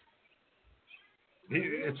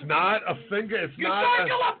 It's not a finger. It's you not.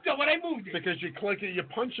 You up though when I moved it. Because you click it, you're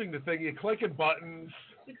punching the thing, you're clicking buttons.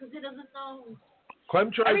 Because he doesn't know. Clem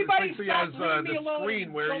tries Everybody to think he has the alone.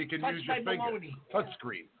 screen where Don't you can touch use your my finger. bologna. Touch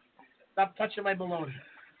screen. Stop touching my bologna.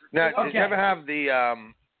 Now, did you ever have the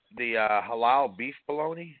halal beef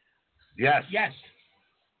bologna? Yes. Yes.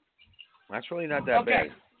 That's really not that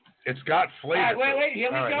bad. It's got flavor. All right, wait.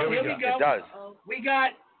 Here we go. It does. We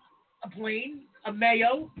got a plain, a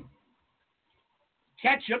mayo,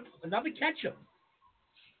 ketchup, another ketchup,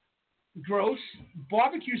 gross,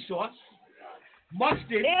 barbecue sauce,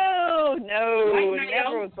 mustard. No, mayo,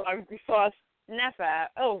 never with barbecue sauce. Never.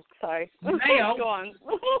 Oh, sorry. Mayo. Go on.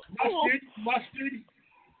 Mustard.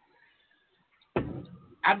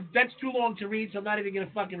 That's too long to read, so I'm not even going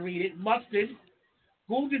to fucking read it. Mustard.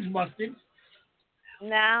 Gould's mustard.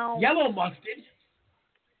 No. Yellow mustard.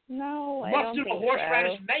 No, I mustard don't think or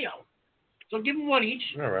horseradish so. mayo. So give them one each.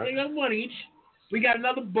 All right. Give them one each. We got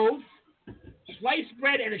another both. Sliced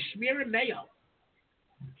bread and a smear of mayo.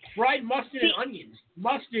 Fried mustard and onions.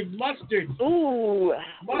 Mustard. Ooh.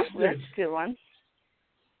 Mustard. That's a good one.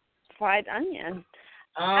 Fried onion.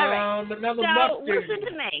 Another mustard. Listen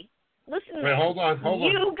to me. Listen to me. Wait, hold on.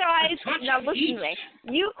 You guys, now listen to me.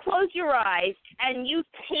 You close your eyes and you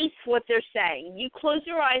taste what they're saying. You close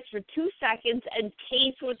your eyes for 2 seconds and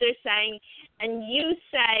taste what they're saying, and you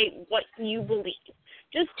say what you believe.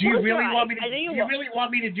 Just do you close really your want eyes. me to? Do you really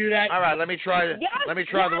want me to do that? All right, let me try. Yes, let me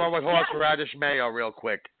try the one with horseradish mayo real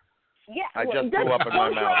quick. Yeah, I just threw up in my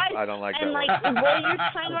mouth. I don't like that. And roll your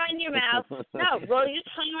tongue around your mouth. No, roll your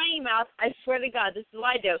tongue around your mouth. I swear to God, this is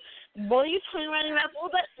what I do. Roll your tongue around your mouth a little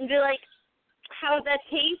bit and be like, how does that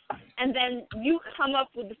taste? And then you come up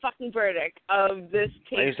with the fucking verdict of this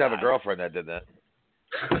taste. I used to have a girlfriend that did that.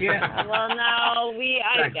 Yeah. Well, no,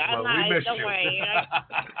 don't worry.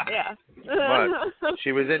 Yeah. But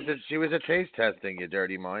she was a taste testing, you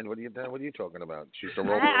dirty mind. What are you talking about? She used to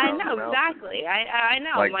roll I around know her mouth. exactly. I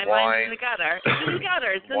know. Like my wine, mind's in the gutter. It's in the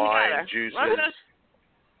gutter. It's in wine, the gutter. juices,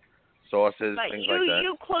 sauces, But things like that.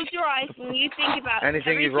 You close your eyes when you think about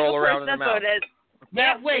anything every you roll single around in the person that's mouth. voted.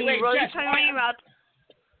 Now, wait, roll your Jess, tongue around your mouth.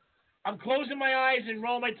 I'm closing my eyes and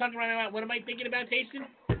rolling my tongue around my mouth. What am I thinking about tasting?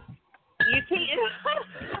 You think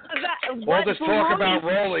We'll just talk about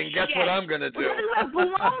rolling. Guess what I'm going to do?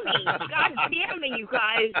 Baloney. God damn it, you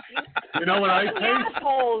guys. You know what I taste?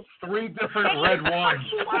 Assholes. 3 different red wines.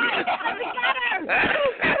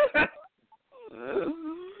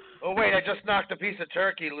 Oh, wait, I just knocked a piece of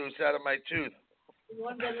turkey loose out of my tooth.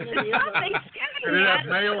 Thanksgiving. It didn't have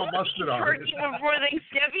mayo or mustard on it. Turkey before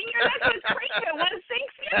Thanksgiving? You're not going to drink it when it's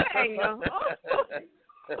Thanksgiving.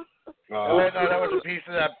 Oh, wait, no, that was a piece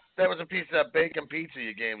of that. That was a piece of that bacon pizza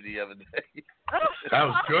you gave me the other day. That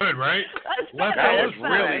was good, right? That was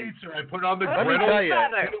really. Pizza. I put it on the Let me griddle. tell you.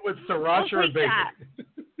 Hit it with sriracha and bacon.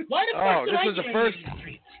 Why the fuck did I get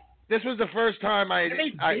any? This was the first time I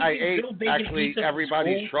ate actually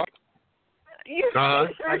everybody's truck.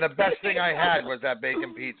 And the best thing I had was that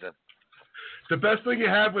bacon pizza. The best thing you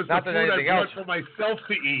had was not the that food I anything brought else for myself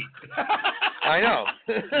to eat. I know.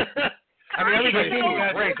 I mean, everybody's Chicken, food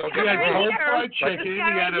is great. Don't get me he had wrong. cold fried chicken. He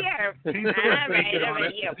had a piece of bacon on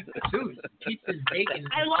it. Pizza bacon.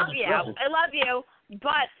 I love you,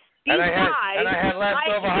 but these And I guys, had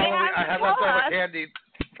leftover they Halloween. have I to had tell leftover us, candy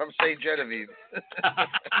from St. Genevieve.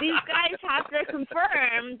 these guys have to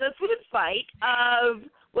confirm the food fight of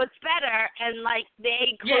what's better, and like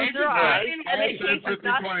they close their eyes and they take the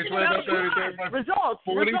stuff. Results.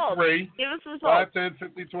 43. Give us results. 5, 10,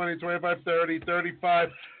 50, 20, 25, 30, 35.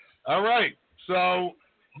 All right. So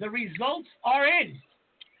the results are in.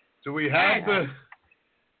 Do we have the?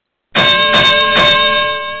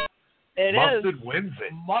 Mustard wins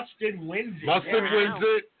it. Mustard wins it. Mustard wins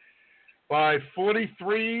it by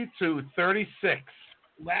 43 to 36.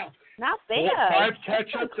 Wow. Not bad. 5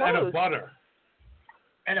 ketchup and a butter.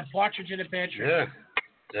 And a partridge in a pear tree. Yeah.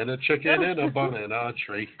 And a chicken and a banana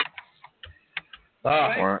tree.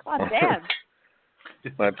 Oh, damn.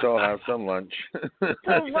 Let's all have some lunch. So,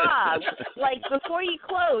 Rob, like, before you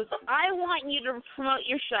close, I want you to promote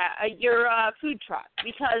your food truck,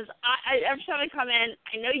 because every time I come in,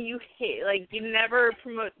 I know you hate, like, you never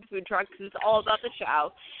promote the food truck because it's all about the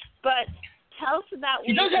show, but tell us about...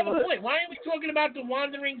 He does have a point. Why aren't we talking about the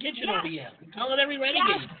Wandering Kitchen over here? We're calling every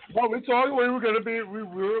renegade. Well, we were going to be, we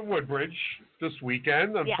were at Woodbridge this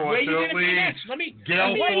weekend. Unfortunately,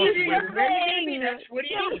 Gail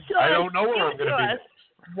I don't know where I'm going to be.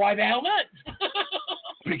 Why the hell not?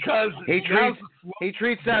 Because he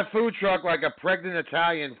treats that food truck like a pregnant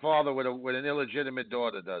Italian father with an illegitimate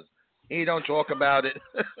daughter does. He don't talk about it.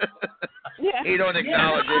 He don't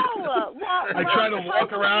acknowledge it. I try to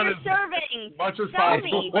walk around as much as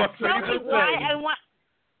possible. Tell me why I want...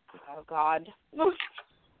 Oh, God.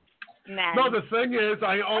 Man. No, the thing is,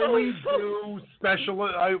 I only do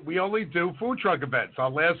we only do food truck events.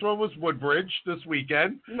 Our last one was Woodbridge this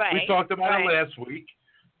weekend. Right. We talked about it last week.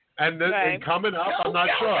 And then and coming up, I'm not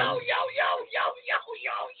sure.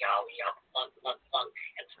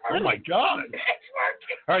 Oh, my God.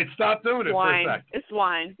 All right, stop doing it for a second. It's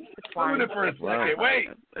wine. It's wine. Doing it for a second. Wait.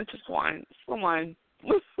 It's just wine. It's the wine.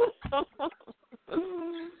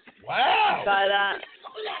 Wow. But,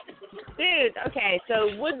 dude, okay, so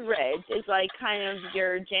Woodridge is like kind of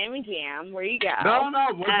your jammy jam where you go. No,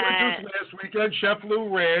 Woodridge was last weekend. Chef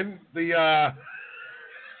Lou ran the,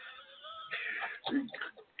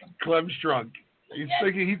 Clem's drunk. He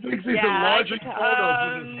thinks he's enlarging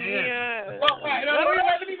photos with his hand. Yeah. Well,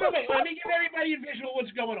 let me give everybody a visual of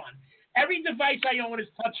what's going on. Every device I own is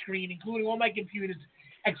touchscreen, including all my computers,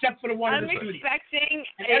 except for the one in the studio. I'm expecting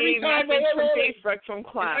every time message from Facebook from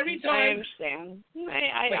Clem. Every time, I understand.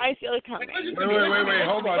 I feel it coming. Wait.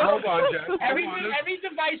 Hold on, Jack. Every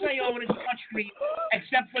device I own is touchscreen,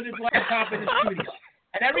 except for this laptop in the studio.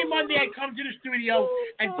 And every Monday I come to the studio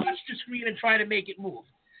and touch the screen and try to make it move.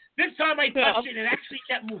 This time I touched it and it actually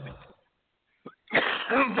kept moving.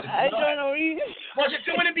 I don't know what you... Was it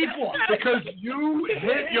doing it before? Because you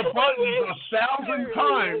hit your buttons 1,000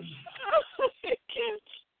 times.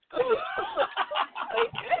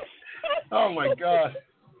 Oh, my God.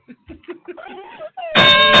 It's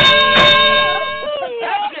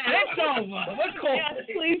over. Let's call it.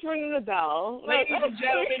 Please ring the bell. Ladies and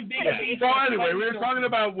gentlemen, big So anyway, we were talking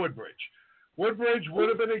about Woodbridge. Woodbridge would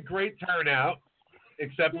have been a great turnout,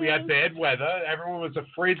 except we had bad weather. Everyone was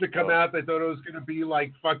afraid to come out. They thought it was going to be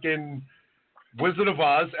like fucking Wizard of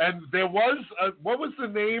Oz. And there was, what was the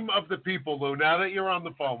name of the people, Lou, now that you're on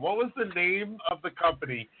the phone? What was the name of the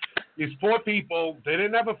company? These poor people, they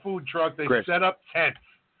didn't have a food truck. They set up tents.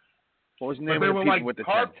 What was the name of the people like with the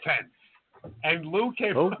tarp tent? tents. And Lou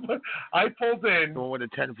came up. I pulled in. The one with the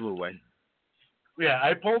tent flew away. Yeah,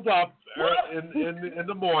 I pulled up in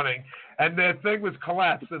the morning, and the thing was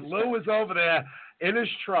collapsed. And Lou was over there in his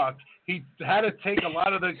truck. He had to take a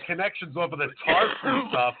lot of the connections off of the tarps and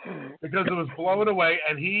stuff because it was blowing away.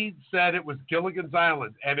 And he said it was Gilligan's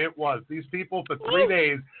Island, and it was. These people for 3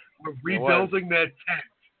 days were rebuilding their tent.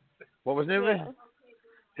 What was the name of it?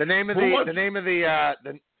 The name of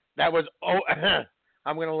the that was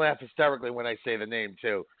I'm gonna laugh hysterically when I say the name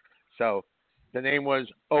too. So the name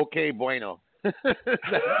was OK Bueno. I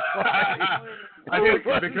think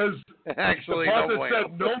because actually the part no that bueno.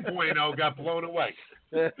 said no bueno got blown away.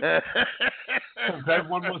 Have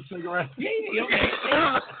one more cigarette?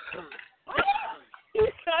 Yeah. You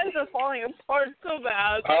guys are falling apart so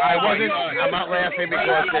bad. I'm not laughing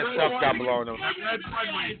because their stuff got blown away.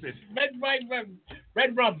 Red rum.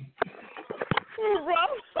 Red rum.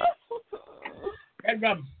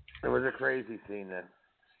 It was a crazy scene then.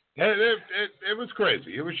 It was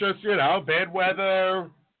crazy. It was just, bad weather.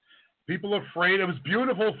 People afraid. It was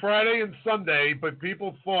beautiful Friday and Sunday, but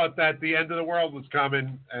people thought that the end of the world was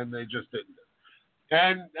coming, and they just didn't.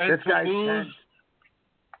 And This to guy's lose, tense.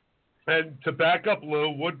 and to back up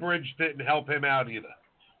Lou, Woodbridge didn't help him out either.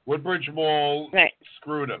 Woodbridge Mall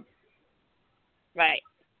screwed him. Right.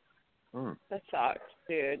 Hmm. That sucks,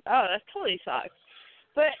 dude. Oh, that totally sucks.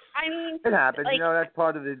 But I mean, It happens. like, That's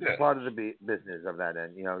part of the business of that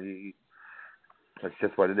end. That's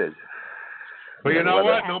just what it is. But you know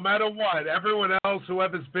what? No matter what, everyone else,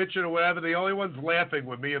 whoever's bitching or whatever, the only ones laughing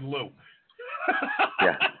were me and Lou.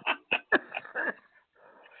 Yeah.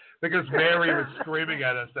 Because Mary was screaming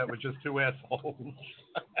at us that we're just two assholes.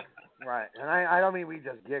 Right. And I don't mean we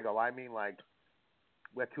just giggle. I mean, like,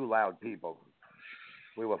 we're two loud people.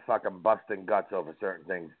 We were fucking busting guts over certain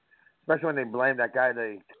things. Especially when they blamed that guy,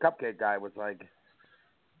 the cupcake guy was like,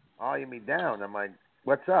 eyeing me down. I'm like,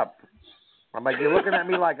 what's up? I'm like, you're looking at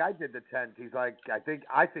me like I did the tent. He's like, I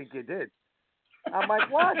think you did. I'm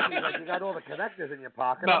like, what? He's like, you got all the connectors in your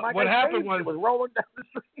pocket. No, I'm like, what I happened was was rolling down the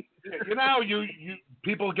street. You know how you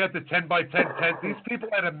people get the 10 by 10 tent? These people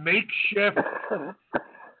had a makeshift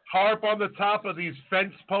tarp on the top of these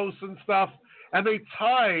fence posts and stuff, and they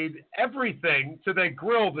tied everything to their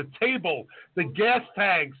grill, the table, the gas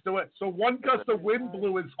tanks to it. So one gust of wind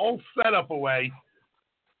blew his whole setup away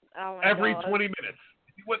every 20 minutes.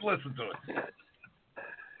 He wouldn't listen to it.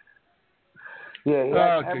 Yeah, he had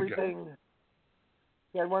Oh, good everything.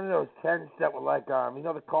 He had one of those tents that were like,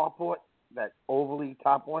 the carport, that ovally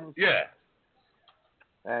top one? Yeah.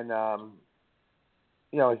 And,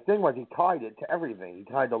 his thing was he tied it to everything. He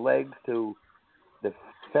tied the legs to the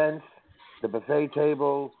fence, the buffet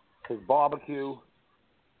table, his barbecue.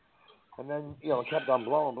 And then, it kept on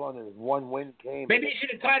blowing, and one wind came. Maybe he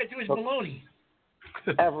should have tied it to his baloney.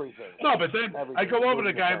 Everything. No, but then everything. I go over to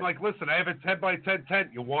the guy, I'm like, listen, I have a 10 by 10 tent.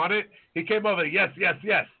 You want it? He came over, yes.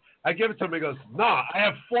 I give it to him. He goes, nah, I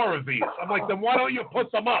have 4 of these. I'm like, then why don't you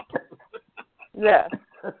put them up? Yeah.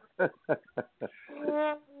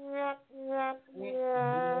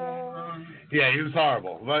 Yeah, he was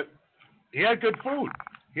horrible, but he had good food.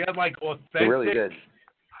 He had like authentic, really good.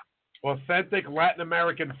 Authentic Latin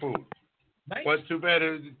American food. Nice. But too bad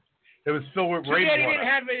it was filled with Too bad he rainwater. didn't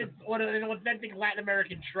have an authentic Latin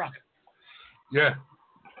American truck. Yeah.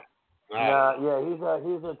 He's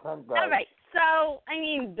a tent guy. All right. So, I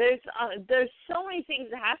mean, there's so many things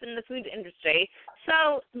that happen in the food industry.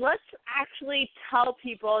 So let's actually tell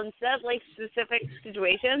people instead of like specific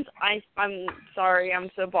situations. I'm sorry, I'm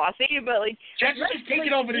so bossy, but like Jess is just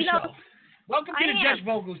taking over the show. Welcome to the I am. Jess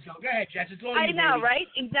Vogel show. Go ahead, Jess. It's all I you, know, baby. right?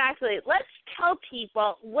 Exactly. Let's tell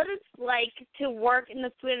people what it's like to work in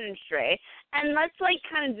the food industry, and let's like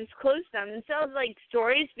kind of disclose them instead of like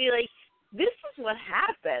stories. Be like, this is what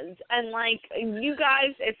happens, and like you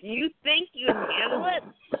guys, if you think you can handle it,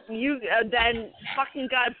 you then fucking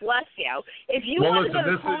God bless you. If you want to go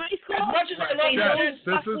to culinary school,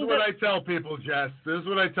 this is what I tell people, Jess. This is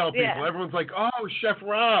what I tell people. Yeah. Everyone's like, oh, Chef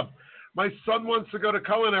Rob, my son wants to go to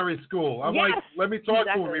culinary school. I'm like, let me talk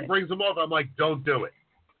to him. He brings him over. I'm like, don't do it.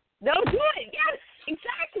 Don't do it. Yes,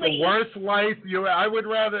 exactly. The worst life I would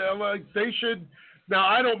rather, like, they should. Now,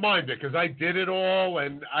 I don't mind it because I did it all,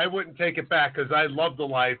 and I wouldn't take it back because I loved the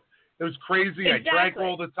life. It was crazy. Exactly. I drank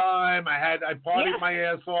all the time. I partied my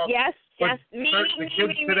ass off. Yes, but yes. the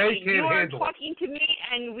kids today can't you are handle it. talking to me,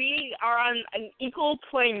 and we are on an equal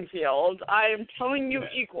playing field. I am telling you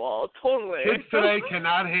equal, totally. Kids today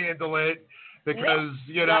cannot handle it because,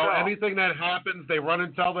 anything that happens, they run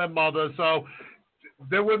and tell their mother. So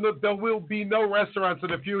there will be no restaurants in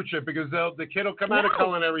the future because the kid will come out of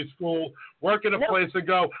culinary school, work in a place, and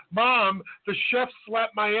go, Mom, the chef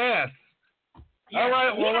slapped my ass. All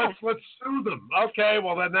right, well, let's sue them. Okay,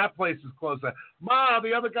 well, then that place is closed. Ma,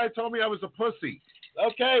 the other guy told me I was a pussy.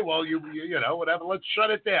 Okay, well, you whatever. Let's shut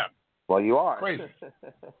it down. Well, you are. Crazy.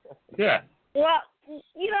 Yeah. Well,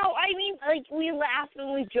 I mean, like, we laugh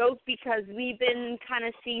and we joke because we've been kind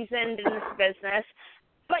of seasoned in this business.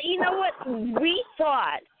 But you know what? We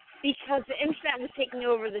thought because the internet was taking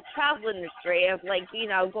over the travel industry of, like,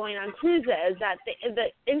 going on cruises, that the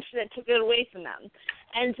internet took it away from them.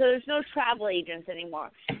 And so there's no travel agents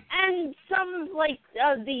anymore. And some of, like,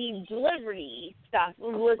 the delivery stuff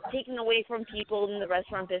was taken away from people in the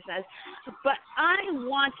restaurant business. But I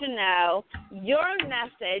want to know your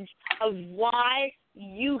message of why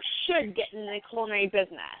you should get into the culinary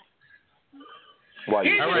business. All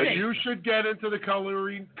right, you should get into the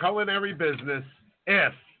culinary business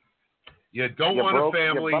if you don't want a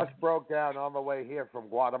family. Your bus broke down on the way here from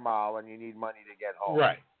Guatemala, and you need money to get home.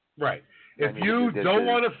 Right. If you don't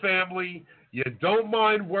want a family, you don't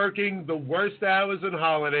mind working the worst hours and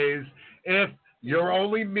holidays, if your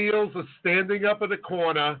only meals are standing up in the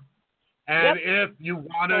corner and if you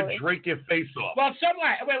want to drink your face off. Well,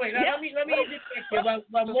 somewhere. Wait. Let me interject here. Well,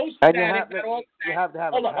 most of And that, if not all of that, you have to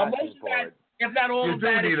have hold a on. Well, passion most of for that, it. if not all You of do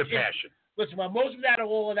that, need is a passion. Listen, well, most of that or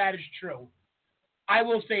all of that is true. I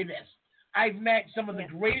will say this. I've met some of the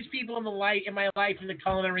greatest people in my life in the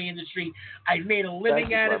culinary industry. I've made a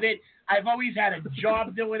living out of it. I've always had a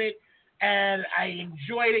job doing it, and I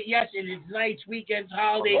enjoyed it. Yes, it is nights, weekends,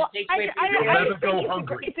 holidays. You'll never go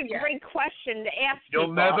hungry. It's a great question to ask You'll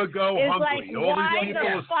people. never go It's hungry. Like, All why these people the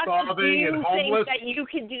are fuck starving do you and homeless. think that you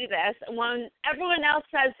can do this when everyone else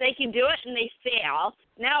says they can do it and they fail?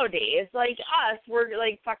 Nowadays, like us, we're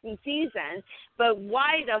like fucking seasoned. But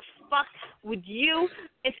why the fuck would you,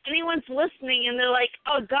 if anyone's listening and they're like,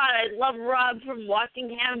 oh God, I love Rob from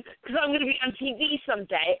Walkingham because I'm going to be on TV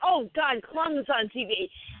someday. Oh God, Clum's on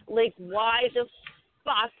TV. Like, why the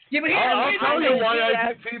fuck? Yeah, but I'll tell you why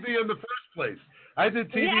I did TV in the first place. I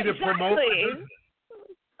did TV to promote my business.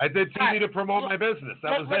 I did TV to promote my business.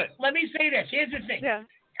 That was it. Let me say this. Here's the thing.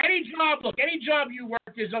 Any job you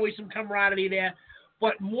work, there's always some camaraderie there.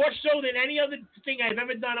 But more so than any other thing I've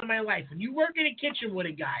ever done in my life, when you work in a kitchen with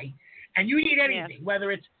a guy and you need anything, whether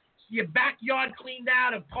it's your backyard cleaned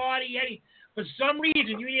out, a party, for some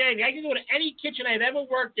reason you need anything, I can go to any kitchen I've ever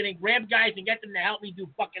worked in and grab guys and get them to help me do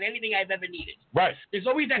fucking anything I've ever needed. Right. There's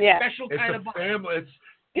always that special kind of family.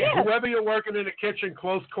 Whoever you're working in a kitchen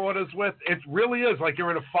close quarters with, it really is like you're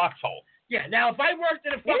in a foxhole. Yeah, now if I worked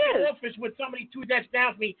in a fucking office with somebody 2 desks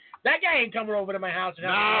down from me, that guy ain't coming over to my house. And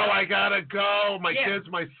I gotta go. My kids,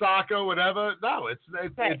 my soccer, whatever. No, it's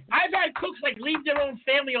I've had cooks like leave their own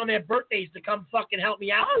family on their birthdays to come fucking help me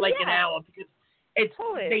out for an hour because it's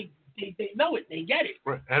they know it, they get it.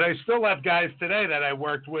 And I still have guys today that I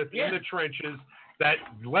worked with in the trenches that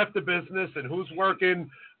left the business and who's working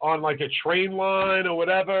on like a train line or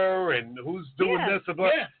whatever, and who's doing this and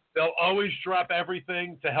that. They'll always drop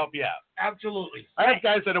everything to help you out. Absolutely. I have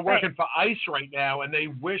guys that are working for ICE right now, and they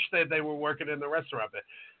wish that they were working in the restaurant.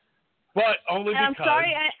 But only because... I'm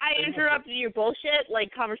sorry I interrupted your bullshit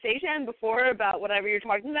conversation before about whatever you're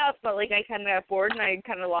talking about, but I kind of got bored and I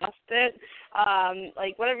kind of lost it.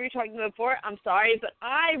 Whatever you're talking about before, I'm sorry, but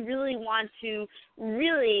I really want to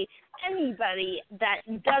anybody that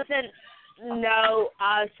doesn't know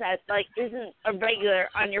us that isn't a regular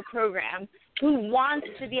on your program, who wants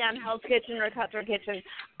to be on Hell's Kitchen or Cutthroat Kitchen,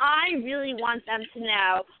 I really want them to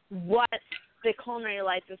know what the culinary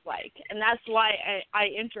life is like. And that's why I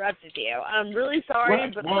interrupted you. I'm really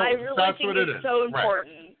sorry, but I really think it's so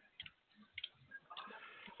important.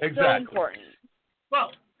 Exactly. So important.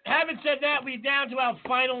 Well, having said that, we're down to our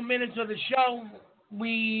final minutes of the show.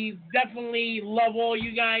 We definitely love all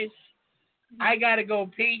you guys. I got to go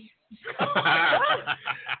pee.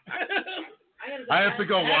 I have to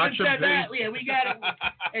go watch them. We got it.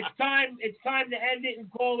 It's time to end it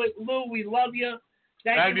and call it. Lou, we love you.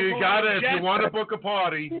 Thank you. If you want to book a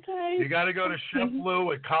party, you got to go to Chef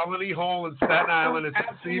Lou at Colony Hall in Staten Island. It's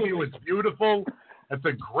at Seaview. It's beautiful. It's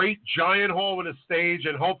a great giant hall with a stage,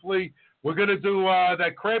 and hopefully we're gonna do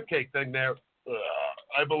that crab cake thing there.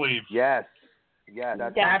 I believe. Yes. Yeah,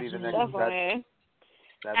 that's gonna be the next.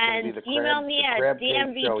 And email me at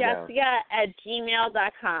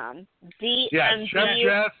dmvjessica@gmail.com.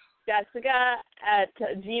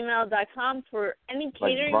 dmvjessica@gmail.com for any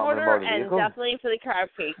catering order and definitely for the crab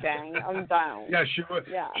cake thing. I'm down. Yeah,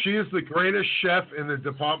 she is the greatest chef in the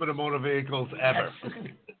Department of Motor Vehicles ever.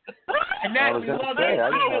 And that we love it.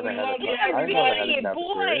 DMV,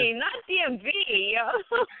 boy, not DMV.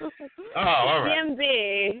 All right.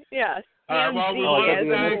 DMV, yes. All right, well, we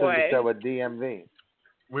with DMV.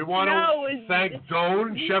 We want to thank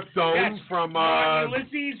Chef Doan from Martin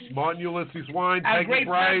Ulysses Wine. Our great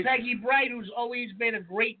friend Peggy Bright, who's always been a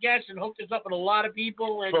great guest and hooked us up with a lot of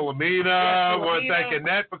people. And Philomena, want to thank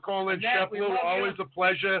Annette for calling. Chef Lou, always a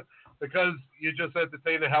pleasure because you just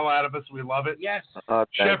entertain the hell out of us. We love it. Yes.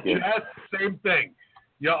 Chef Jess, same thing.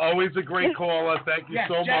 You're always a great caller. Thank you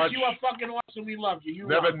so Jess, much. You are fucking awesome. We love you.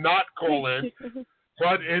 Never not call in.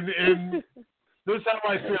 But in this is how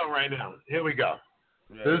I feel right now. Here we go.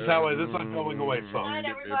 This is I'm going away song. Good night,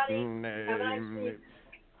 everybody. Have a nice week.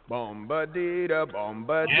 Bombadita,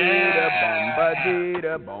 bombadita,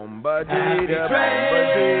 bombadita, bombadita, bombadita,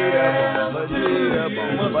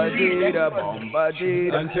 bombadita, bombadita, bombadita,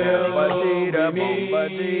 bombadita,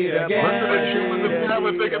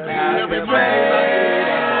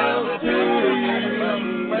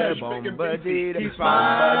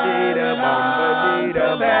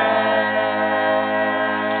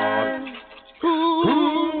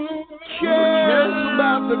 cares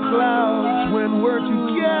about the clouds when we're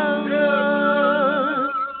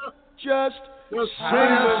together? Just We'll sing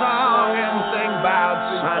a song and think about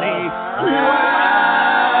sunny weather.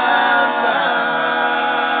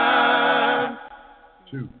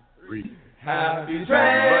 2, 3. Happy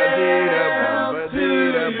trails to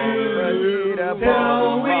you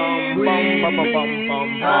till we meet again.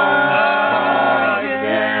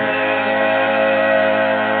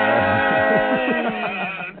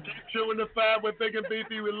 Keep chewing the fat with Big and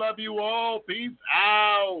Beefy. We love you all. Peace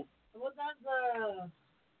out.